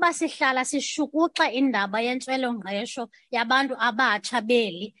 Bekufanele ukuba sihlala sishukuxa indaba yentswelo-ngqesho yabantu abatsha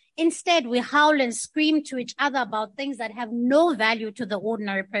beli. Instead, we howl and scream to each other about things that have no value to the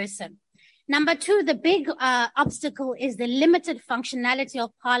ordinary person. Number two, the big obstacle is the limited functionality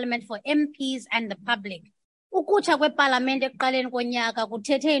of Parliament for MPs and the public. Ukutsha kweParliament ekuqaleni konyaka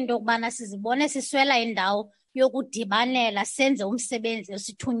kuthethe into yokubana sizibone siswela indawo yokudibanela senze umsebenzi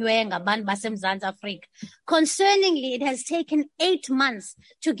osithunywe ngabantu baseMzantsi Afrika. Concerningly, it has taken 8 months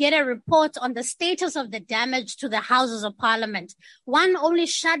to get a report on the status of the damage to the Houses of Parliament. One only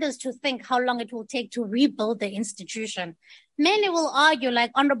shudders to think how long it will take to rebuild the institution. Many will argue,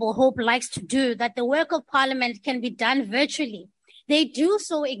 like Honorable Hope likes to do, that the work of Parliament can be done virtually. They do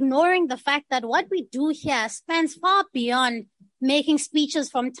so ignoring the fact that what we do here spans far beyond making speeches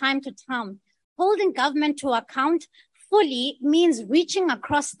from time to time. Holding government to account fully means reaching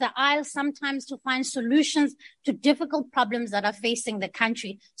across the aisle sometimes to find solutions to difficult problems that are facing the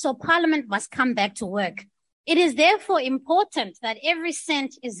country. So Parliament must come back to work. It is therefore important that every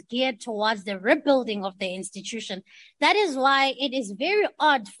cent is geared towards the rebuilding of the institution. That is why it is very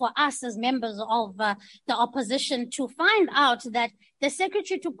odd for us as members of the opposition to find out that the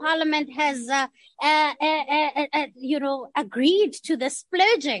Secretary to Parliament has, agreed to the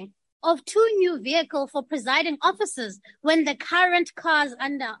splurging of 2 new vehicles for presiding officers when the current cars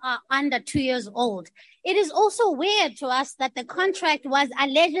are under 2 years old. It is also weird to us that the contract was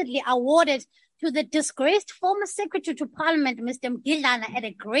allegedly awarded to the disgraced former Secretary to Parliament, Mr. Mgilana, at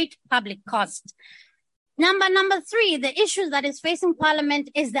a great public cost. Number 3, the issue that is facing Parliament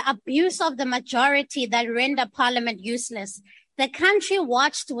is the abuse of the majority that render Parliament useless. The country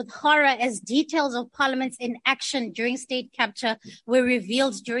watched with horror as details of Parliament's inaction during state capture were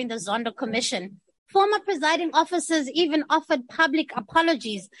revealed during the Zondo Commission. Former presiding officers even offered public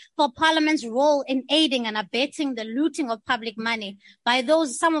apologies for Parliament's role in aiding and abetting the looting of public money by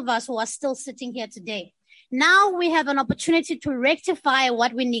some of us who are still sitting here today. Now we have an opportunity to rectify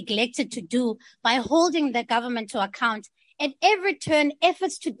what we neglected to do by holding the government to account. At every turn,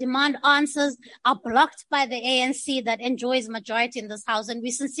 efforts to demand answers are blocked by the ANC that enjoys majority in this House, and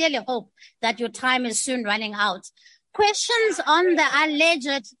we sincerely hope that your time is soon running out. Questions on the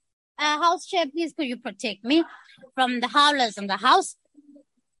alleged House Chair, please could you protect me from the howlers in the House?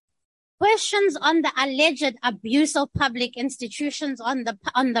 Questions on the alleged abuse of public institutions on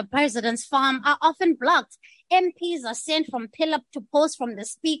the President's farm are often blocked. MPs are sent from pillar to post, from the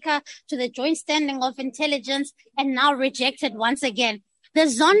Speaker to the Joint Standing of Intelligence, and now rejected once again. The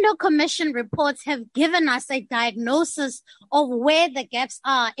Zondo Commission reports have given us a diagnosis of where the gaps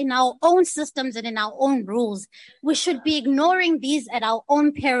are in our own systems and in our own rules. We should be ignoring these at our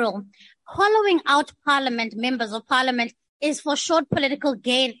own peril. Hollowing out Parliament, members of Parliament, is for short political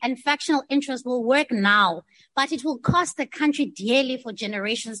gain, and factional interests will work now, but it will cost the country dearly for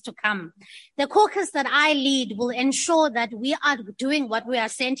generations to come. The caucus that I lead will ensure that we are doing what we are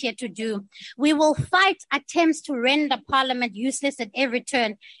sent here to do. We will fight attempts to render Parliament useless at every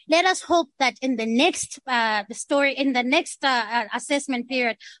turn. Let us hope that in the next assessment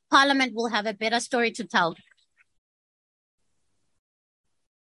period, Parliament will have a better story to tell.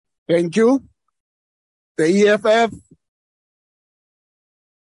 Thank you. The EFF.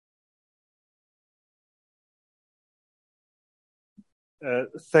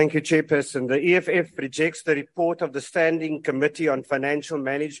 Thank you, Chairperson. The EFF rejects the report of the Standing Committee on Financial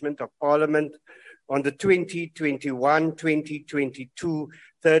Management of Parliament on the 2021-2022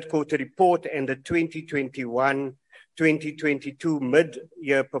 third quarter report and the 2021-2022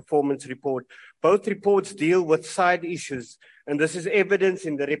 mid-year performance report. Both reports deal with side issues, and this is evidence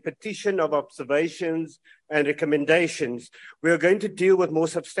in the repetition of observations and recommendations. We are going to deal with more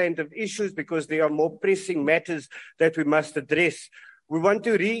substantive issues because there are more pressing matters that we must address. We want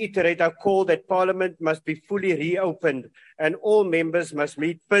to reiterate our call that Parliament must be fully reopened and all members must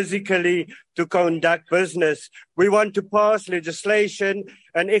meet physically to conduct business. We want to pass legislation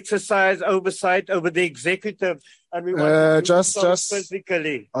and exercise oversight over the executive, and we want to do so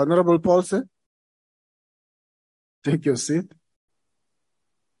physically. Honorable Paulsen, take your seat.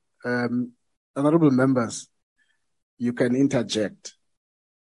 Honorable members, you can interject.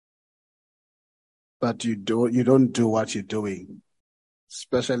 but you don't do what you're doing,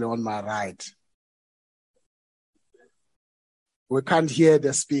 especially on my right. We can't hear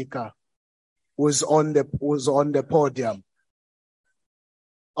the speaker who's on the podium.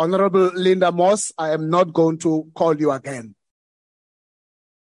 Honorable Linda Moss, I am not going to call you again.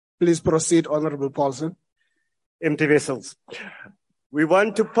 Please proceed, Honorable Paulson. Empty vessels. We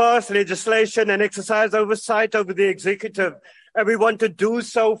want to pass legislation and exercise oversight over the executive, and we want to do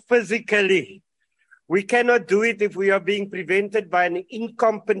so physically. We cannot do it if we are being prevented by an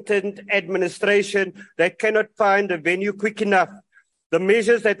incompetent administration that cannot find a venue quick enough. The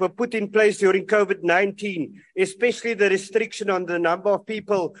measures that were put in place during COVID-19, especially the restriction on the number of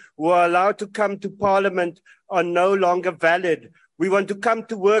people who are allowed to come to Parliament, are no longer valid. We want to come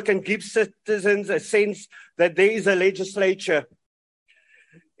to work and give citizens a sense that there is a legislature.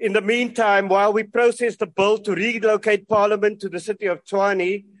 In the meantime, while we process the bill to relocate Parliament to the city of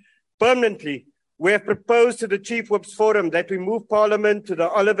Tshwane permanently, we have proposed to the Chief Whips Forum that we move Parliament to the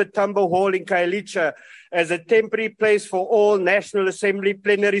Oliver Tambo Hall in Khayelitsha as a temporary place for all National Assembly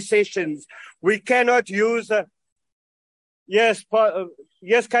plenary sessions. We cannot use yes,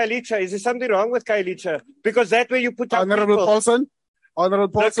 Khayelitsha. Is there something wrong with Khayelitsha? Because that's where you put up Honorable people. Paulson.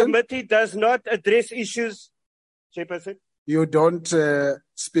 Honorable Paulson. The committee does not address issues. Chairperson. You don't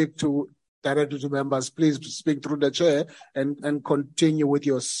speak directly to members. Please speak through the chair and continue with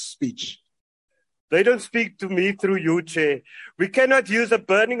your speech. They don't speak to me through you, Chair. We cannot use a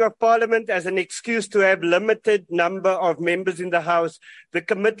burning of Parliament as an excuse to have limited number of members in the House. The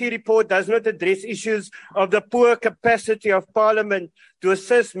committee report does not address issues of the poor capacity of Parliament to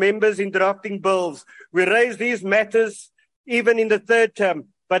assist members in drafting bills. We raised these matters even in the third term,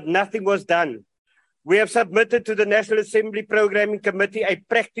 but nothing was done. We have submitted to the National Assembly Programming Committee a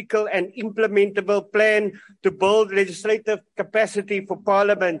practical and implementable plan to build legislative capacity for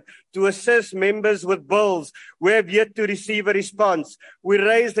Parliament to assist members with bills. We have yet to receive a response. We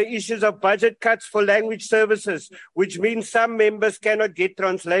raised the issues of budget cuts for language services, which means some members cannot get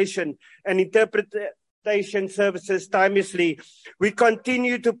translation and interpretation services timelessly. We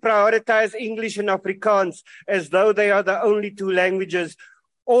continue to prioritize English and Afrikaans as though they are the only two languages.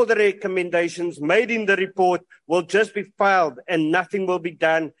 All the recommendations made in the report will just be filed and nothing will be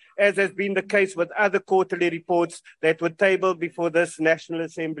done, as has been the case with other quarterly reports that were tabled before this National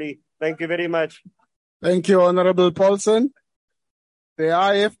Assembly. Thank you very much. Thank you, Honorable Paulson. The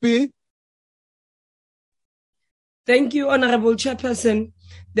IFP. Thank you, Honorable Chairperson.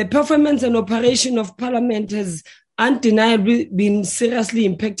 The performance and operation of Parliament has undeniably been seriously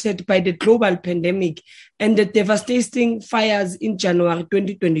impacted by the global pandemic and the devastating fires in January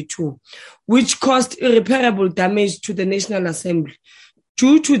 2022, which caused irreparable damage to the National Assembly.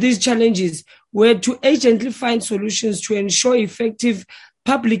 Due to these challenges, we had to urgently find solutions to ensure effective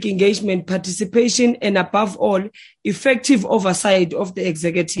public engagement, participation, and above all, effective oversight of the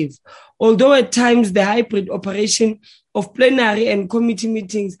executive. Although at times the hybrid operation of plenary and committee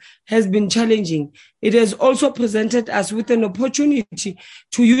meetings has been challenging, it has also presented us with an opportunity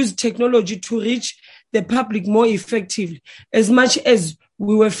to use technology to reach the public more effectively, as much as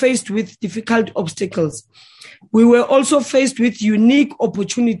we were faced with difficult obstacles. We were also faced with unique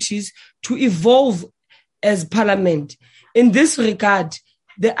opportunities to evolve as Parliament. In this regard,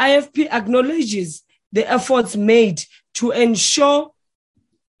 the IFP acknowledges the efforts made to ensure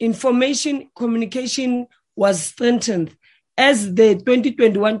information communication was strengthened. As the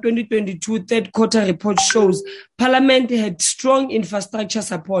 2021-2022 third quarter report shows, Parliament had strong infrastructure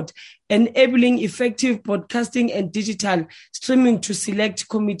support, enabling effective broadcasting and digital streaming to select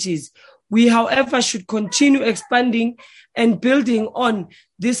committees. We, however, should continue expanding and building on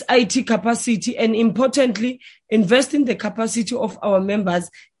this IT capacity and, importantly, invest in the capacity of our members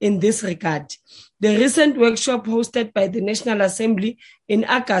in this regard. The recent workshop hosted by the National Assembly in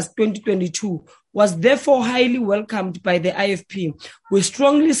August 2022 was therefore highly welcomed by the IFP. We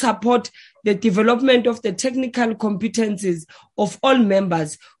strongly support the development of the technical competencies of all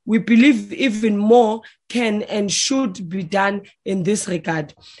members. We believe even more can and should be done in this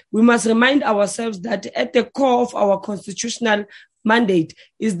regard. We must remind ourselves that at the core of our constitutional mandate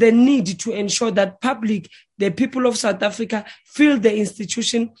is the need to ensure that the people of South Africa, feel the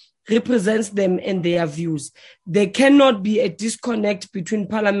institution represents them and their views. There cannot be a disconnect between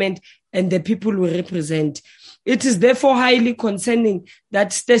Parliament and the people we represent. It is therefore highly concerning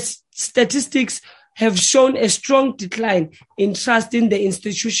that statistics have shown a strong decline in trust in the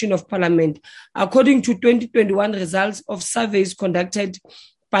institution of Parliament. According to 2021 results of surveys conducted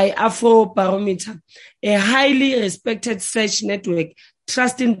by Afrobarometer, a highly respected search network,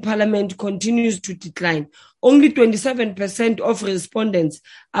 trust in Parliament continues to decline. Only 27% of respondents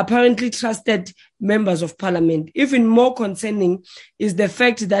apparently trusted members of Parliament. Even more concerning is the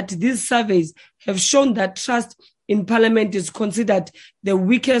fact that these surveys have shown that trust in Parliament is considered the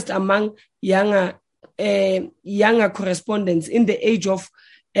weakest among younger correspondents in the age of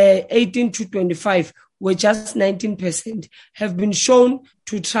 18 to 25, where just 19% have been shown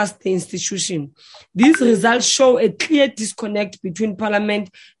to trust the institution. These results show a clear disconnect between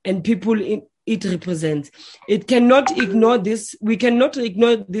Parliament and people it represents. It cannot ignore this. We cannot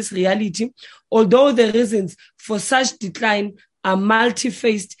ignore this reality, although the reasons for such decline are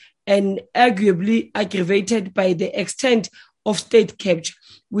multi-faced and arguably aggravated by the extent of state capture.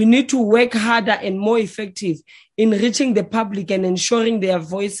 We need to work harder and more effective in reaching the public and ensuring their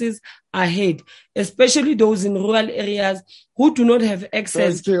voices are heard, especially those in rural areas who do not have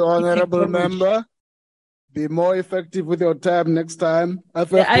access. Thank you, Honorable Member. Be more effective with your time next time. The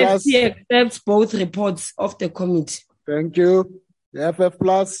IFC accepts both reports of the committee. Thank you. The FF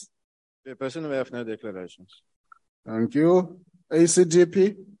Plus. Chairperson, we have no declarations. Thank you.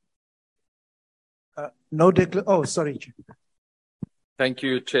 ACDP. Oh, sorry. Thank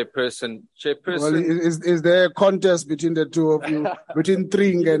you, Chairperson. Well, is there a contest between the two of you, between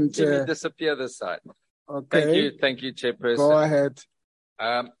Tring and... Can you disappear this side? Okay. Thank you, Chairperson. Go ahead.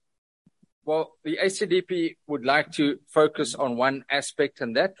 Well, the ACDP would like to focus on one aspect,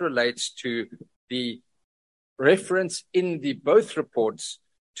 and that relates to the reference in both reports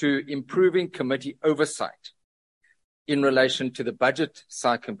to improving committee oversight in relation to the budget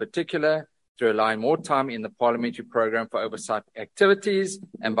cycle in particular, through allowing more time in the parliamentary program for oversight activities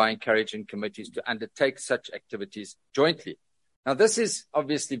and by encouraging committees to undertake such activities jointly. Now, this is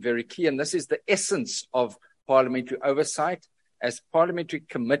obviously very key, and this is the essence of parliamentary oversight, as parliamentary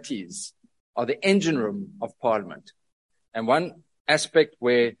committees are the engine room of Parliament. And one aspect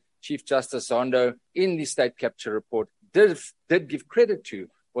where Chief Justice Zondo in the State Capture Report did give credit to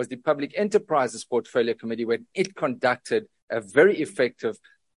was the Public Enterprises Portfolio Committee, when it conducted a very effective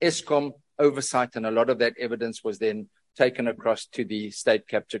ESCOM oversight, and a lot of that evidence was then taken across to the State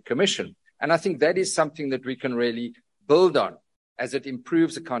Capture Commission. And I think that is something that we can really build on, as it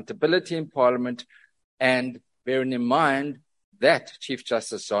improves accountability in Parliament, and bearing in mind that Chief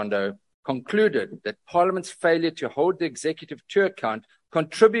Justice Zondo concluded that Parliament's failure to hold the executive to account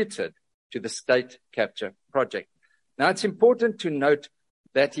contributed to the state capture project. Now, it's important to note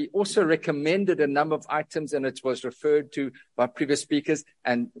that he also recommended a number of items, and it was referred to by previous speakers,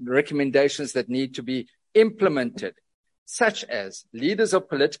 and recommendations that need to be implemented, such as leaders of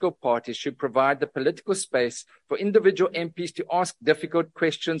political parties should provide the political space for individual MPs to ask difficult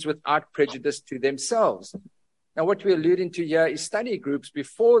questions without prejudice to themselves. Now, what we're alluding to here is study groups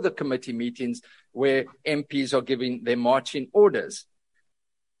before the committee meetings where MPs are giving their marching orders.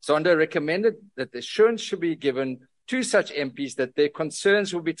 Zondo recommended that the assurance should be given to such MPs that their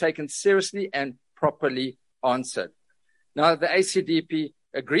concerns will be taken seriously and properly answered. Now, the ACDP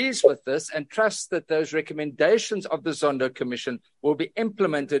agrees with this and trusts that those recommendations of the Zondo Commission will be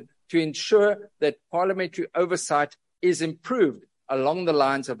implemented to ensure that parliamentary oversight is improved along the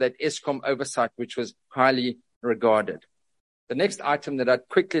lines of that ESCOM oversight, which was highly regarded. The next item that I'd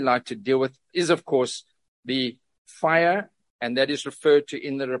quickly like to deal with is, of course, the fire, and that is referred to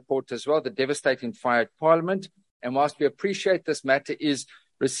in the report as well, the devastating fire at Parliament. And whilst we appreciate this matter is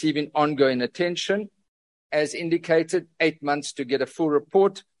receiving ongoing attention, as indicated, 8 months to get a full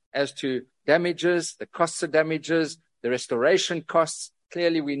report as to damages, the costs of damages, the restoration costs.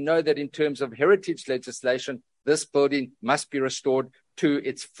 Clearly, we know that in terms of heritage legislation, this building must be restored to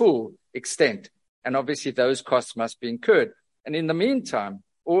its full extent. And obviously, those costs must be incurred. And in the meantime,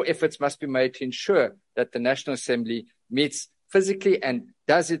 all efforts must be made to ensure that the National Assembly meets physically and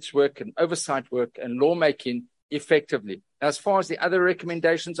does its work and oversight work and lawmaking effectively. Now, as far as the other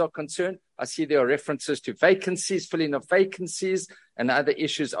recommendations are concerned, I see there are references to vacancies, filling of vacancies, and other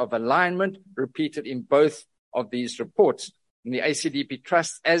issues of alignment repeated in both of these reports. And the ACDP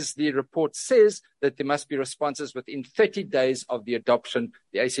trusts, as the report says, that there must be responses within 30 days of the adoption.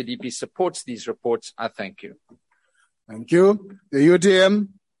 The ACDP supports these reports. I thank you. Thank you. The UTM,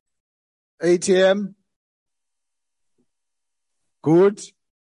 ATM. Good.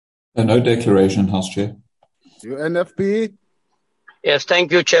 No declaration, House Chair. UNFP. Yes,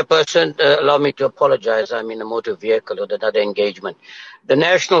 thank you, Chairperson. Allow me to apologize. I'm in a motor vehicle with another engagement. The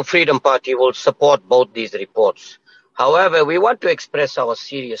National Freedom Party will support both these reports. However, we want to express our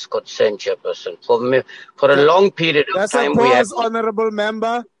serious concern, Chairperson. For a long period of time, we have... Honorable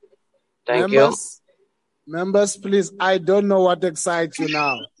Member. Thank you. Members, please, I don't know what excites you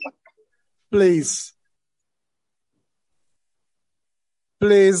now. Please.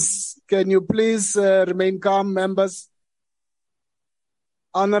 Please, can you please remain calm, members?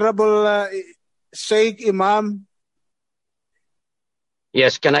 Honorable Sheikh Imam.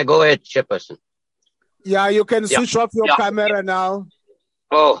 Yes, can I go ahead, Chairperson? Yeah, you can switch off your camera now.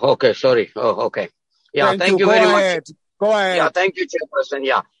 Oh, okay, sorry. Oh, okay. Yeah, thank you very much. Go ahead. Yeah, thank you, Chairperson.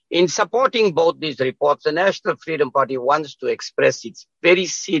 Yeah. In supporting both these reports, the National Freedom Party wants to express its very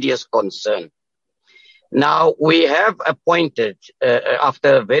serious concern. Now, we have appointed,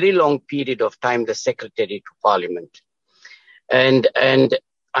 after a very long period of time, the Secretary to Parliament. And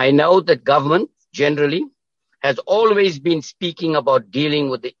I know that government generally has always been speaking about dealing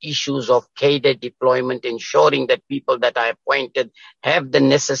with the issues of cadre deployment, ensuring that people that are appointed have the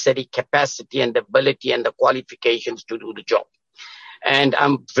necessary capacity and ability and the qualifications to do the job. And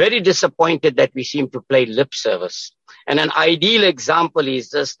I'm very disappointed that we seem to play lip service. And an ideal example is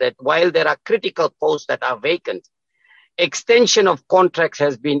this, that while there are critical posts that are vacant, extension of contracts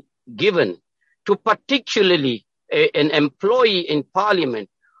has been given to particularly an employee in Parliament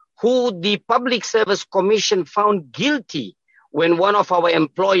who the Public Service Commission found guilty when one of our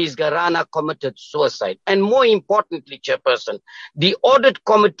employees, Garana, committed suicide. And more importantly, Chairperson, the audit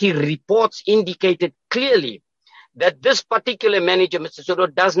committee reports indicated clearly that this particular manager, Mr.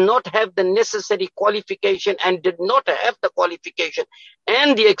 Suro, does not have the necessary qualification and did not have the qualification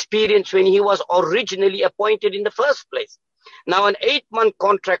and the experience when he was originally appointed in the first place. Now, an 8-month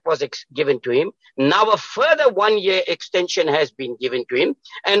contract was given to him. Now, a further 1-year extension has been given to him.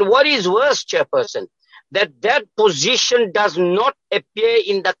 And what is worse, Chairperson, that position does not appear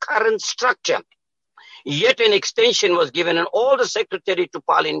in the current structure. Yet an extension was given, and all the Secretary to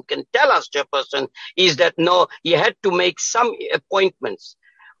Parliament can tell us, Chairperson, is that no, he had to make some appointments.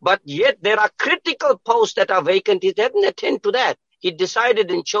 But yet there are critical posts that are vacant. He didn't attend to that. He decided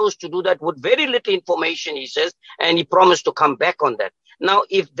and chose to do that with very little information, he says, and he promised to come back on that. Now,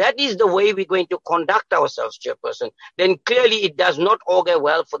 if that is the way we're going to conduct ourselves, Chairperson, then clearly it does not augur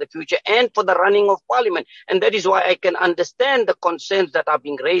well for the future and for the running of Parliament. And that is why I can understand the concerns that are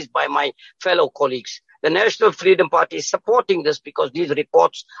being raised by my fellow colleagues. The National Freedom Party is supporting this because these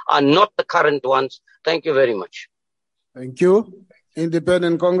reports are not the current ones. Thank you very much. Thank you.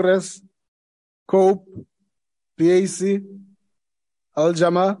 Independent Congress, COPE, PAC,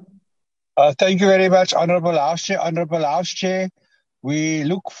 Al-Jama. Thank you very much, Honorable House Chair. Honorable House Chair, we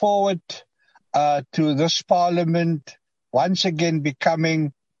look forward to this Parliament once again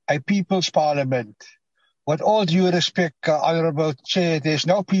becoming a people's Parliament. With all due respect, Honorable Chair, there's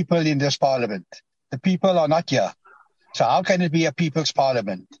no people in this Parliament. The people are not here. So how can it be a people's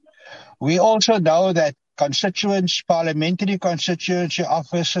Parliament? We also know that parliamentary constituency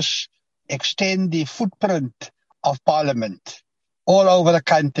offices extend the footprint of Parliament all over the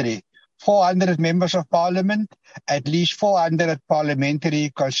country. 400 members of Parliament, at least 400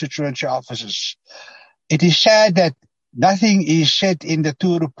 parliamentary constituency offices. It is sad that nothing is said in the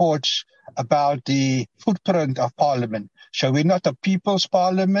two reports about the footprint of Parliament. So we're not a people's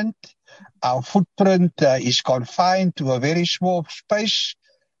Parliament. Our footprint is confined to a very small space.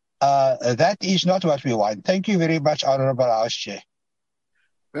 That is not what we want. Thank you very much, Honorable House Chair.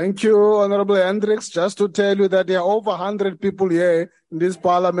 Thank you, Honorable Hendricks. Just to tell you that there are over 100 people here in this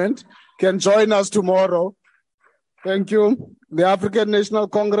Parliament. Can join us tomorrow. Thank you. The African National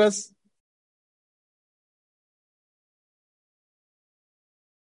Congress.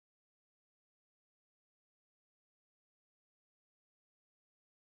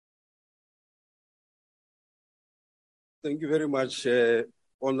 Thank you very much,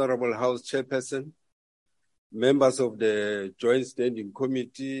 Honorable House Chairperson, members of the Joint Standing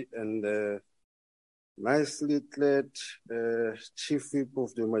Committee, and nicely clad Chief Whip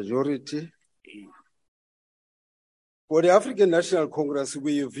of the majority. For the African National Congress,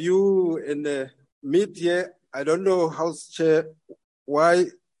 we view in the mid-year, I don't know, House Chair, why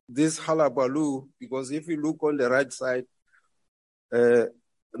this hullabaloo, because if you look on the right side,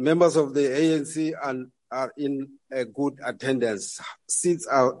 members of the ANC are in a good attendance. Seats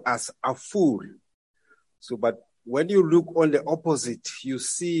are full. So, but when you look on the opposite, you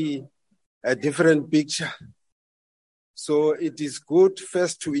see a different picture. So it is good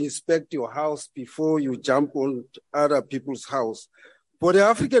first to inspect your house before you jump on other people's house. For the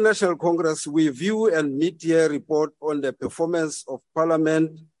African National Congress, we view a mid-year report on the performance of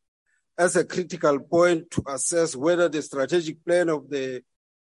Parliament as a critical point to assess whether the strategic plan of the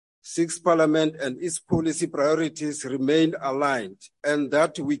Sixth Parliament and its policy priorities remain aligned, and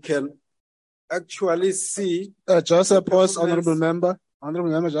that we can actually see. Just a pause, Honorable Member.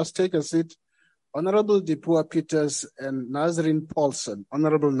 Honorable Member, just take a seat. Honorable Dipua Peters and Nazrin Paulson.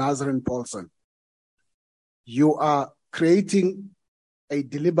 Honorable Nazrin Paulson, you are creating a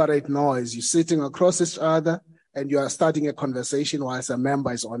deliberate noise. You're sitting across each other and you are starting a conversation whilst a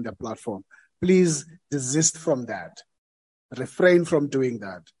member is on the platform. Please desist from that. Refrain from doing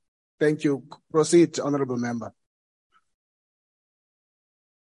that. Thank you. Proceed, Honorable Member.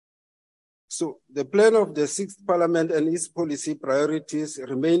 So the plan of the Sixth Parliament and its policy priorities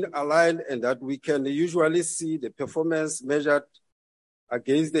remain aligned, and that we can usually see the performance measured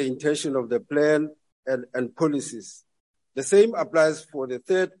against the intention of the plan and policies. The same applies for the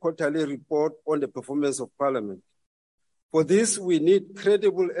third quarterly report on the performance of Parliament. For this, we need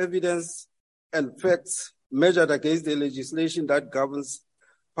credible evidence and facts measured against the legislation that governs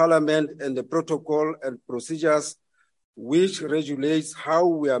Parliament and the protocol and procedures which regulates how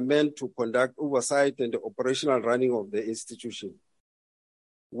we are meant to conduct oversight and the operational running of the institution.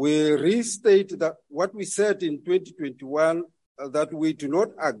 We restate that what we said in 2021, that we do not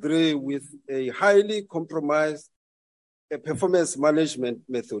agree with a highly compromised performance management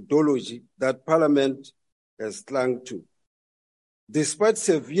methodology that Parliament has clung to. Despite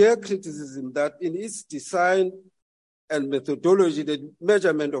severe criticism that in its design and methodology, the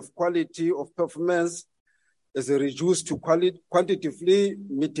measurement of quality of performance is reduced to quantitatively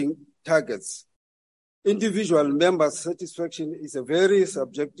meeting targets. Individual member satisfaction is a very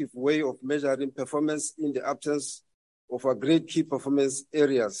subjective way of measuring performance in the absence of agreed key performance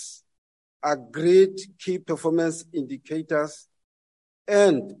areas, agreed key performance indicators,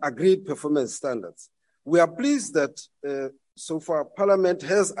 and agreed performance standards. We are pleased that so far Parliament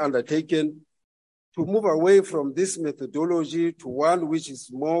has undertaken to move away from this methodology to one which is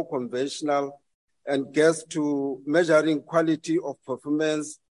more conventional and gets to measuring quality of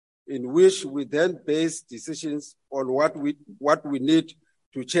performance, in which we then base decisions on what we need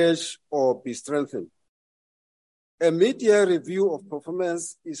to change or be strengthened. A mid-year review of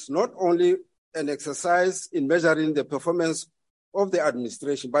performance is not only an exercise in measuring the performance of the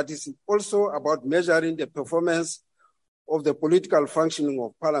administration, but it's also about measuring the performance of the political functioning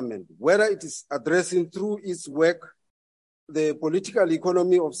of Parliament, whether it is addressing through its work the political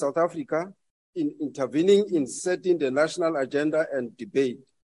economy of South Africa, in intervening in setting the national agenda and debate,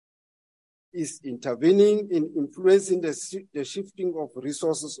 is intervening in influencing the shifting of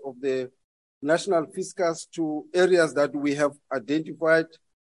resources of the national fiscus to areas that we have identified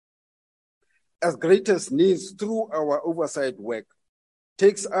as greatest needs through our oversight work,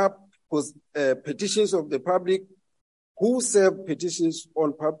 takes up petitions of the public who serve petitions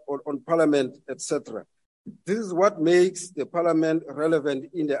on Parliament, etc. This is what makes the Parliament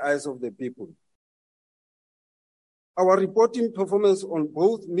relevant in the eyes of the people. Our reporting performance on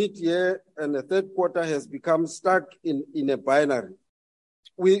both mid-year and the third quarter has become stuck in a binary.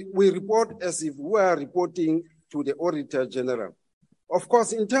 We report as if we are reporting to the Auditor General. Of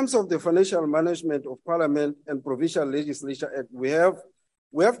course, in terms of the financial management of Parliament and Provincial Legislature Act, we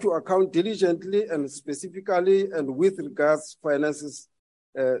have to account diligently and specifically and with regards to finances.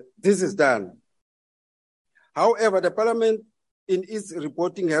 This is done. However, the Parliament in its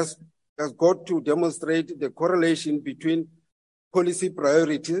reporting has got to demonstrate the correlation between policy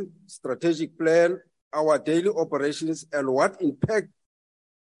priority, strategic plan, our daily operations, and what impact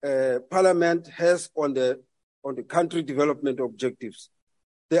Parliament has on the country development objectives.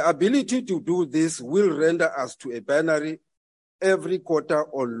 The ability to do this will render us to a binary every quarter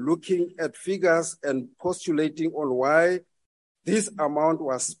on looking at figures and postulating on why this amount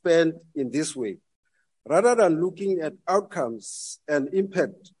was spent in this way, rather than looking at outcomes and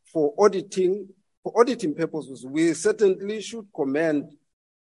impact. For auditing purposes, we certainly should commend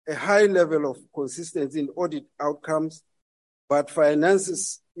a high level of consistency in audit outcomes, but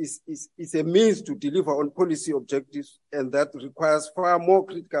finances is a means to deliver on policy objectives, and that requires far more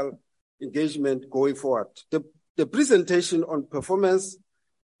critical engagement going forward. The presentation on performance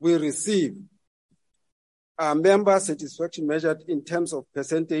we receive are member satisfaction measured in terms of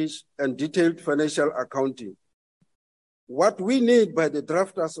percentage and detailed financial accounting. What we need by the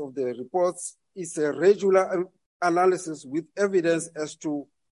drafters of the reports is a regular analysis with evidence as to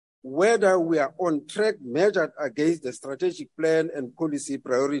whether we are on track measured against the strategic plan and policy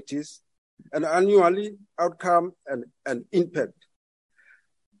priorities, and annually outcome and impact.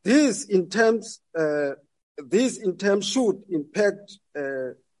 These in terms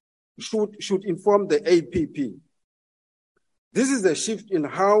should inform the APP. This is a shift in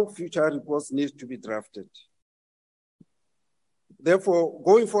how future reports need to be drafted. Therefore,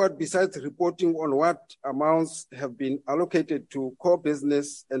 going forward, besides reporting on what amounts have been allocated to core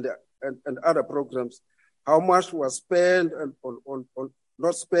business and other programs, how much was spent and on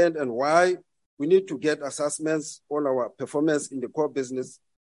not spent and why, we need to get assessments on our performance in the core business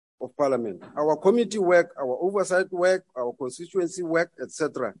of Parliament. Our committee work, our oversight work, our constituency work,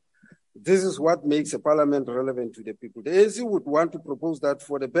 etc. This is what makes a parliament relevant to the people. The ANC would want to propose that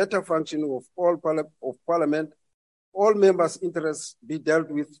for the better functioning of Parliament, all members' interests be dealt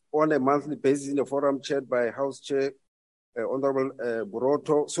with on a monthly basis in a forum chaired by House Chair Honorable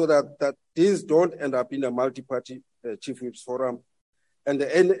Buroto, so that these don't end up in a multi-party chief whips forum, and the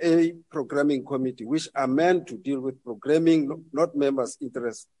NA programming committee, which are meant to deal with programming, not members'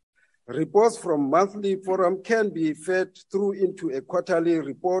 interests. Reports from monthly forum can be fed through into a quarterly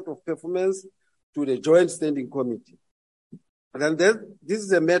report of performance to the Joint Standing Committee. And then this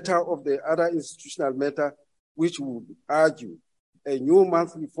is a matter of the other institutional matter, which would argue a new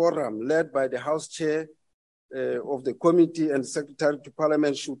monthly forum led by the House Chair of the committee and Secretary to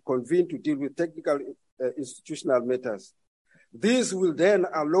Parliament should convene to deal with technical institutional matters. This will then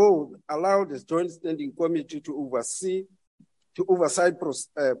allow the Joint Standing Committee to oversight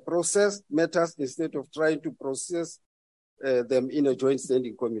process matters instead of trying to process them in a Joint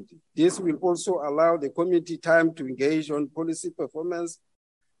Standing Committee. This will also allow the committee time to engage on policy performance,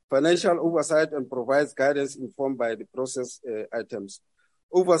 financial oversight, and provides guidance informed by the process items.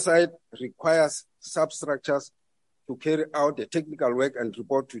 Oversight requires substructures to carry out the technical work and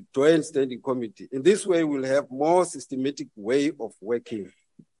report to Joint Standing Committee. In this way, we'll have more systematic way of working.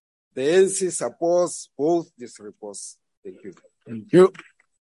 The ANC supports both these reports. Thank you. Thank you.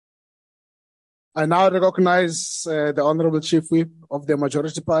 I now recognize the Honorable Chief Whip of the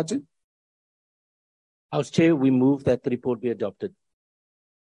Majority Party. House Chair, we move that the report be adopted.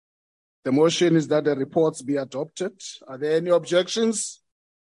 The motion is that the reports be adopted. Are there any objections?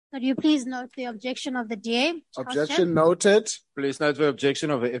 Could you please note the objection of the DA? Objection noted. Please note the objection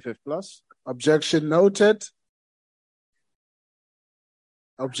of the FF+. Objection noted.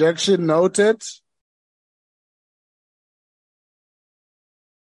 Objection noted.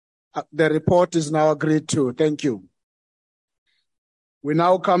 The report is now agreed to. Thank you. We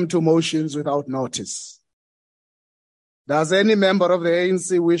now come to motions without notice. Does any member of the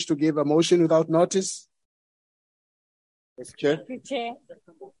ANC wish to give a motion without notice? Yes, Chair. Thank you, Chair.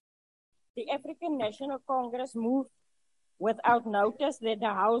 The African National Congress moved without notice that the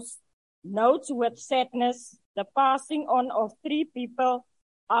House notes with sadness the passing on of 3 people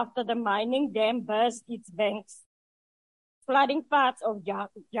after the mining dam burst its banks, flooding parts of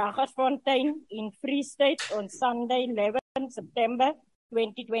Jagersfontein in Free State on Sunday, 11 September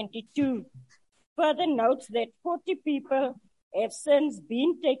 2022. Further notes that 40 people have since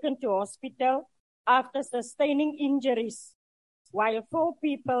been taken to hospital after sustaining injuries, while 4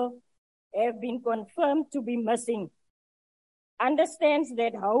 people have been confirmed to be missing. Understands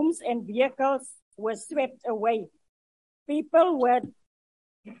that homes and vehicles were swept away. People were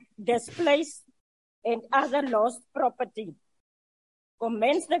displaced and other lost property.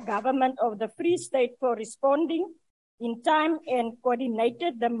 Commends the government of the Free State for responding in time and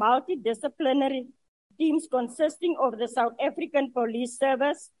coordinated the multidisciplinary teams consisting of the South African Police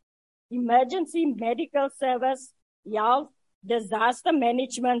Service, Emergency Medical Service, Health, Disaster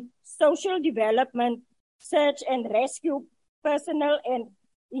Management, Social Development, Search and Rescue personnel and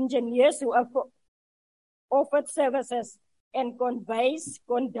engineers who have offered services, and conveys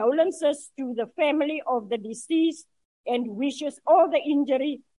condolences to the family of the deceased and wishes all the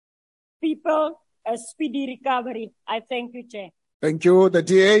injured people a speedy recovery. I thank you, Chair. Thank you. The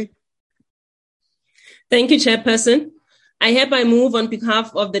DA. Thank you, Chairperson. I hereby move on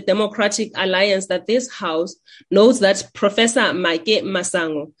behalf of the Democratic Alliance that this House notes that Professor Mike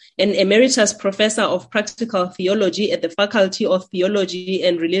Masango, an emeritus professor of practical theology at the Faculty of Theology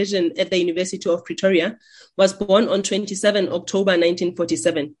and Religion at the University of Pretoria, was born on 27 October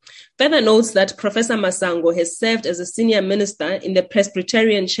 1947. Further notes that Professor Masango has served as a senior minister in the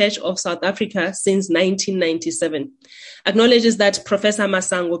Presbyterian Church of South Africa since 1997. Acknowledges that Professor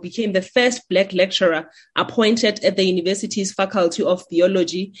Masango became the first Black lecturer appointed at the university's Faculty of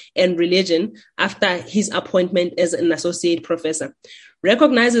Theology and Religion after his appointment as an associate professor.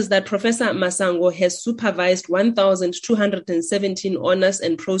 Recognizes that Professor Masango has supervised 1,217 honors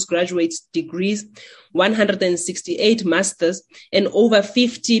and postgraduate degrees, 168 masters, and over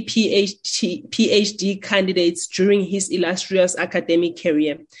 50 PhD candidates during his illustrious academic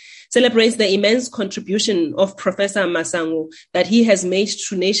career. Celebrates the immense contribution of Professor Masango that he has made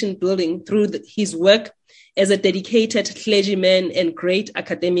to nation building through his work as a dedicated clergyman and great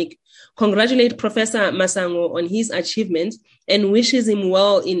academic. Congratulate Professor Masango on his achievements and wishes him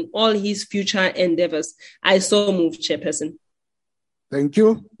well in all his future endeavors. I so move, Chairperson. Thank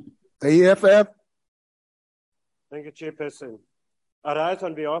you. The EFF. Thank you, Chairperson. I rise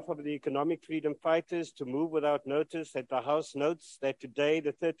on behalf of the economic freedom fighters to move without notice that the House notes that today,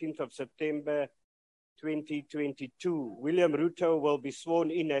 the 13th of September 2022, William Ruto will be sworn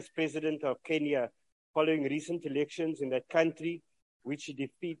in as President of Kenya following recent elections in that country, in which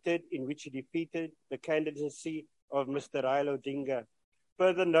he defeated the candidacy of Mr. Raila Odinga.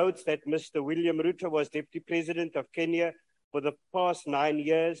 Further notes that Mr. William Ruto was Deputy President of Kenya for the past 9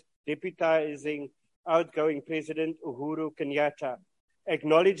 years, deputizing outgoing President Uhuru Kenyatta.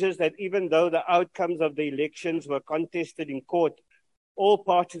 Acknowledges that even though the outcomes of the elections were contested in court, all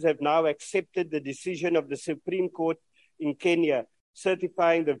parties have now accepted the decision of the Supreme Court in Kenya,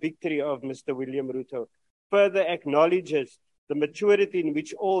 certifying the victory of Mr. William Ruto. Further acknowledges the maturity in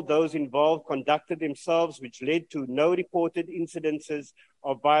which all those involved conducted themselves, which led to no reported incidences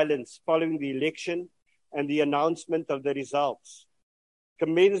of violence following the election and the announcement of the results.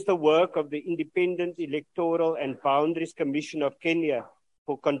 Commends the work of the Independent Electoral and Boundaries Commission of Kenya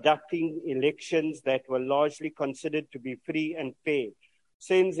for conducting elections that were largely considered to be free and fair.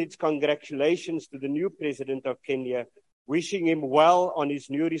 Sends its congratulations to the new President of Kenya, wishing him well on his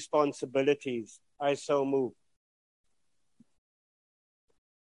new responsibilities. I so move.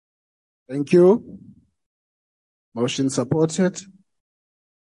 Thank you. Motion supported.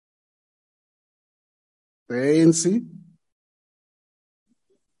 The ANC.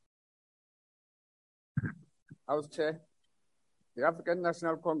 House Chair, the African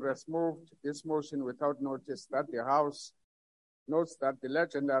National Congress moved this motion without notice that the House notes that the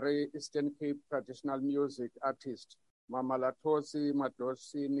legendary Eastern Cape traditional music artist Mamalatosi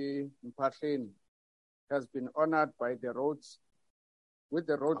Madosini Mphahleni has been honored by the Rhodes with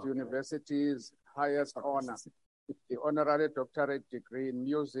the Rhodes University's highest honor, the honorary doctorate degree in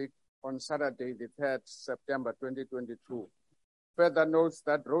music, on Saturday, the 3rd September 2022. Further notes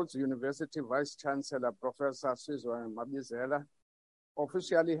that Rhodes University Vice Chancellor Professor Sizwe Mabizela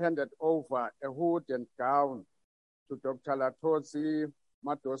officially handed over a hood and gown to Dr. Lathosi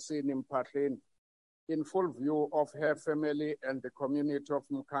Madosini Mphahleni in full view of her family and the community of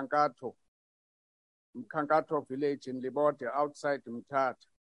Mkankato village in Libode outside Mthatha.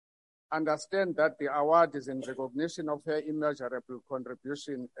 Understand that the award is in recognition of her immeasurable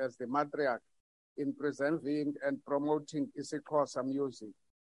contribution as the matriarch in preserving and promoting isiXhosa music.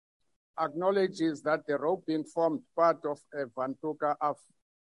 Acknowledges that the rope being formed part of a Vantuka of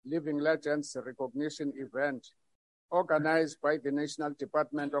Living Legends recognition event organized by the National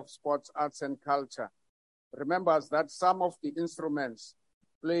Department of Sports, Arts and Culture. Remembers that some of the instruments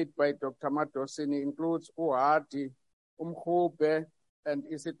played by Dr. Madosini includes Uhadi, Umkhube, and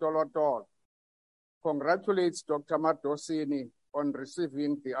Isitolotol. Congratulates Dr. Madosini on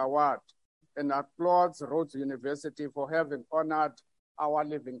receiving the award and applauds Rhodes University for having honored our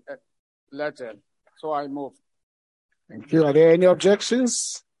living legend. So I move. Thank you. Are there any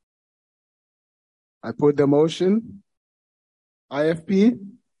objections? I put the motion. IFP.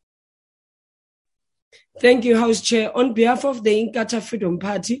 Thank you, House Chair. On behalf of the Inkatha Freedom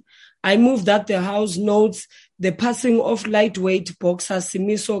Party, I move that the House notes the passing of lightweight boxer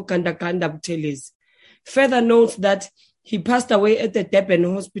Simiso Gandaganda Buthelezi. Further notes that he passed away at the Durban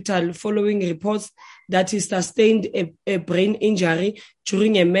hospital following reports that he sustained a brain injury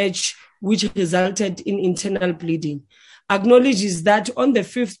during a match which resulted in internal bleeding. Acknowledges that on the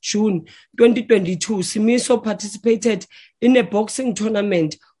 5th June 2022, Simiso participated in a boxing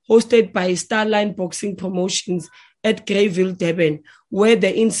tournament hosted by Starline Boxing Promotions at Greyville, Durban, where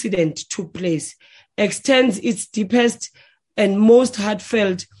the incident took place. Extends its deepest and most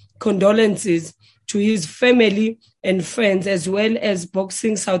heartfelt condolences to his family and friends, as well as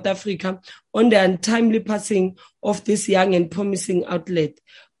Boxing South Africa, on the untimely passing of this young and promising outlet.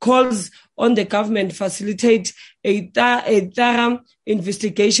 Calls on the government to facilitate a thorough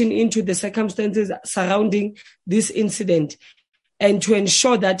investigation into the circumstances surrounding this incident and to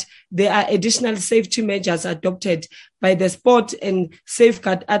ensure that there are additional safety measures adopted by the sport and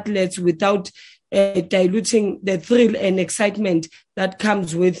safeguard athletes without diluting the thrill and excitement that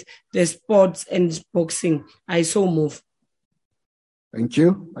comes with the sports and boxing. I so move. Thank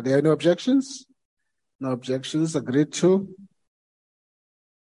you. Are there any objections? No objections. Agreed to.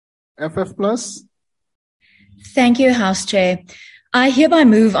 FF Plus. Thank you, House Chair. I hereby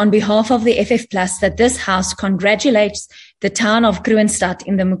move on behalf of the FF Plus that this House congratulates the town of Kroonstad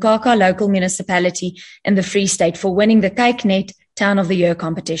in the Mukaka local municipality in the Free State for winning the Kyknet Town of the Year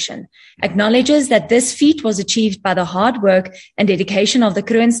competition, acknowledges that this feat was achieved by the hard work and dedication of the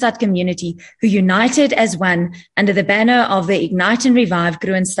Kroonstad community, who united as one under the banner of the Ignite and Revive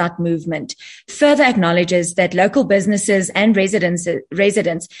Kroonstad movement. Further acknowledges that local businesses and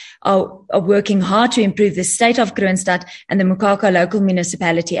residents are working hard to improve the state of Kroonstad and the Mukaka local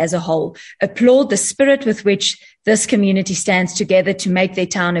municipality as a whole. Applaud the spirit with which this community stands together to make their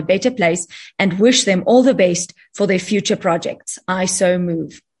town a better place and wish them all the best for their future projects. I so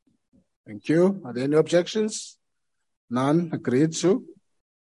move. Thank you. Are there any objections? None. Agreed to.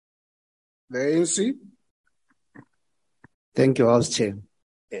 The ANC. Thank you, House Chair.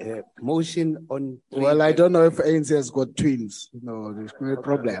 Motion on... Well, I don't know if ANC has got twins. No, there's no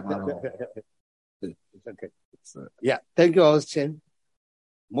problem. It's okay. Yeah, thank you, House Chair.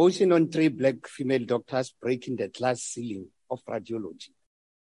 Motion on 3 black female doctors breaking the glass ceiling of radiology.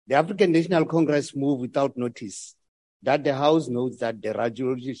 The African National Congress moved without notice that the House knows that the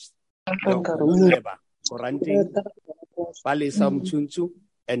radiologists, Koranteng, Palesa Mchunchu,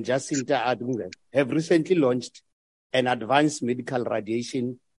 and Jacinta Adunga have recently launched an advanced medical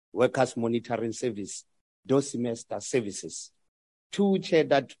radiation workers monitoring service, Dosimester Services. Chair,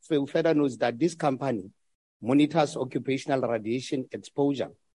 that further knows that this company monitors occupational radiation exposure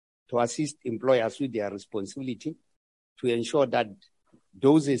to assist employers with their responsibility to ensure that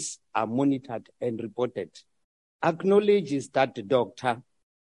doses are monitored and reported. Acknowledges that Dr.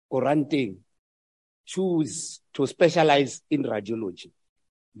 Koranteng choose to specialize in radiology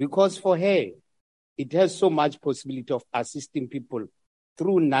because for her, it has so much possibility of assisting people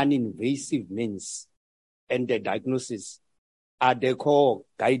through non-invasive means, and the diagnosis are the core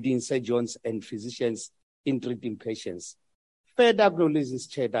guiding surgeons and physicians in treating patients. Further acknowledges,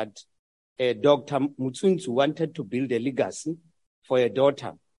 Chair, that Dr. Mutsunzu wanted to build a legacy for a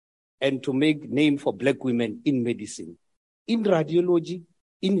daughter and to make name for black women in medicine, in radiology,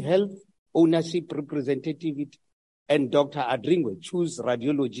 in health, ownership, representativity, and Dr. Adringwe choose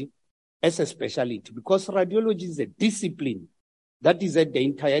radiology as a specialty because radiology is a discipline that is at the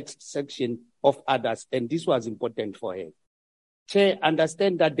intersection of others, and this was important for her. Chair,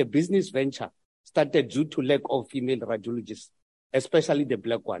 understand that the business venture started due to lack of female radiologists, especially the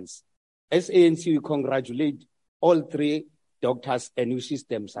black ones. As ANC, we congratulate all 3 doctors and wish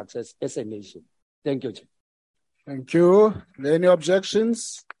them success as a nation. Thank you, Chair. Thank you. Any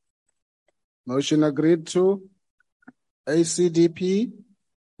objections? Motion agreed to. ACDP.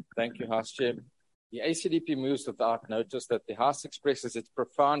 Thank you, House Chair. The ACDP moves without notice that the House expresses its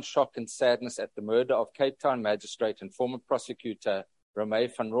profound shock and sadness at the murder of Cape Town magistrate and former prosecutor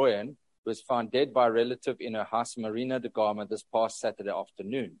Romay van Rooyen, who was found dead by a relative in her house in Marina de Gama this past Saturday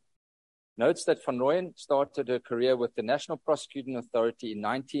afternoon. Notes that van Rooyen started her career with the National Prosecuting Authority in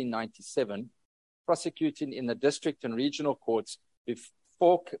 1997, prosecuting in the district and regional courts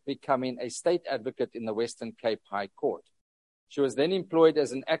before becoming a state advocate in the Western Cape High Court. She was then employed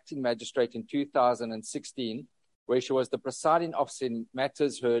as an acting magistrate in 2016, where she was the presiding officer in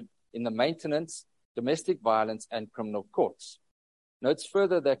matters heard in the maintenance, domestic violence, and criminal courts. Notes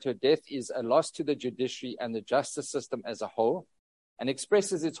further that her death is a loss to the judiciary and the justice system as a whole, and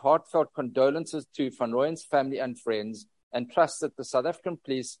expresses its heartfelt condolences to Van Rooyen's family and friends, and trusts that the South African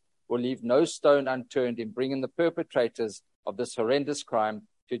police will leave no stone unturned in bringing the perpetrators of this horrendous crime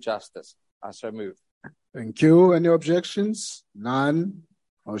to justice. I so move. Thank you. Any objections? None.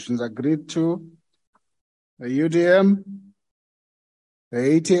 Motion's agreed to. The UDM, the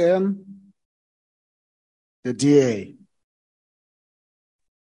ATM, the DA.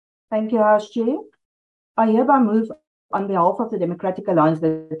 Thank you, House Chair. I hereby move on behalf of the Democratic Alliance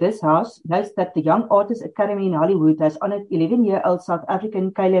that this House notes that the Young Artists Academy in Hollywood has honored 11-year-old South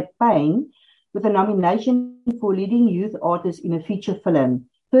African Caleb Payne with a nomination for leading youth artist in a feature film.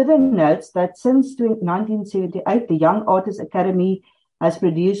 Further notes that since 1978, the Young Artists Academy has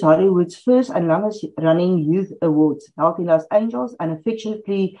produced Hollywood's first and longest-running youth awards, held in Los Angeles and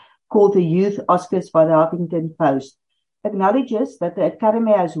affectionately called the Youth Oscars by the Huffington Post. Acknowledges that the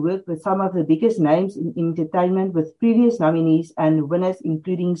Academy has worked with some of the biggest names in entertainment with previous nominees and winners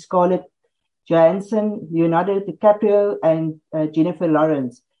including Scarlett Johansson, Leonardo DiCaprio, and Jennifer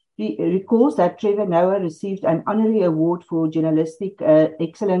Lawrence. He recalls that Trevor Noah received an honorary award for journalistic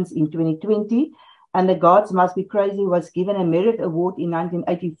excellence in 2020, and The Gods Must Be Crazy was given a Merit Award in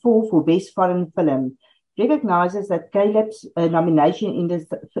 1984 for Best Foreign Film. Recognizes that Caleb's nomination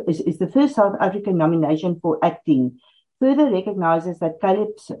is the first South African nomination for acting. Further recognizes that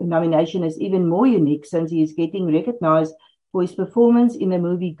Caleb's nomination is even more unique since he is getting recognized for his performance in the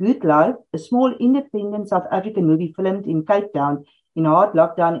movie Good Life, a small independent South African movie filmed in Cape Town in hard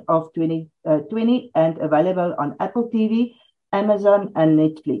lockdown of 2020 and available on Apple TV, Amazon, and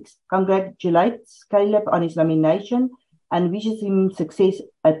Netflix. Congratulates Caleb on his nomination and wishes him success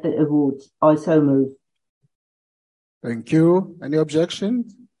at the awards. I so move. Thank you. Any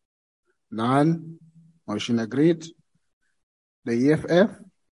objections? None. Motion agreed. The EFF.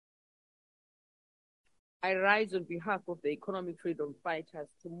 I rise on behalf of the economic freedom fighters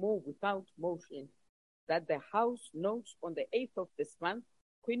to move without motion that the House notes on the 8th of this month,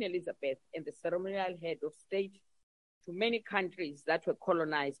 Queen Elizabeth and the ceremonial head of state to many countries that were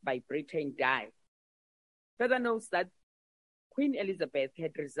colonized by Britain died. Further notes that Queen Elizabeth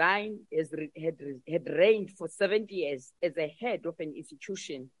had reigned for 70 years as a head of an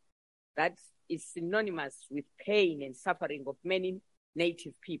institution that is synonymous with pain and suffering of many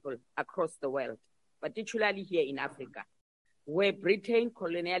native people across the world, particularly here in Africa, where Britain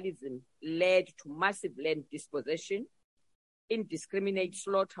colonialism led to massive land dispossession, indiscriminate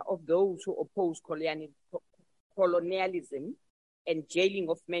slaughter of those who oppose colonialism, and jailing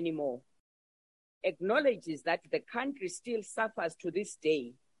of many more. Acknowledges that the country still suffers to this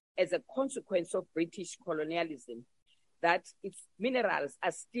day as a consequence of British colonialism, that its minerals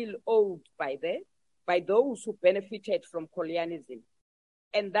are still owed by those who benefited from colonialism,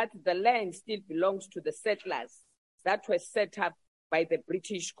 and that the land still belongs to the settlers that were set up by the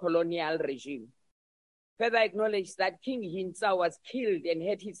British colonial regime. Further acknowledge that King Hintsa was killed and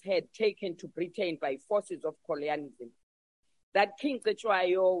had his head taken to Britain by forces of colonialism, that King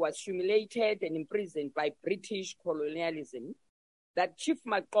Cetshwayo was humiliated and imprisoned by British colonialism, that Chief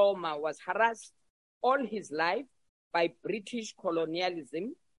Maqoma was harassed all his life by British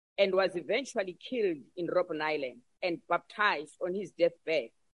colonialism and was eventually killed in Robben Island and baptized on his deathbed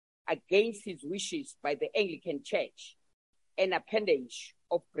against his wishes by the Anglican Church, an appendage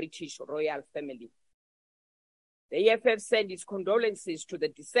of British royal family. The EFF sent its condolences to the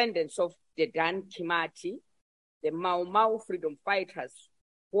descendants of Dedan Kimathi, the Mau Mau freedom fighters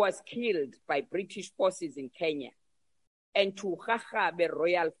who was killed by British forces in Kenya, and to Khakhabe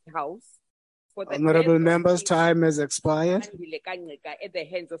Royal House for the Honorable members, time has expired. at the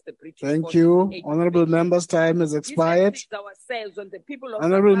hands of the British Thank forces you. in Honorable members, time has expired. This ourselves on the people of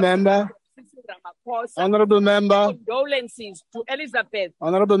Honorable South Africa, member. Ramaphosa. Honorable member. Condolences to Elizabeth.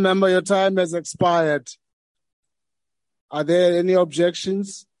 Honorable member, your time has expired. Are there any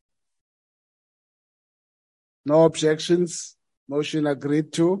objections? No objections. Motion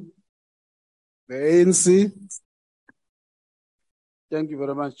agreed to. The ANC. Thank you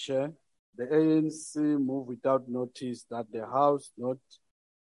very much, Chair. The ANC move without notice that the House note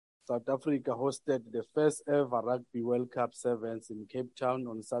South Africa hosted the first ever Rugby World Cup Sevens in Cape Town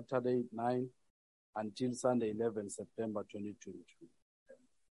on Saturday 9 until Sunday 11 September 2022.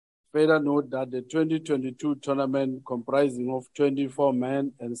 Further note that the 2022 tournament, comprising of 24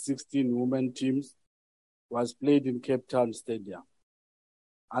 men and 16 women teams, was played in Cape Town Stadium.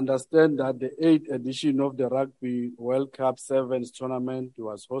 Understand that the 8th edition of the Rugby World Cup Sevens tournament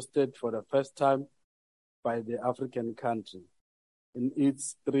was hosted for the first time by the African country in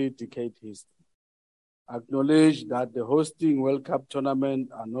its 3-decade history. Acknowledge that the hosting World Cup tournament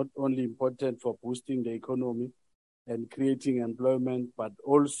are not only important for boosting the economy and creating employment, but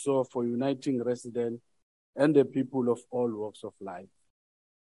also for uniting residents and the people of all walks of life.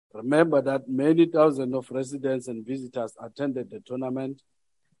 Remember that many thousands of residents and visitors attended the tournament,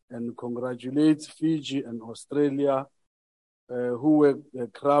 and congratulates Fiji and Australia, who were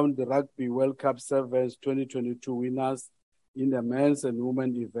crowned the Rugby World Cup Sevens 2022 winners in the men's and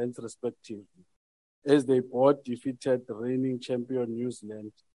women's events respectively, as they both defeated the reigning champion New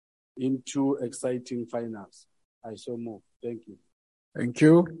Zealand in 2 exciting finals. I so move. Thank you. Thank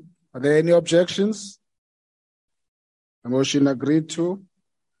you. Are there any objections? The motion agreed to.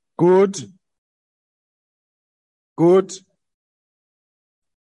 Good. Good.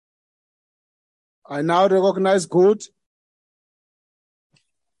 I now recognize good.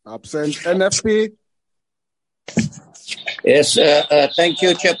 Absent. NFP. Yes, thank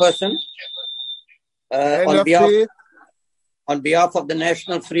you, Chairperson. On behalf of the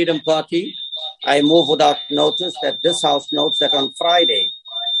National Freedom Party, I move without notice that this House notes that on Friday,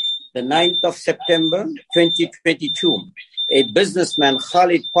 the 9th of September, 2022, a businessman,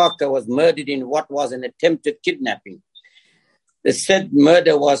 Khalid Parker, was murdered in what was an attempted kidnapping. The said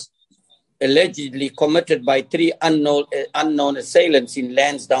murder was allegedly committed by 3 unknown assailants in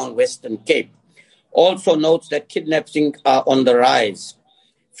Lansdowne, Western Cape. Also notes that kidnappings are on the rise.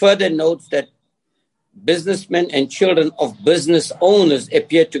 Further notes that businessmen and children of business owners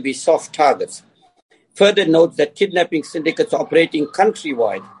appear to be soft targets. Further notes that kidnapping syndicates operating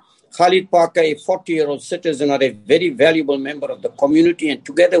countrywide Khalid Parker, a 40-year-old citizen or a very valuable member of the community, and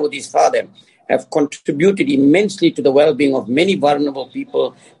together with his father, have contributed immensely to the well-being of many vulnerable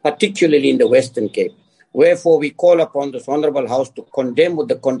people, particularly in the Western Cape. Wherefore, we call upon this Honourable House to condemn with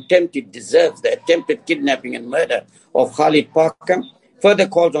the contempt it deserves the attempted kidnapping and murder of Khalid Parker. Further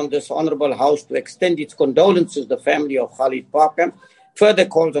calls on this Honourable House to extend its condolences to the family of Khalid Parker. Further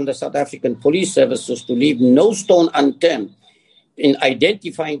calls on the South African Police Services to leave no stone unturned in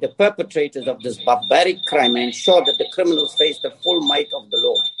identifying the perpetrators of this barbaric crime and ensure that the criminals face the full might of the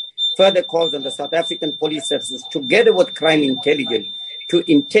law. Further calls on the South African Police Services, together with crime intelligence, to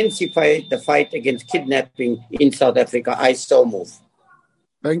intensify the fight against kidnapping in South Africa. I so move.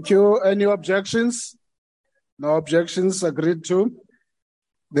 Thank you. Any objections? No objections. Agreed to.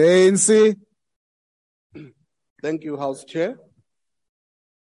 The ANC. Thank you, House Chair.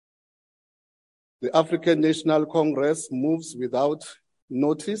 The African National Congress moves without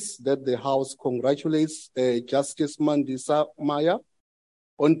notice that the House congratulates Justice Mandisa Maya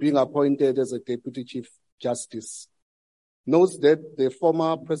on being appointed as a Deputy Chief Justice. Notes that the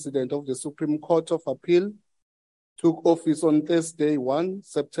former President of the Supreme Court of Appeal took office on Thursday, 1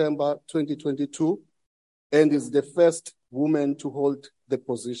 September 2022, and is the first woman to hold the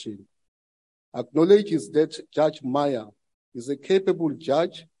position. Acknowledges that Judge Maya is a capable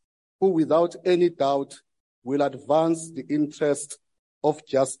judge who, without any doubt, will advance the interest of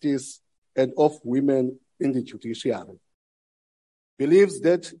justice and of women in the judiciary. Believes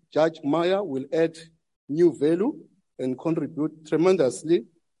that Judge Maya will add new value and contribute tremendously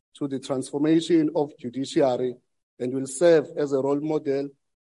to the transformation of judiciary and will serve as a role model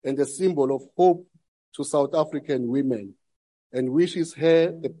and a symbol of hope to South African women, and wishes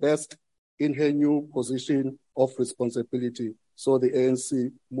her the best in her new position of responsibility. So the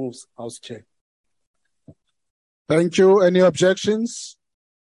ANC moves, House Chair. Thank you. Any objections?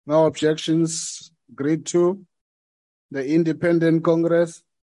 No objections. Agreed to. The Independent Congress.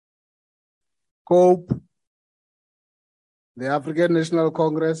 COPE. The African National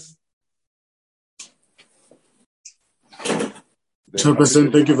Congress.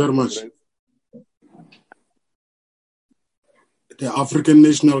 Chairperson, thank you very much. The African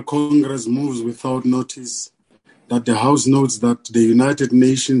National Congress moves without notice that the House notes that the United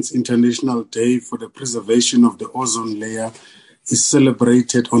Nations International Day for the Preservation of the Ozone Layer is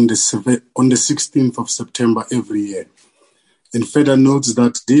celebrated on the 16th of September every year. And further notes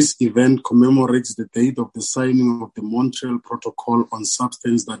that this event commemorates the date of the signing of the Montreal Protocol on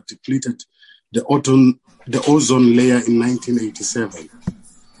substance that depleted the ozone layer in 1987,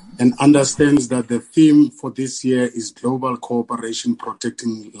 and understands that the theme for this year is Global Cooperation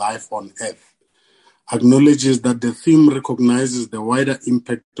Protecting Life on Earth. Acknowledges that the theme recognizes the wider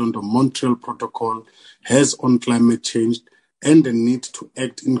impact on the Montreal Protocol has on climate change and the need to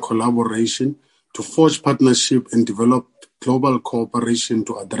act in collaboration to forge partnership and develop global cooperation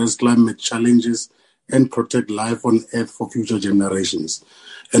to address climate challenges and protect life on Earth for future generations,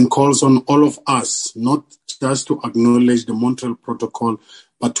 and calls on all of us not just to acknowledge the Montreal Protocol,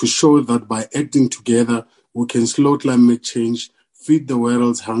 but to show that by acting together, we can slow climate change, feed the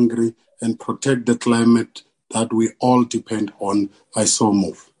world's hungry, and protect the climate that we all depend on. I so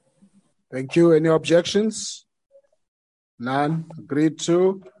move. Thank you. Any objections? None. Agreed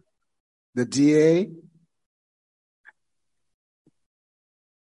to. The DA.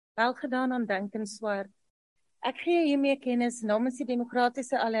 Wel gedaan aan Duncan Swart. Ek gee hiermee kennis namens die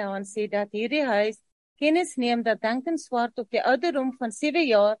Demokratiese Alliansie dat hierdie huis kennis neem dat Duncan Swart op die ouderdom van 7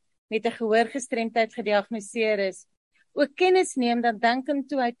 jaar met 'n gehoorgestremdheid gediagnoseer is. Ook kennis neem dat Duncan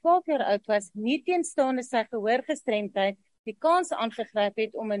toe hy 12 jaar oud was, nie teenstaande sy gehoorgestremdheid die kans aangegryp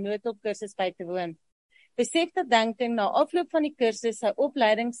het om 'n noodhulpkursus by te woon. Besef dat Duncan na afloop van die kursus sy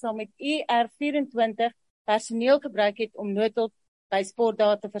opleiding saam met ER24 personeel gebruik het om noodhulp by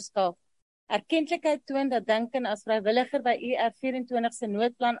sportdae te verskaf. Erkentlikheid toon dat Duncan as vrywilliger by ER24 se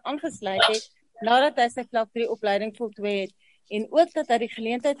noodplan aangesluit het nadat hy sy vlak 3 opleiding voltooi het, en ook dat hy die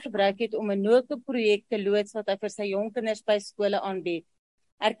geleentheid gebruik het om 'n noodhulpprojek te loods wat hy vir sy jong kinders by skole aanbied.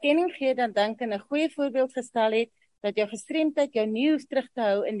 Erkenning gee dat Duncan 'n goeie voorbeeld gestel het dat jou gestremdheid jou nie hoef terug te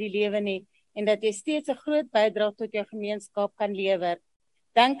hou in die lewe nie en dat jy steeds 'n groot bydrae tot jou gemeenskap kan lewer.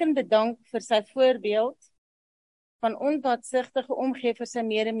 Duncan bedank vir sy voorbeeld van onbaatsigtige omgee vir sy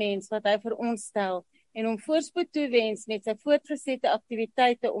medemens wat hy vir ons stel en hom voorspoed toewens met sy voortgesette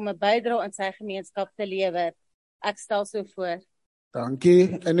aktiwiteite om 'n bydrae aan sy gemeenskap te lewer. Ek stel so voor.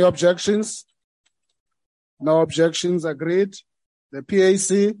 Dankie. Any objections? No objections. Agreed. The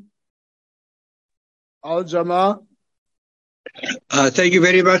PAC. Al-Jamaa. Thank you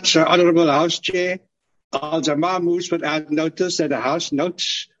very much, Honourable House Chair. Al-Jamaa moves without notice that the House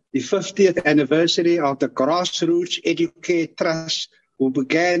notes the 50th anniversary of the Grassroots Educare Trust, who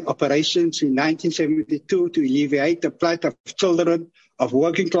began operations in 1972 to alleviate the plight of children of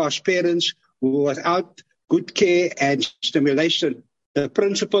working class parents who were without good care and stimulation. The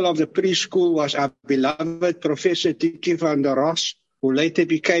principal of the preschool was our beloved Professor Tiki van der Ros, who later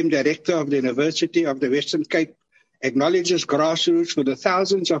became director of the University of the Western Cape. Acknowledges Grassroots for the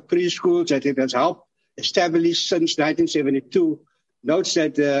thousands of preschools that it has helped establish since 1972. Notes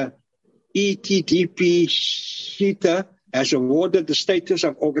that the ETDP SETA has awarded the status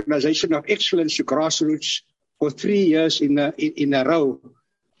of Organization of Excellence to Grassroots for 3 years in a row.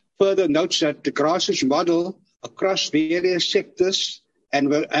 Further notes that the Grassroots model across various sectors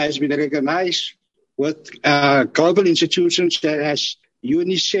and has been recognized with global institutions such as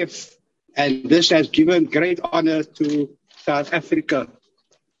UNICEF, and this has given great honor to South Africa.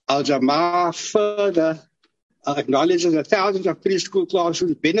 Al-Jamaa further acknowledges that thousands of preschool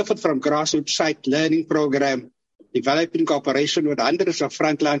classrooms benefit from Grassroots site learning program, developed in cooperation with hundreds of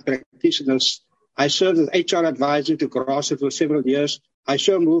frontline practitioners. I served as HR advisor to Grassroots for several years. I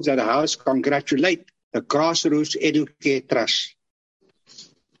so move that the House congratulate the Grassroots Educare Trust.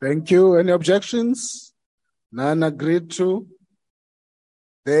 Thank you. Any objections? None agreed to.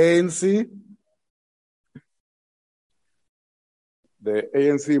 The ANC. The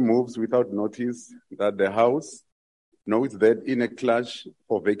ANC moves without notice that the House notes that in a clash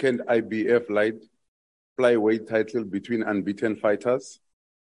for vacant IBF light flyweight title between unbeaten fighters,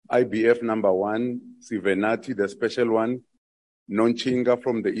 IBF number 1, Sivenati, the special one, Nonchinga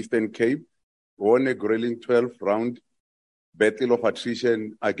from the Eastern Cape, won a grueling 12-round battle of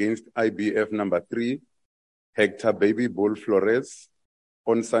attrition against IBF number 3, Hector Baby Bull Flores,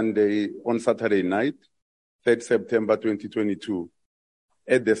 on Saturday night, 3rd September 2022.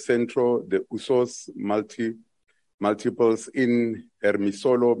 At the Centro de Usos Multiples in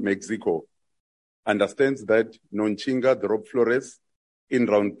Hermisolo, Mexico. Understands that Nonchinga dropped Flores in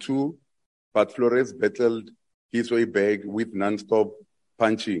round 2, but Flores battled his way back with non-stop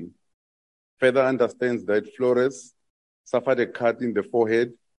punching. Further understands that Flores suffered a cut in the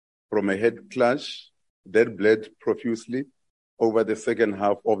forehead from a head clash that bled profusely over the second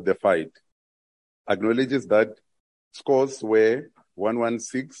half of the fight. Acknowledges that scores were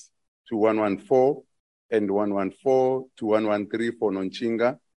 116 to 114 and 114 to 113 for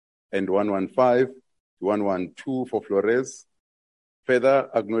Nonchinga and 115 to 112 for Flores. Further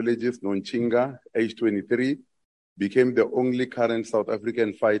acknowledges Nonchinga, age 23, became the only current South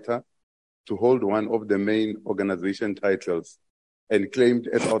African fighter to hold one of the main organization titles and claimed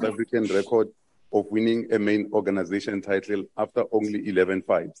a South African record of winning a main organization title after only 11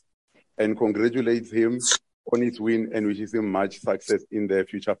 fights, and congratulates him on his win and wishes him much success in their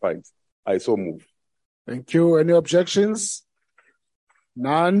future fights. I so move. Thank you. Any objections?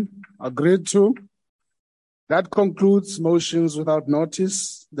 None. Agreed to. That concludes motions without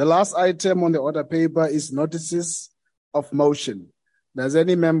notice. The last item on the order paper is notices of motion. Does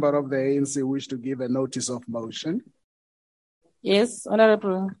any member of the ANC wish to give a notice of motion? Yes,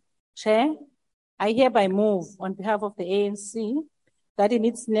 Honorable Chair. I hereby move on behalf of the ANC that in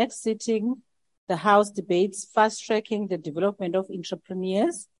its next sitting, the House debates fast-tracking the development of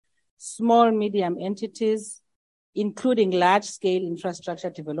entrepreneurs, small, medium entities, including large-scale infrastructure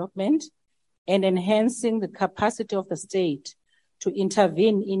development, and enhancing the capacity of the state to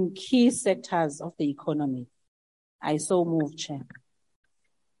intervene in key sectors of the economy. I so move, Chair.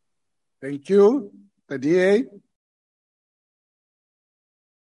 Thank you. The DA.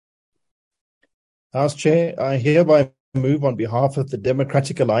 House Chair, I hereby move on behalf of the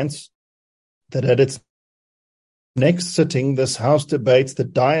Democratic Alliance that at its next sitting, this House debates the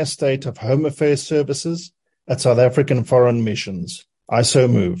dire state of Home Affairs services at South African foreign missions. I so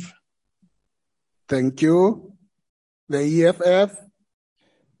move. Thank you. The EFF.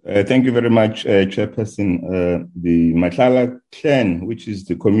 Thank you very much, Chairperson. The Matlala clan, which is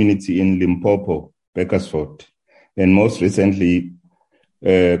the community in Limpopo, Beckersford, and most recently,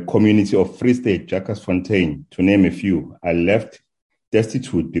 community of Free State, Jackassfontein, to name a few, are left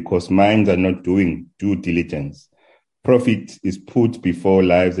destitute because mines are not doing due diligence. Profit is put before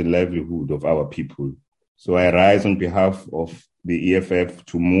lives and livelihood of our people. So I rise on behalf of the EFF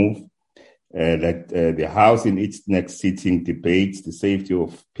to move that the House in its next sitting debates the safety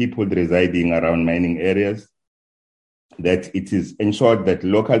of people residing around mining areas, that it is ensured that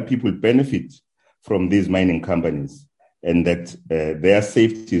local people benefit from these mining companies, and that their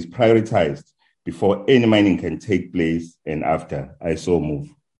safety is prioritized before any mining can take place and after. I so move.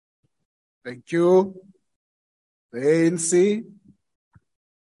 Thank you. The ANC.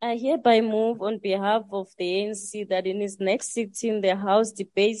 I hereby move on behalf of the ANC that in its next sitting, the House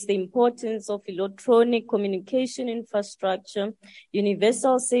debates the importance of electronic communication infrastructure,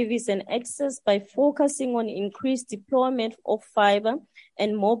 universal service and access by focusing on increased deployment of fiber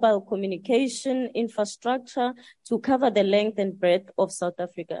and mobile communication infrastructure to cover the length and breadth of South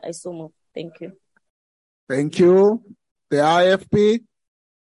Africa. I so move. Thank you. Thank you. The IFP.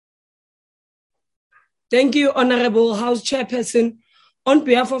 Thank you, Honorable House Chairperson. On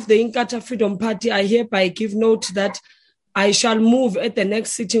behalf of the Inkatha Freedom Party, I hereby give note that I shall move at the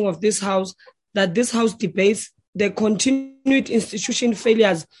next sitting of this House that this House debates the continued institution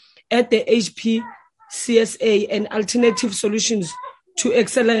failures at the HPCSA and alternative solutions to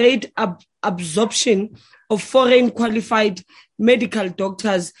accelerate absorption of foreign qualified medical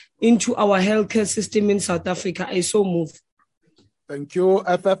doctors into our healthcare system in South Africa. I so move. Thank you.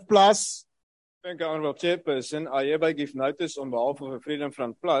 FF Plus. Thank you, Honourable Chairperson. I hereby give notice on behalf of the Freedom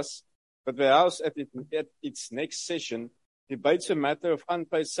Front Plus that the House at its next session debates a matter of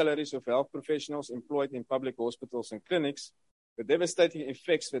unpaid salaries of health professionals employed in public hospitals and clinics, the devastating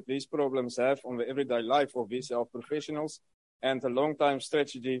effects that these problems have on the everyday life of these health professionals, and a long-term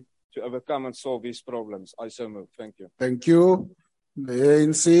strategy to overcome and solve these problems. I so move. Thank you. Thank you. The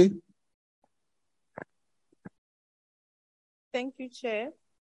ANC. Thank you, Chair.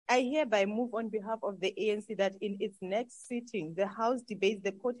 I hereby move on behalf of the ANC that in its next sitting, the House debates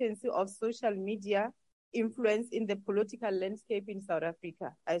the potency of social media influence in the political landscape in South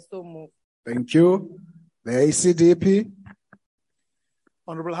Africa. I so move. Thank you. The ACDP.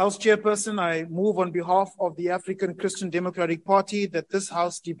 Honorable House Chairperson, I move on behalf of the African Christian Democratic Party that this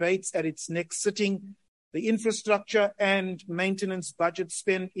House debates at its next sitting the infrastructure and maintenance budget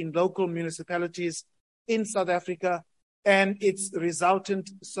spent in local municipalities in South Africa and its resultant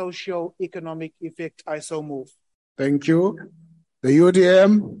socio-economic effect. I so move. Thank you. The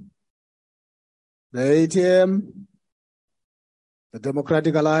UDM, the ATM, the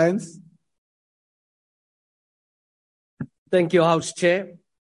Democratic Alliance. Thank you, House Chair.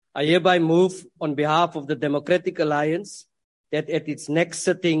 I hereby move on behalf of the Democratic Alliance that at its next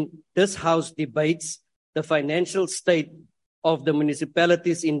sitting, this House debates the financial state of the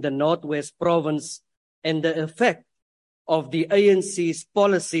municipalities in the Northwest Province and the effect of the ANC's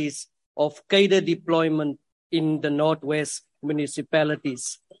policies of cadre deployment in the Northwest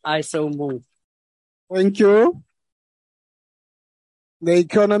municipalities. I so move. Thank you. The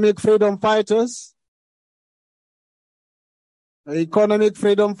Economic Freedom Fighters. The Economic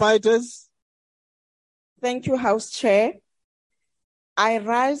Freedom Fighters. Thank you, House Chair. I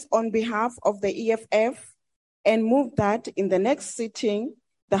rise on behalf of the EFF and move that in the next sitting,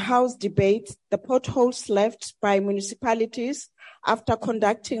 the House debates the potholes left by municipalities after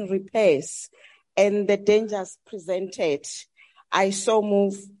conducting repairs and the dangers presented. I so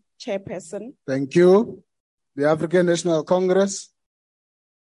move, Chairperson. Thank you. The African National Congress.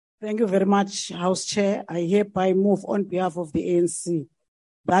 Thank you very much, House Chair. I hereby move on behalf of the ANC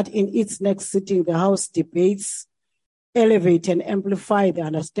that in its next sitting, the House debates, elevate and amplify the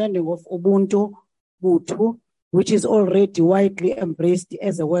understanding of Ubuntu, Butu, which is already widely embraced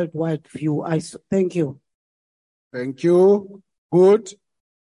as a worldwide view. Thank you. Thank you. Good.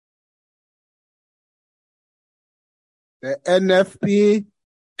 The NFP.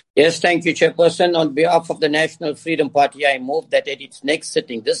 Yes, thank you, Chairperson. On behalf of the National Freedom Party, I move that at its next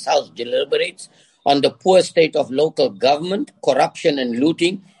sitting, this House deliberates on the poor state of local government, corruption and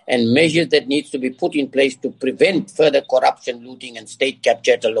looting, and measures that needs to be put in place to prevent further corruption, looting, and state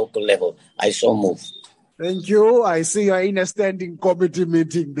capture at a local level. I so move. Thank you. I see you are in a standing committee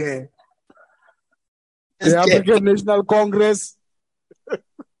meeting there. The African National Congress.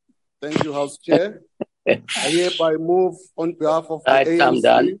 Thank you, House Chair. I hereby move on behalf of the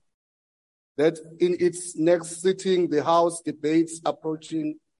ANC that in its next sitting, the House debates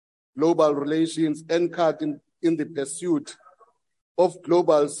approaching global relations anchored in the pursuit of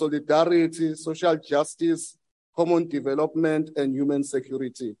global solidarity, social justice, common development, and human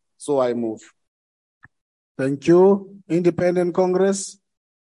security. So I move. Thank you. Independent Congress.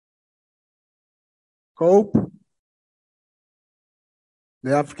 Cope.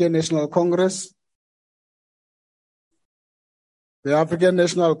 The African National Congress. The African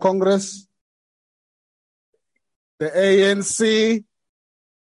National Congress. The ANC.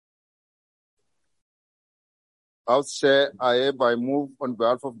 House Chair, I hereby move on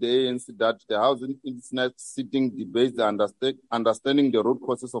behalf of the ANC that the House in its next sitting debates the understanding the root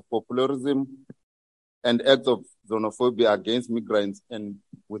causes of popularism and acts of xenophobia against migrants and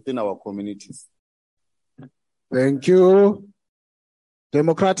within our communities. Thank you.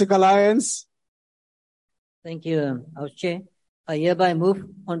 Democratic Alliance. Thank you, House Chair. I hereby move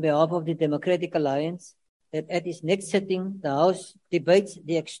on behalf of the Democratic Alliance that at its next sitting, the House debates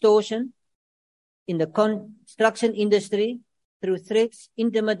the extortion in the construction industry through threats,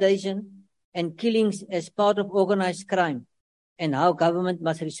 intimidation, and killings as part of organized crime, and how government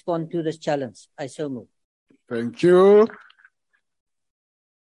must respond to this challenge. I so move. Thank you.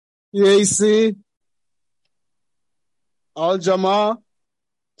 EAC, Al Jama.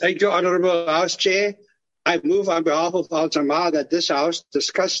 Thank you, Honorable House Chair. I move on behalf of Al Jama that this House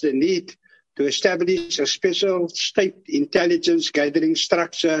discuss the need to establish a special state intelligence gathering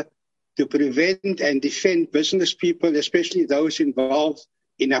structure to prevent and defend business people, especially those involved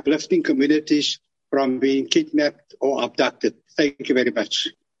in uplifting communities, from being kidnapped or abducted. Thank you very much.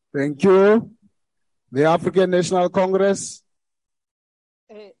 Thank you. The African National Congress.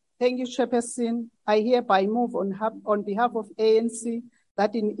 Thank you, Chairperson. I hereby move on behalf of ANC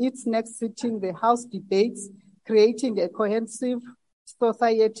that in its next sitting, the House debates creating a cohesive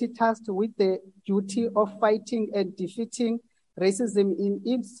society tasked with the duty of fighting and defeating racism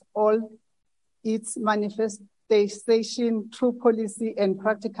in all its manifestation through policy and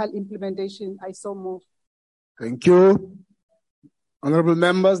practical implementation. I so move. Thank you. Honorable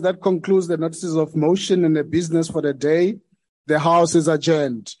members, that concludes the notices of motion and the business for the day. The House is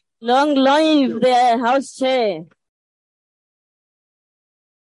adjourned. Long live the House Chair.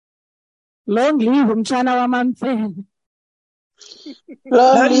 Long live Mchana Wamamfen.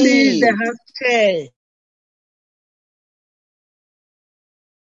 Long live the House Chair.